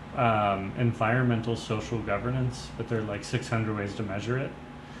 Environmental social governance, but there are like 600 ways to measure it.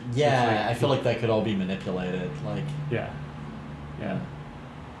 Yeah, So like, I feel like that could all be manipulated. Like. Yeah.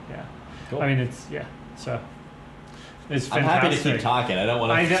 Cool. I mean, it's so. It's fantastic. I'm happy to keep talking. I don't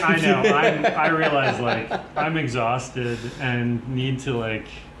want to. I know. I realize like I'm exhausted and need to like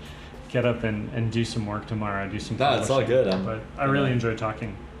get up and do some work tomorrow. Do some. No, it's all good. But I really enjoy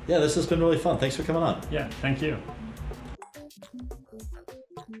talking. Yeah, this has been really fun. Thanks for coming on. Yeah, thank you.